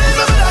 Blame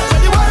me for that.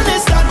 When the world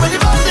is start, when the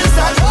band is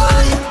start.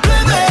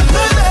 Blame me,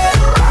 blame me,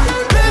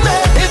 blame me.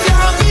 If you're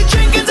happy,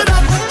 drink into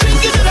that.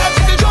 Drink into that.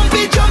 If you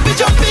jumpy, jumpy,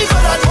 jumpy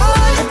for that.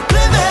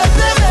 Blame me,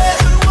 blame me.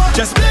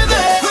 Just blame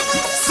me.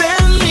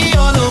 Send me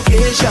your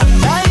location.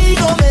 I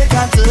go make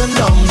a turn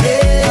down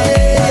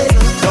there.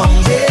 Down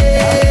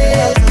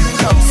there.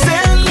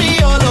 Send me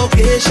your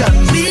location.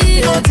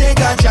 We go take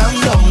a jam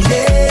down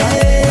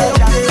there.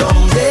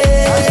 Down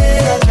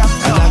there.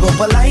 And I go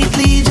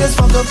politely just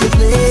fuck up the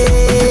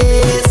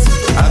place.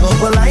 I go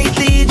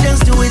politely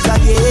just do it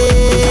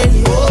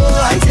again.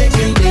 Oh, I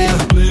taking blame.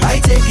 I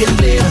taking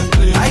blame.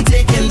 I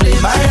taking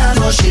blame. I have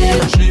no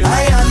shame. I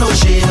have no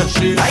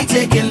shame. I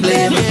taking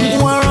blame.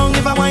 What wrong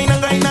if I whine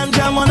and grind and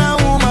jam on a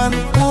woman?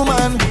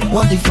 Woman,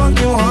 what the fuck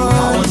you want?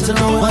 I want to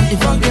know what the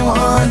fuck you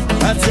want.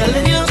 I'm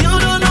telling you, you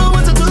don't know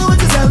what to do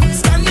with yourself.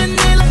 Standing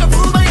there like a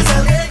fool by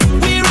yourself.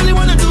 We really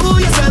wanna do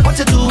yourself. What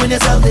you doing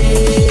yourself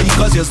there?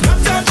 Because you're not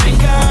a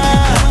drinker.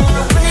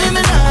 Blame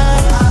me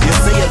now. You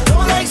say you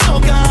don't like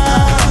soca.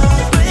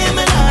 Blame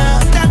me now.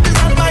 That is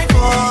not my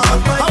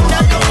fault. How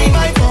that don't be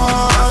my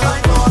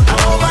fault?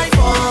 Oh, my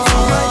fault.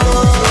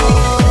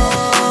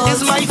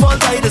 It's my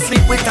fault I had to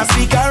sleep with a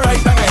speaker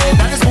right by my head.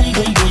 That is boom,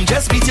 boom, boom,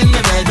 just beating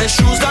the bed. My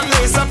shoes done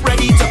lace up,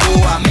 ready to go.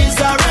 I'm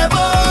miserable.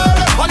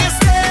 On you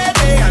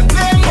steady and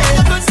blame me.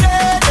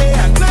 Steady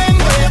and blame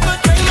me.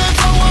 Blame me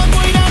for what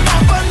going on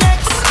happen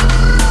next.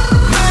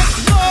 Make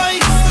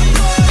noise.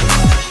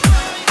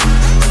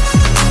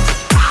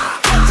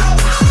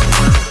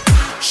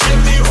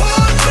 Shake the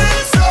whole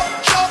place up.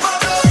 Jump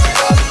up,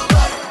 jump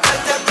up. Let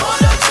them know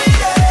that we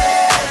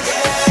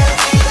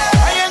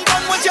I ain't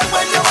done with you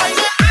when you whine.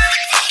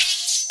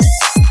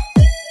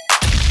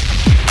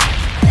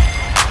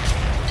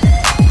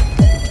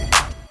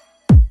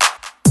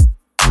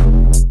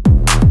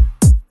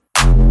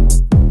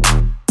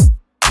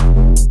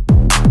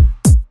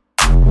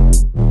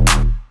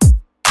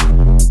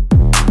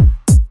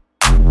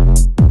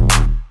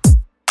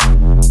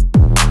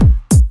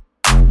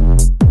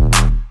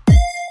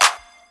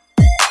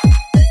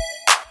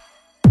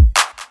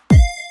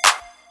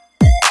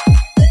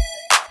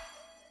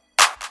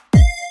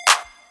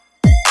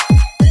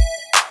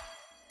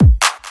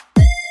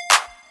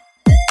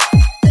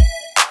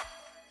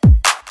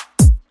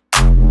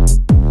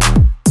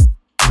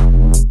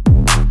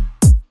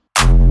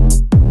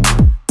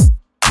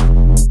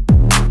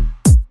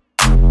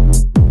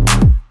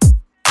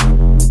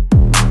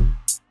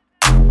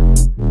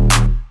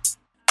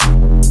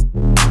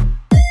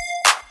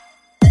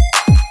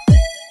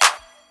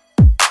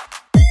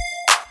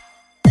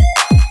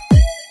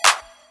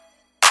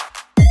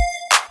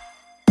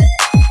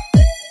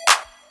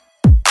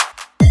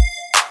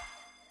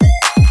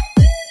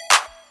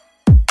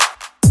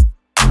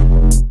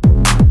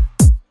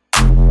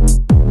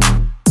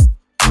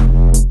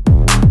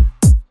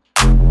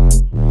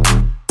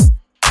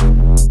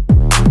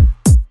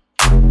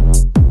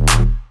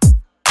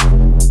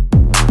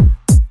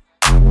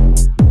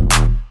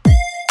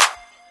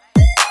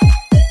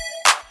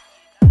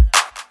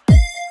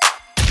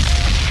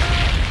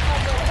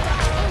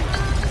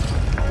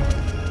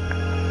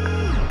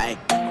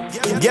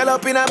 Get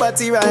up in a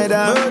body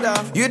rider.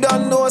 You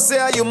don't know,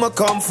 say you ma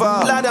come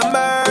for. Lord of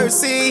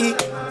mercy.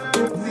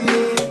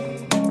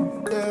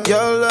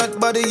 Your lot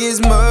body is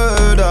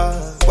murder.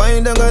 Why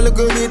you don't go look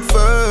a bit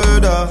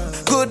further?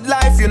 Good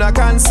life, you not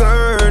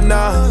concerned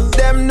now.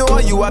 Them know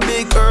you a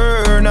big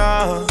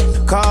earner.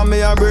 Call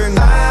me and bring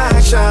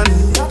action.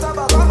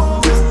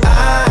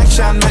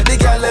 Action, make the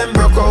girl them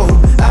broke out.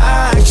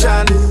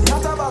 Action.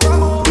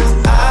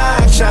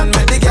 Action,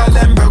 make the girl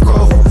them broke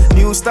out.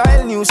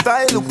 New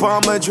style, look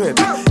on my drip.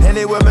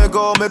 Anywhere me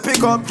go, me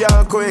pick up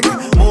y'all quick.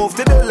 Move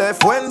to the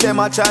left when them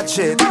a chat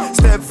shit.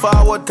 Step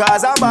forward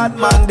cause I'm bad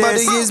man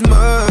this. Body is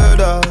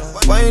murder.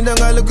 Why you don't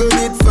go look a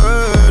bit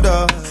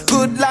further?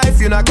 Good life,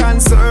 you not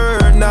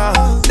concerned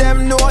now.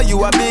 Them know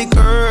you a big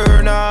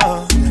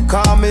earner.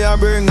 Call me and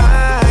bring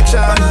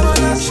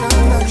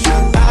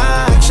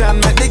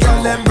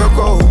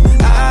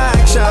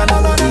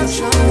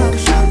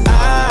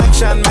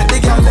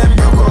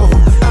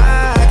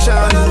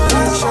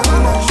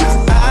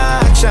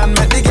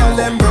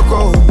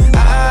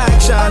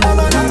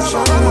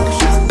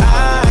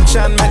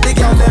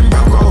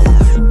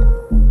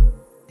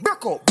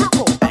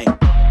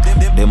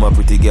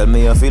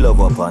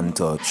and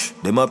touch.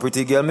 Them a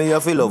pretty girl, me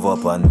have to love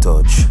up and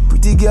touch.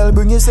 Pretty girl,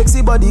 bring your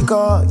sexy body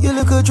car. Your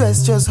little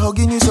dress just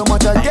hugging you so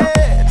much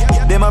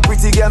again. Them a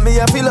pretty girl, me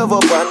have to love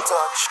up and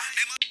touch.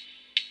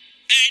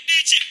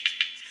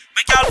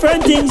 My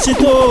girlfriend thinks she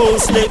too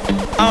slick,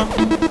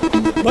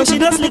 but she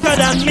does slicker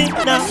than me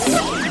now.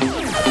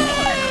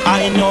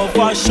 I know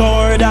for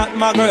sure that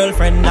my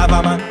girlfriend have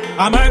a man.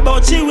 I'm hurt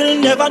but she will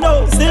never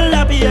know. Still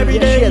happy every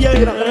day,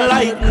 yeah,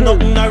 like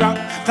nothing wrong.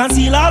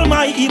 Conceal all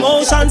my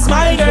emotions,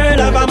 my girl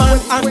have a man.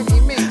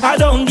 And I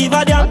don't give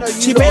a damn.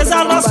 She pays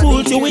all my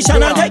school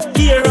tuition and take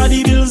care of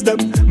the bills them.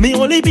 Me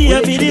only pay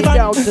for the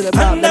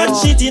van. And that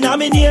shit in a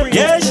me name.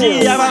 Yeah,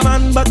 she have a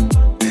man but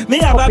me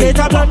have a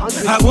better plan.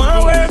 I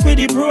want to work with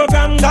the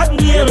program. Got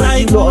me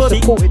like Kobe.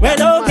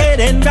 Well, okay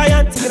then,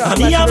 Giant. And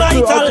me a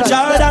Michael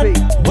Jordan.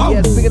 Wow.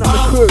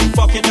 I'm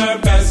fucking her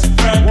best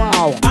friend.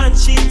 Wow. And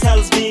she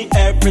tells me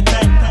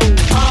everything.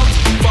 I'm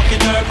fucking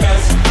her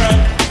best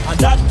friend. And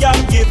that girl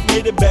give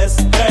me the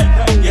best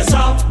head. Yes,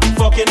 I'm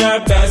fucking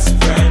her best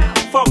friend.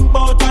 Fuck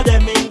both of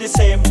them in the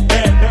same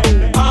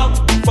bed. I'm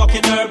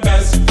fucking her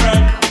best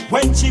friend.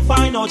 When she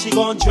find out she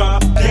gon'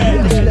 drop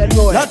dead.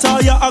 That's how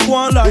you go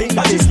on like.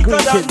 She slicker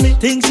than me.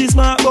 Think she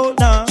smart but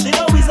nah. She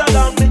no wizard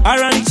than me.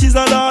 Ironic she's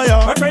a lawyer.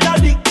 Her friend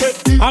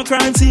addicted. A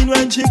crime scene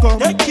when she come.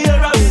 Take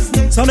care of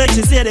business. So make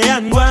she say the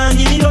hand go and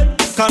give me up.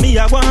 Cause me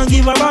a go and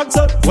give her back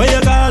up. What you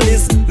call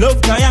this?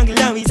 Love triangle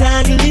and we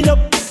tangling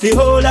up. The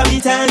whole of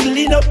we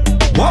tangling up.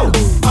 Wow.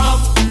 I'm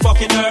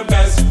fucking her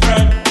best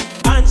friend.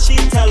 And she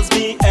tells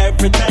me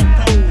everything.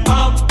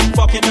 I'm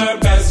fucking her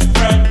best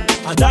friend.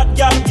 And that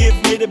girl give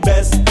me the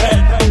best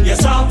head.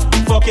 Yes, I'm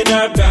fucking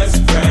her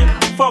best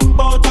friend. Fuck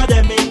both of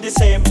them in the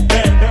same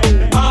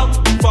bed. I'm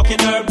fucking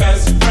her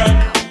best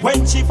friend.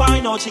 When she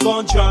find out she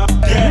gon' drop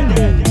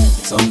dead.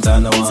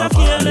 Sometimes I want to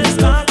fall in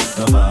love.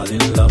 No fall in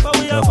love.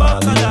 No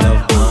fall in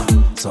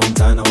love.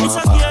 Sometimes I want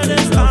to fall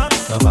in love.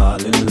 No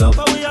fall in love.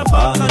 No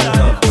fall in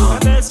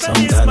love.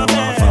 Sometimes I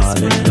want to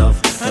fall in love.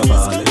 No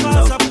fall in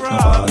love. No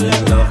fall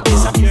in love.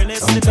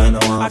 Sometimes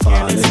I want to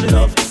fall in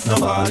love. No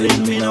fall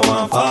in me. No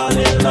want to fall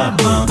in love.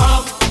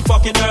 I'm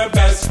fucking her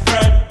best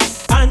friend.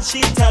 And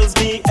she tells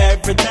me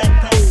everything.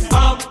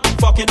 I'm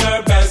fucking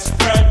her best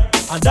friend.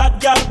 And that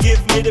girl give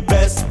me the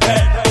best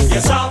head.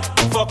 Yes, I'm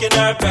fucking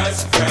her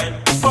best friend.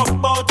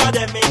 Fuck both of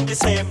them in the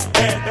same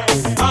bed.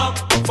 I'm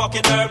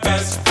fucking her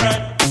best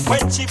friend.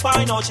 When she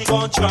find out she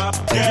gon' drop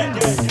dead.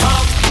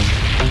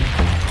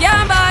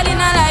 Can't ball in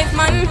a life,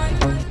 man.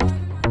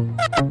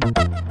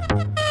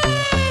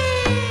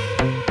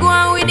 Go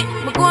on with it,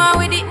 but go on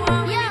with it.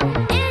 Yo,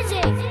 Easy,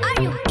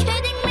 are you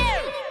kidding me?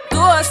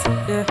 Ghost,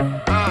 yeah.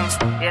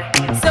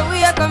 So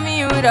we are coming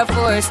here with a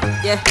force,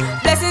 yeah.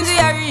 Blessings we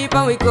are reap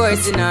and we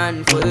coursing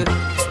on full.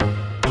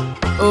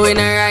 Oh, we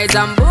not rise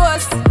and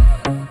boast.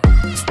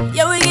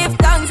 Yeah, we give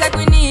thanks like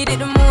we need it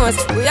the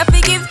most. We have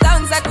to give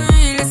thanks like we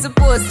really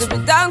supposed to be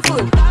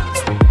thankful.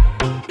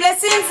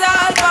 Blessings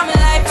all for my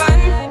life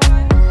and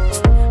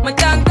my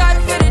thank God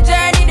for the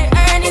journey, the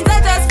earnings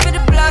are just for the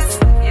plus.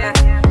 Yeah,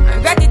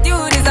 and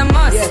gratitude is a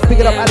must. Yeah, pick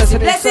it up, Alice,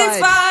 blessings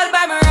fall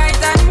by my right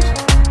hand.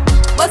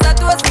 But I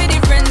toast for the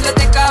friends that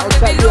take off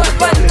the load.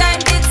 One time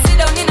did sit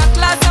down in a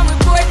class and we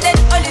poured that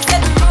only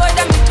said the road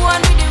and we go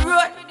on with the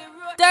road.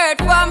 Third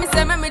form, me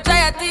say make me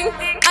try a thing.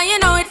 And you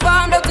know it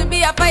formed out to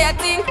be a fire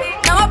thing.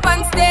 Now up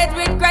on stage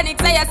with chronics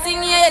I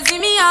sing. Yeah, see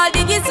me all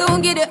diggy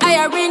soon, get the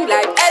higher ring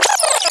like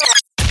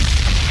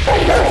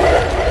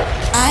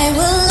I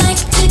would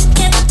like to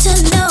get to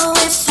know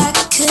if I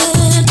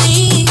could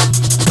be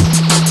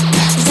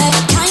that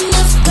kind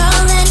of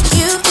girl that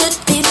you could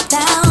be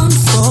down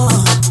for.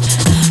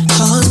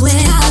 Cause when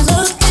I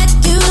look at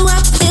you, I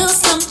feel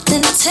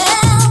something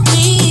tell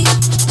me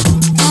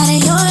that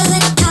you're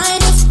the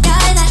kind of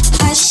guy that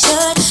I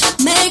should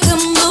make a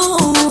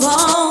move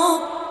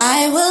on.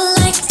 I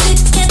would like to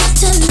get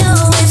to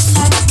know if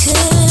I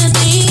could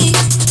be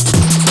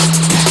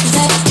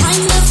that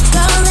kind of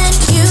girl that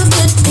you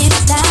could be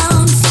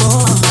down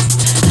for.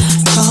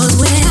 Cause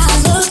when I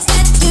look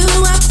at you,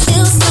 I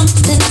feel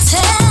something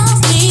tell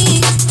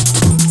me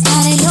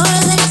that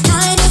you're the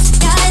kind of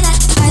guy that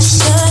I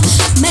should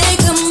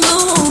make a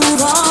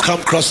move on.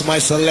 Come cross my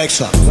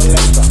selector.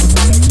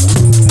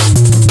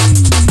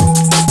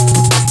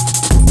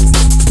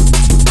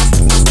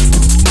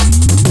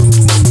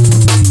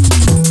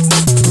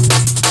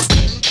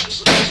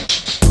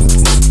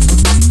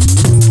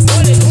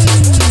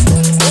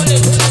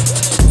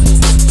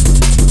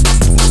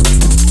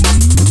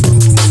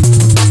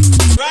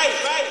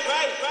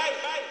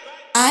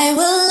 I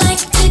would like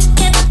to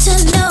get to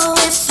know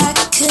if I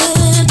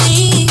could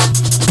be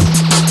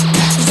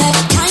that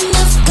kind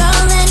of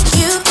girl that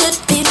you could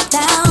be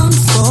down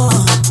for.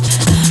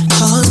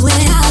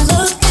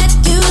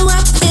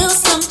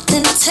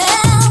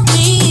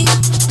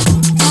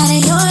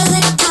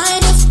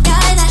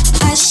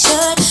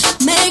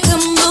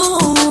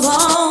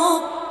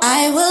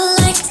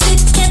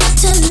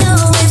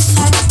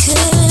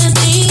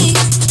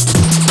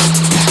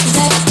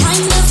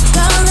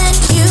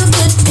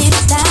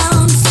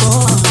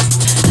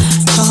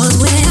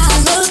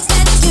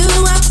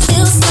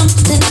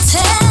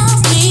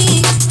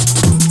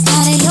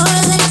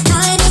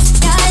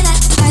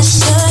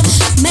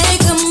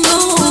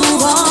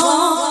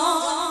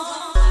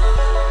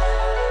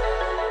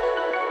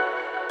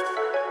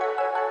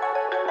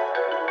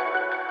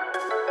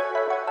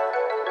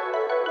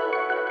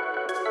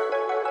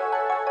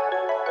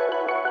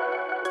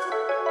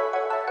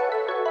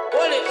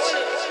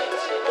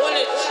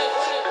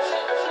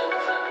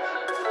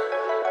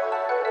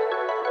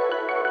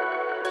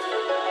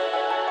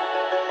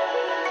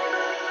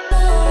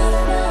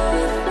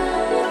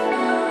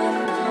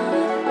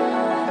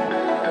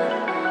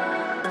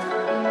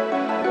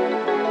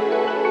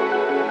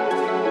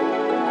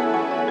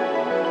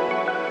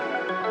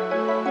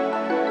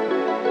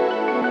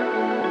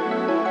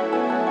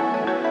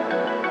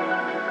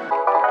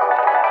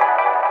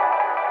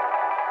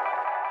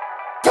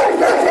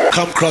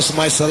 Come cross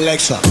my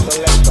selector.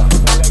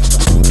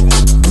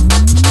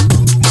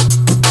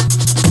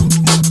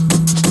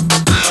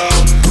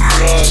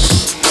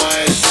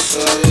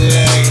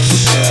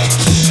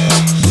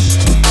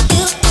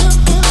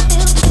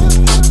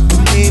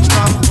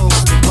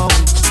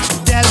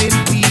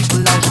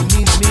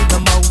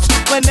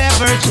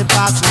 She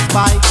passes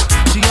by,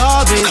 she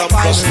always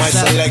finds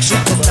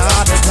herself with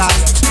another guy.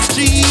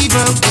 She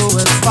even goes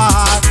as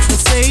far to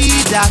say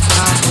that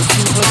I'm a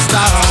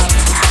superstar.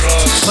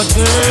 But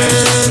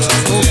girl,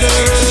 oh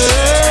girl,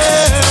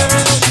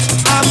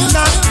 I'm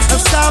not a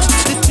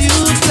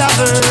substitute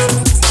lover.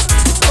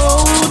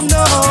 Oh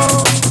no,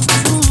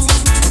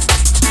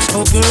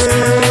 oh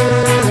girl,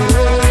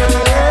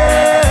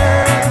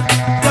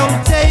 don't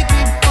take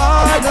me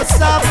for the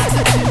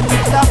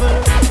substitute lover.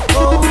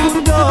 Oh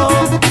no.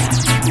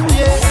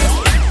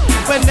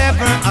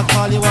 Whenever I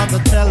call you on the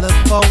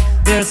telephone,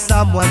 there's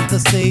someone to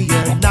say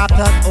you're not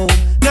at home.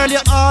 Girl, you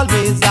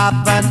always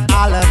have an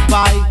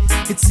alibi.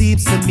 It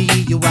seems to me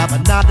you have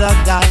another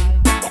guy.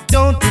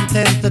 Don't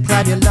intend to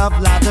climb your love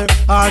ladder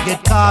or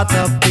get caught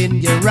up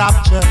in your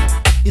rapture.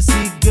 You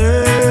see,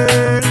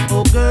 girl,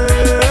 oh girl,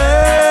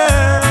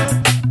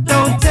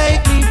 don't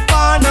take me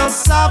for no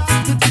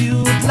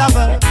substitute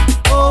lover.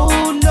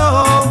 Oh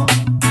no,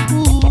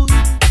 ooh,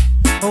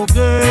 oh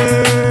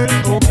girl,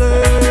 oh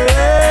girl,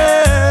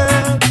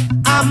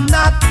 I'm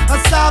not a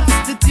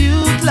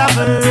substitute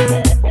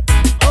lover.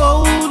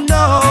 Oh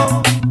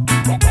no.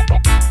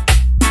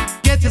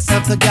 Get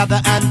yourself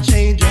together and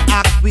change your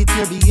act. With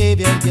your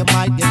behavior, you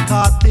might get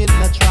caught in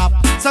a trap.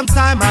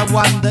 Sometime I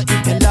wonder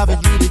if your love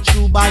is really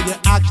true. By your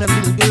action,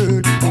 little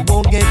girl, it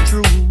won't get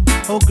through.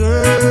 Oh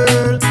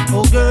girl,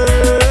 oh girl,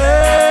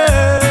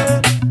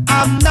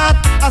 I'm not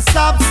a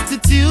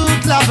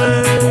substitute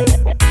lover.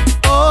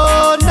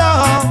 Oh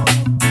no,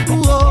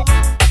 ooh,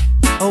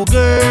 oh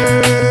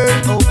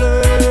girl, oh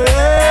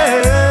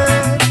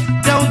girl,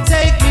 don't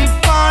take me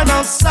for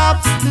no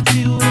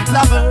substitute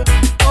lover.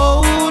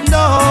 Oh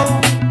no,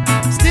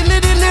 still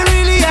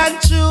really and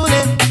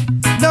truly,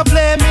 no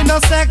play me no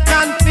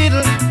second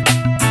fiddle.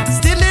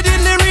 Still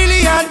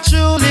really and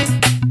truly,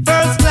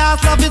 first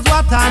class love is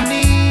what I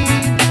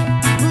need.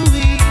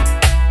 Ooh-wee.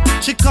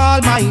 She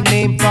called my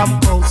name from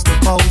coast to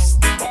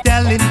coast,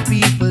 telling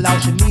people how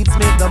she needs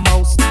me the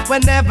most.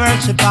 Whenever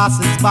she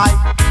passes by,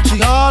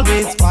 she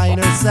always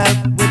finds herself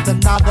with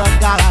another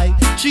guy.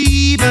 She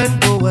even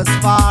goes as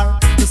far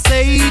to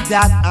say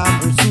that I'm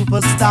her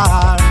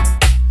superstar.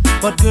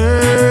 But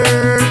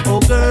girl, oh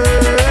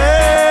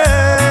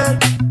girl,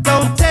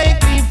 don't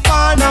take me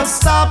for no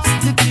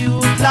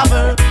substitute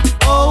lover.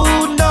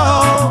 Oh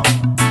no,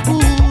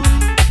 ooh,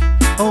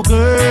 oh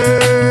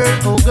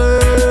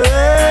girl,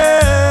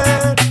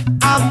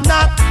 I'm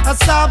not a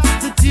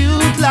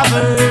substitute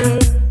lover.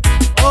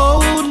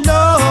 Oh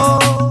no.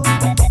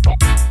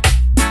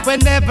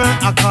 Whenever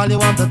I call you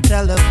on the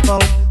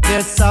telephone,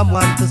 there's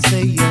someone to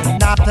say you're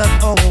not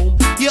at home.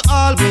 You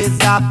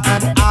always have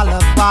an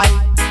alibi.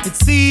 It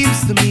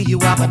seems to me you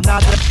have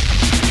another.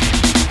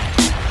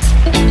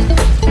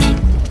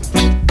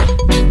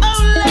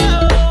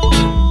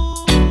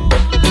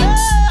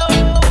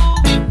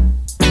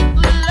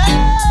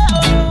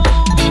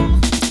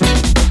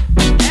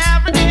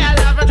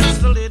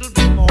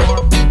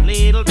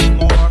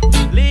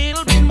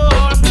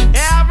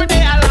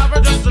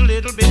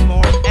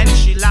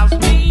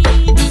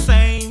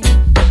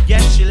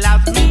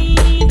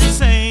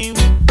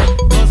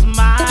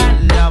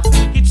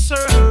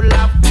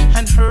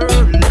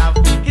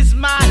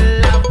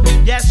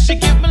 She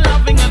give me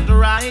loving at the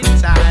right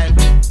time.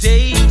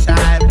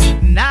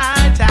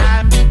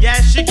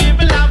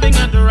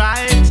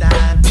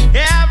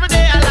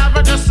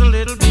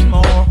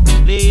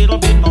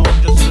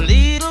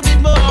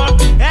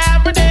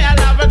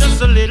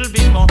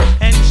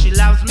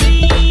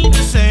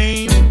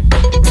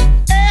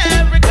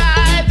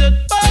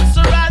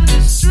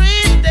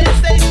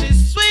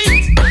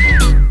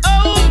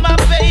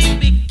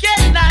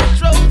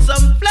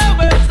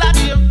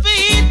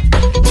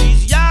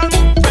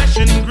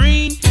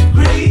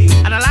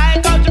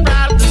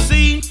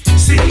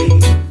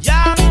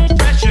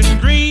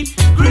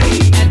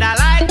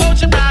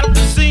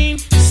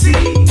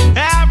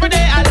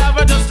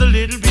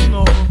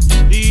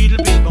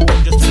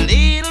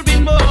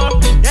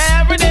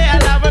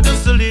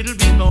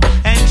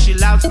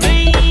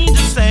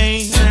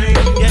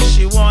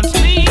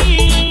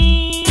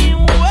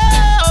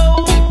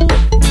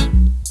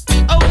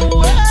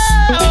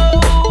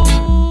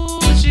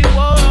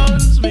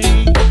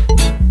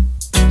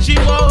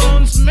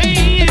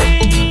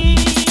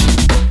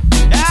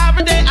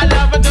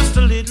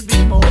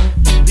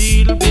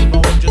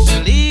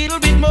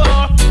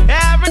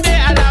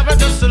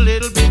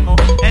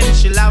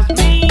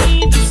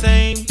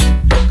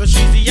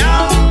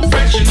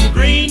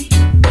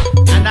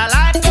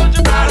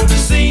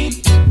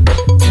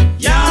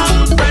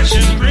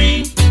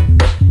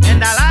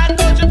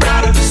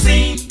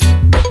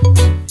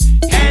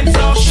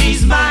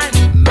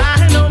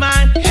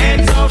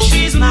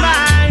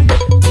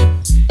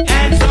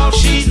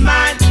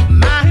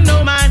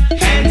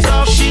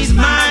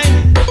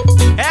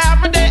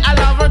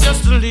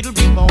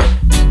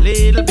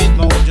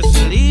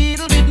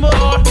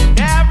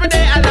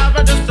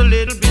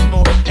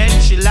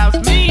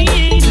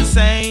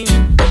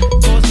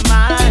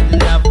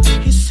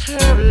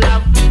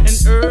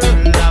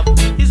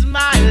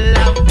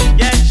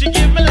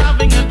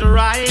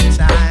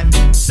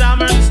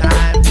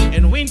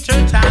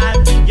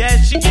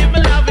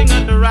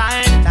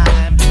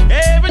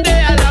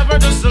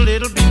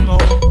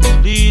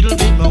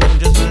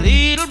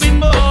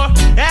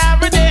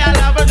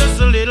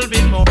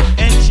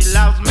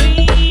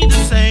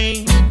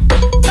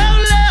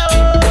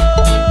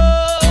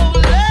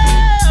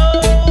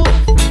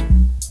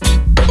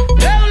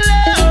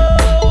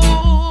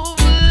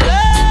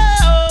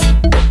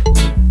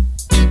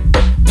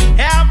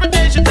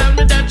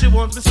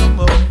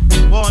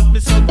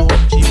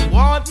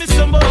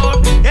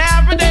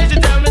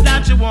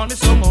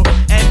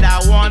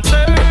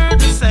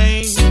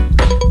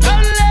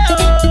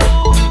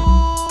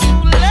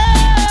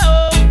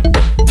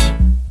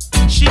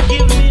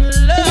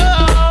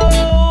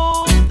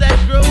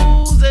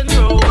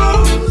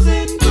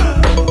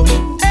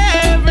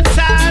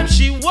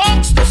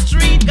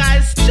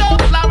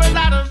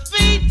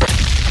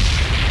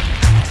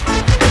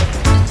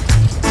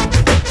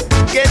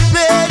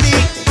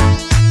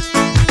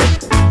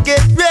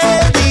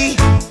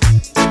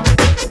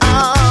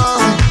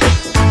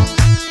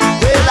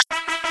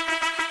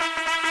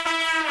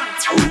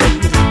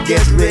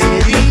 Get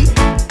ready,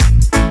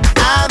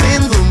 I'm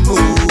in the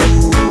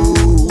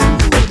mood.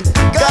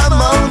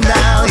 Come on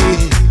now,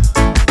 yeah.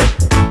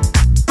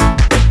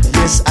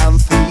 Yes, I'm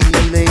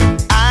feeling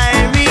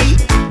irie.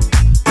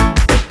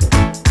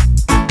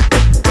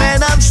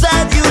 When I'm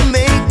sad, you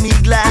make me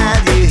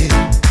glad,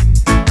 yeah.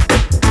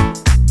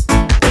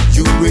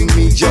 You bring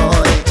me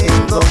joy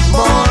in the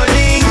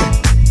morning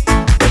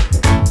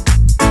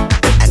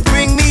and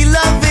bring me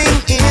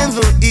loving in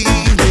the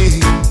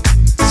evening.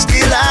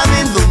 Still I'm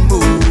in the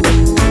mood.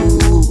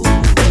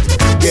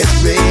 Get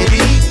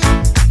ready,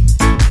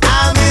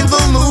 I'm in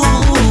the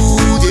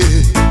mood,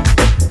 yeah.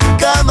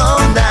 Come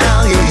on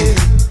now, yeah.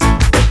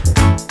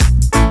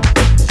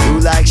 You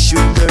like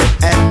sugar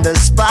and the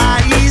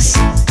spice,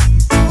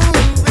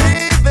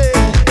 baby.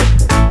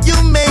 You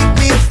make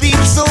me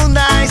feel so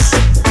nice.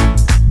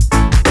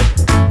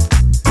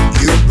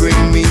 You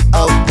bring me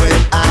up when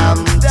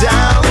I'm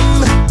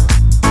down.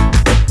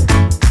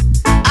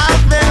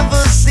 I've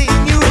never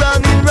seen you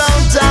running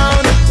round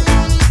town,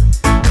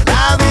 but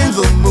I'm in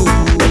the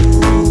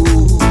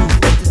mood.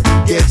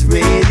 Get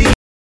ready.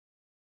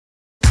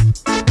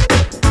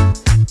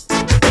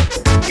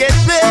 Get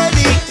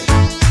ready.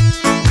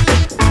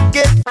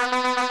 Get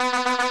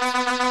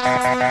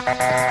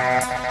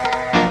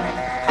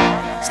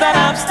Stand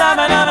up, stand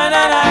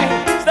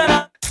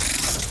up.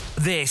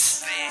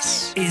 This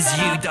is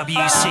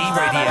UWC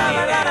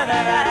Radio.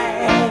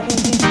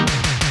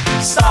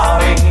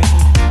 Sorry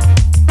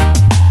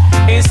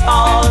is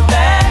all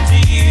that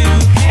you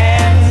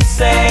can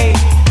say.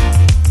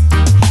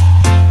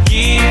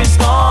 Years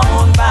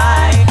gone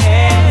by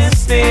and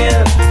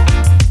still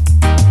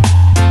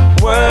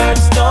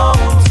words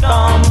don't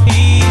come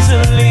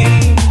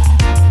easily.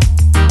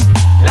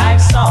 Like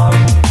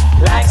sorry,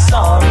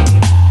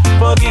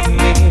 forgive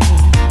me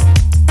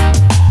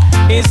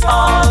is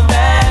all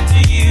that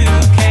you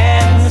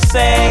can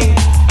say.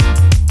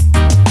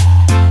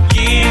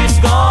 Years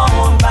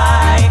gone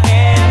by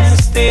and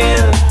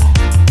still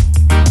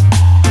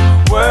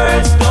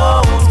words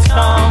don't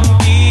come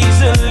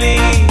easily.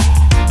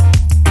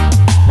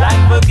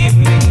 Like forgive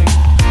me.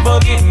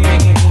 But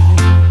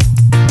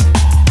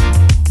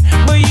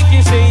you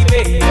can say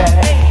baby,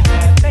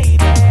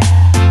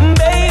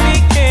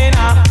 can I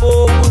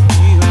hold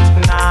you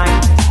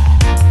tonight?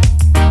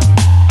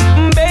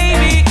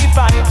 Baby, if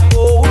I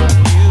told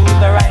you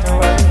the right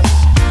words,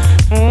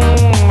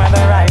 at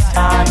the right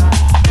time,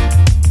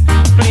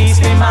 please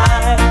be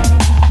mine.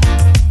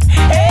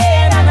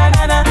 Hey, na na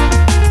na na,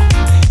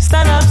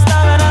 stand up,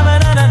 na na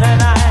na na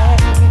na.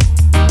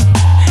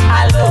 I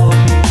love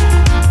you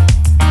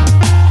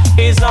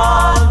is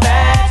all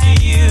that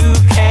you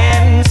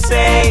can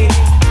say.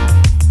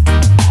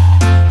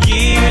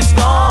 Years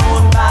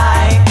gone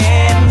by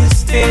and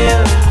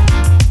still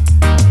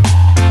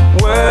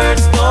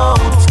words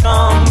don't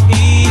come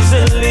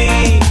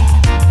easily.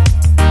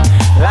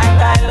 Like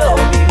I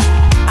love you.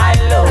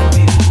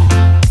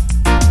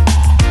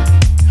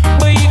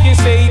 But you can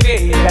say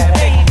baby,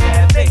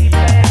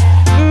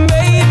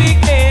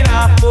 can I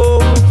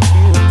hold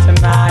you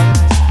tonight?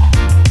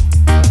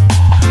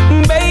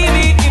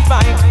 Baby, if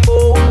I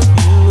told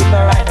you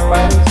the right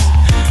words,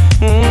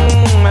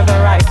 at the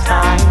right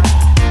time,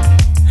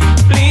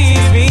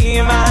 please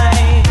be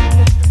mine.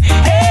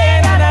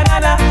 Hey, na na na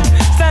na,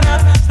 stand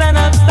up,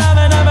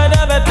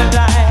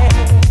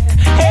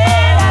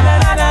 hey, na na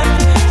na na,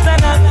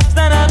 stand up,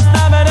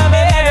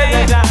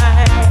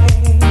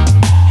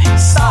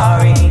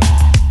 sorry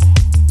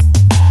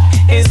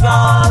is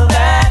all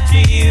that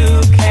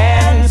you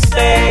can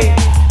say.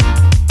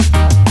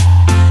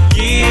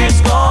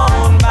 Years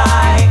gone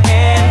by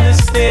and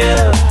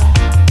still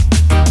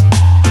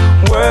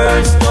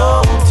words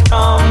don't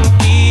come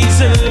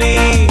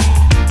easily.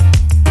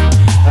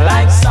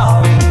 Like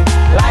sorry.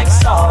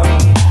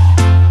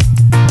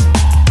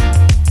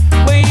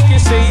 But you can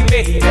say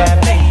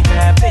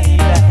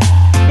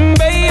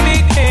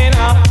baby, can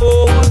I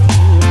hold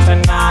you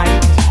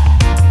tonight?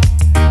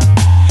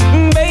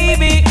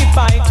 Baby, if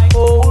I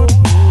told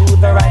you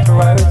the right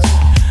words,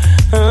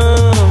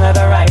 at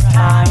the right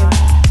time,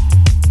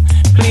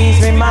 please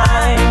be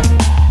mine.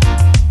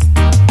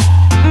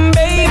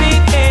 Baby,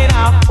 can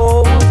I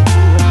hold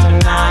you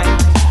tonight?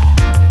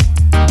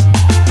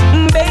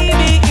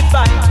 Baby, if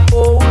I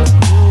told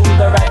you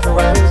the right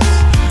words,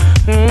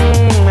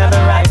 at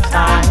the right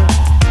time,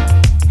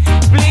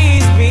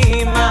 please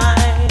be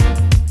mine.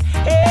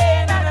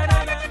 Hey, na, na,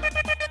 na, na.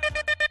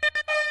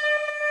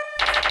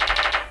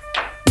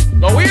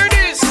 Now hear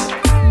this,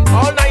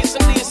 all nice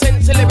and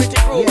decent celebrity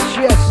crew.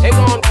 Yes. Hang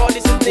on, for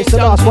this is It's the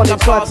last one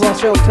inside for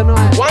ourselves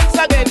tonight. Once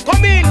again,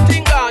 come in,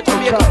 Tinga,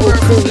 Jamaica all crew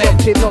Purpose.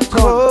 locked in.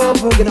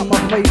 Looking at my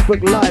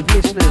Facebook Live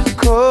listeners.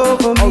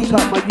 Hold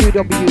up my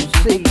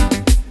UWC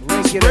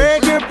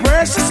Spread your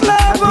precious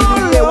love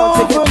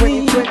all over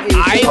me. I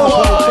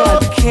know.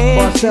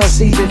 Myself,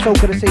 DJ Soul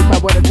for the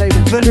C-Pub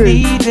Entertainment crew.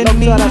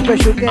 Alongside our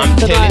special guest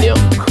tonight,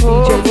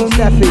 DJ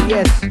Staffy,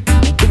 yes.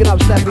 Picking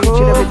up Staffy each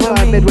and every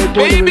time, Medway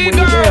Boiler Room when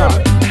you're there.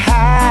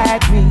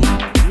 Hide me.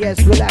 Yes,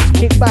 relax,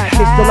 kick back. It's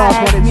the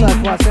last one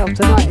inside for ourselves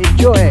tonight.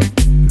 Enjoy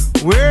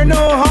it. Where no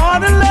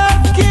harder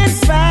love can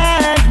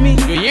find me.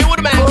 You hear what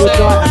the man Good says?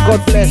 night and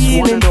God bless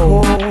one and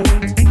all.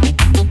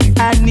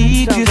 I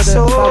need you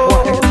so.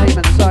 Babwah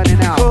Entertainment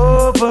signing out.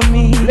 Cover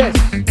me. Bless.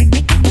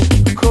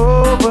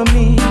 Cover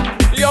me.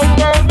 Young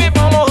girl, me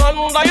follow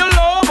under your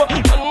love,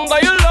 under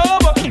your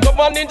love. Come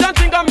on in and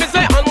think of me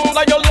say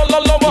under your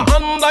love,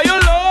 under your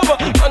love,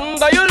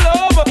 under your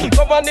love.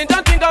 Come on in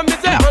and think of me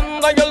say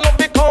under your love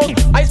because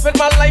I spend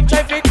my life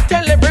trying to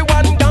tell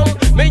everyone down.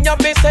 Me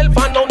and myself,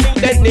 I don't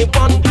need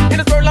anyone. In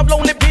this world of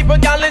lonely people,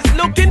 girl is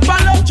looking for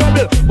love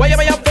trouble. Why am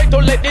I afraid to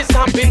let this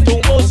happen to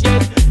us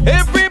yet?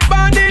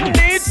 Everybody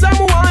needs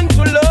someone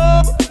to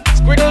love.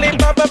 Squiggly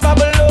bubble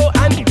bubble low,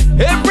 and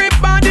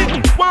everybody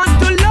wants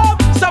to love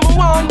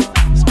someone.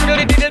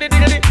 Squiggly diddly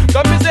diddly.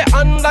 Come me say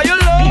under your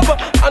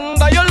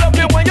love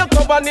me when you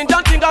come and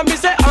ninja thing. Come me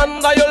say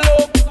under your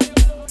love.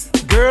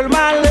 Girl,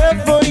 my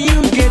love for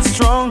you gets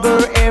stronger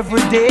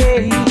every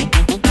day.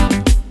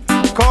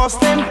 Cause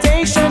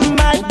temptation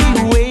might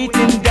be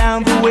waiting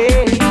down the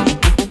way.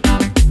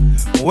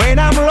 When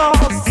I'm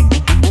lost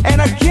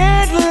and I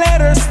can't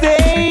let her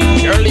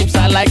stay. Your lips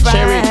are like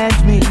cherry.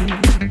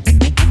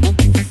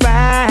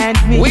 Find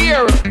me.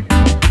 Where?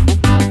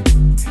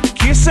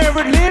 Kiss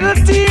every little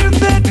tear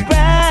that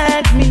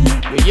bind me.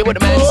 You hear what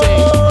the man say?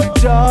 Oh,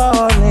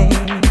 darling,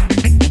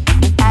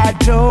 I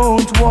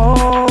don't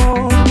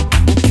want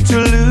to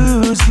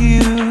lose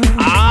you.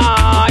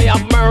 I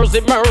have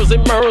mercy, mercy,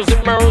 mercy,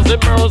 mercy,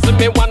 mercy.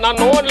 Me one and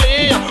only.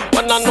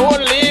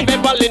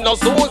 Beverly no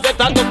Suzette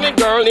and just me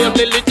girl named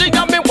Lily. She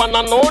got me one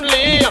and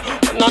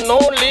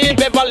only.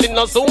 Beverly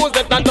no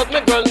Suzette and just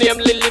me girl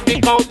named Lily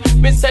because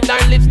me said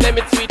her lips them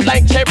it sweet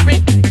like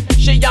cherry.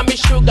 She a me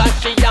sugar,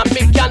 she a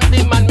me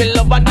candy man. Me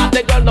love her not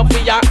the girl no for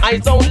your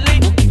eyes only.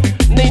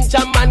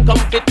 Ninja man come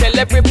to tell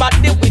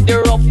everybody with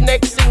the rough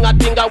neck sing a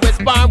thing a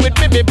whisper with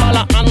me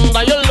balla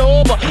under your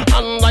love,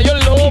 under your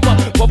love.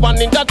 Go on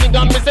ninja thing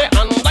and me say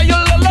under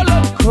your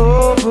love.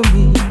 Cover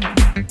me,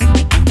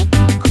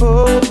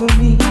 cover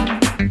me.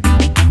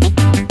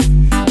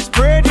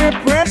 Spread your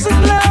precious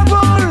love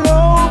all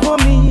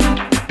over me.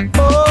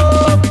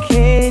 Oh,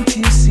 can't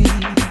you see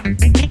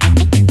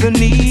the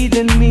need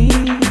in me?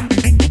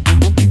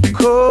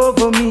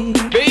 Cover me,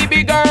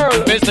 baby girl.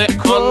 Me say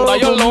under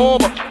your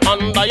love,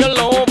 under your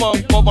love.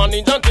 Go on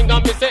ninja thing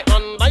and me say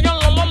under your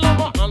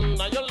love,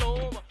 under your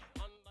love.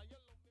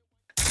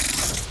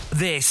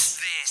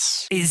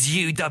 This is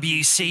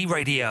UWC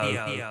Radio.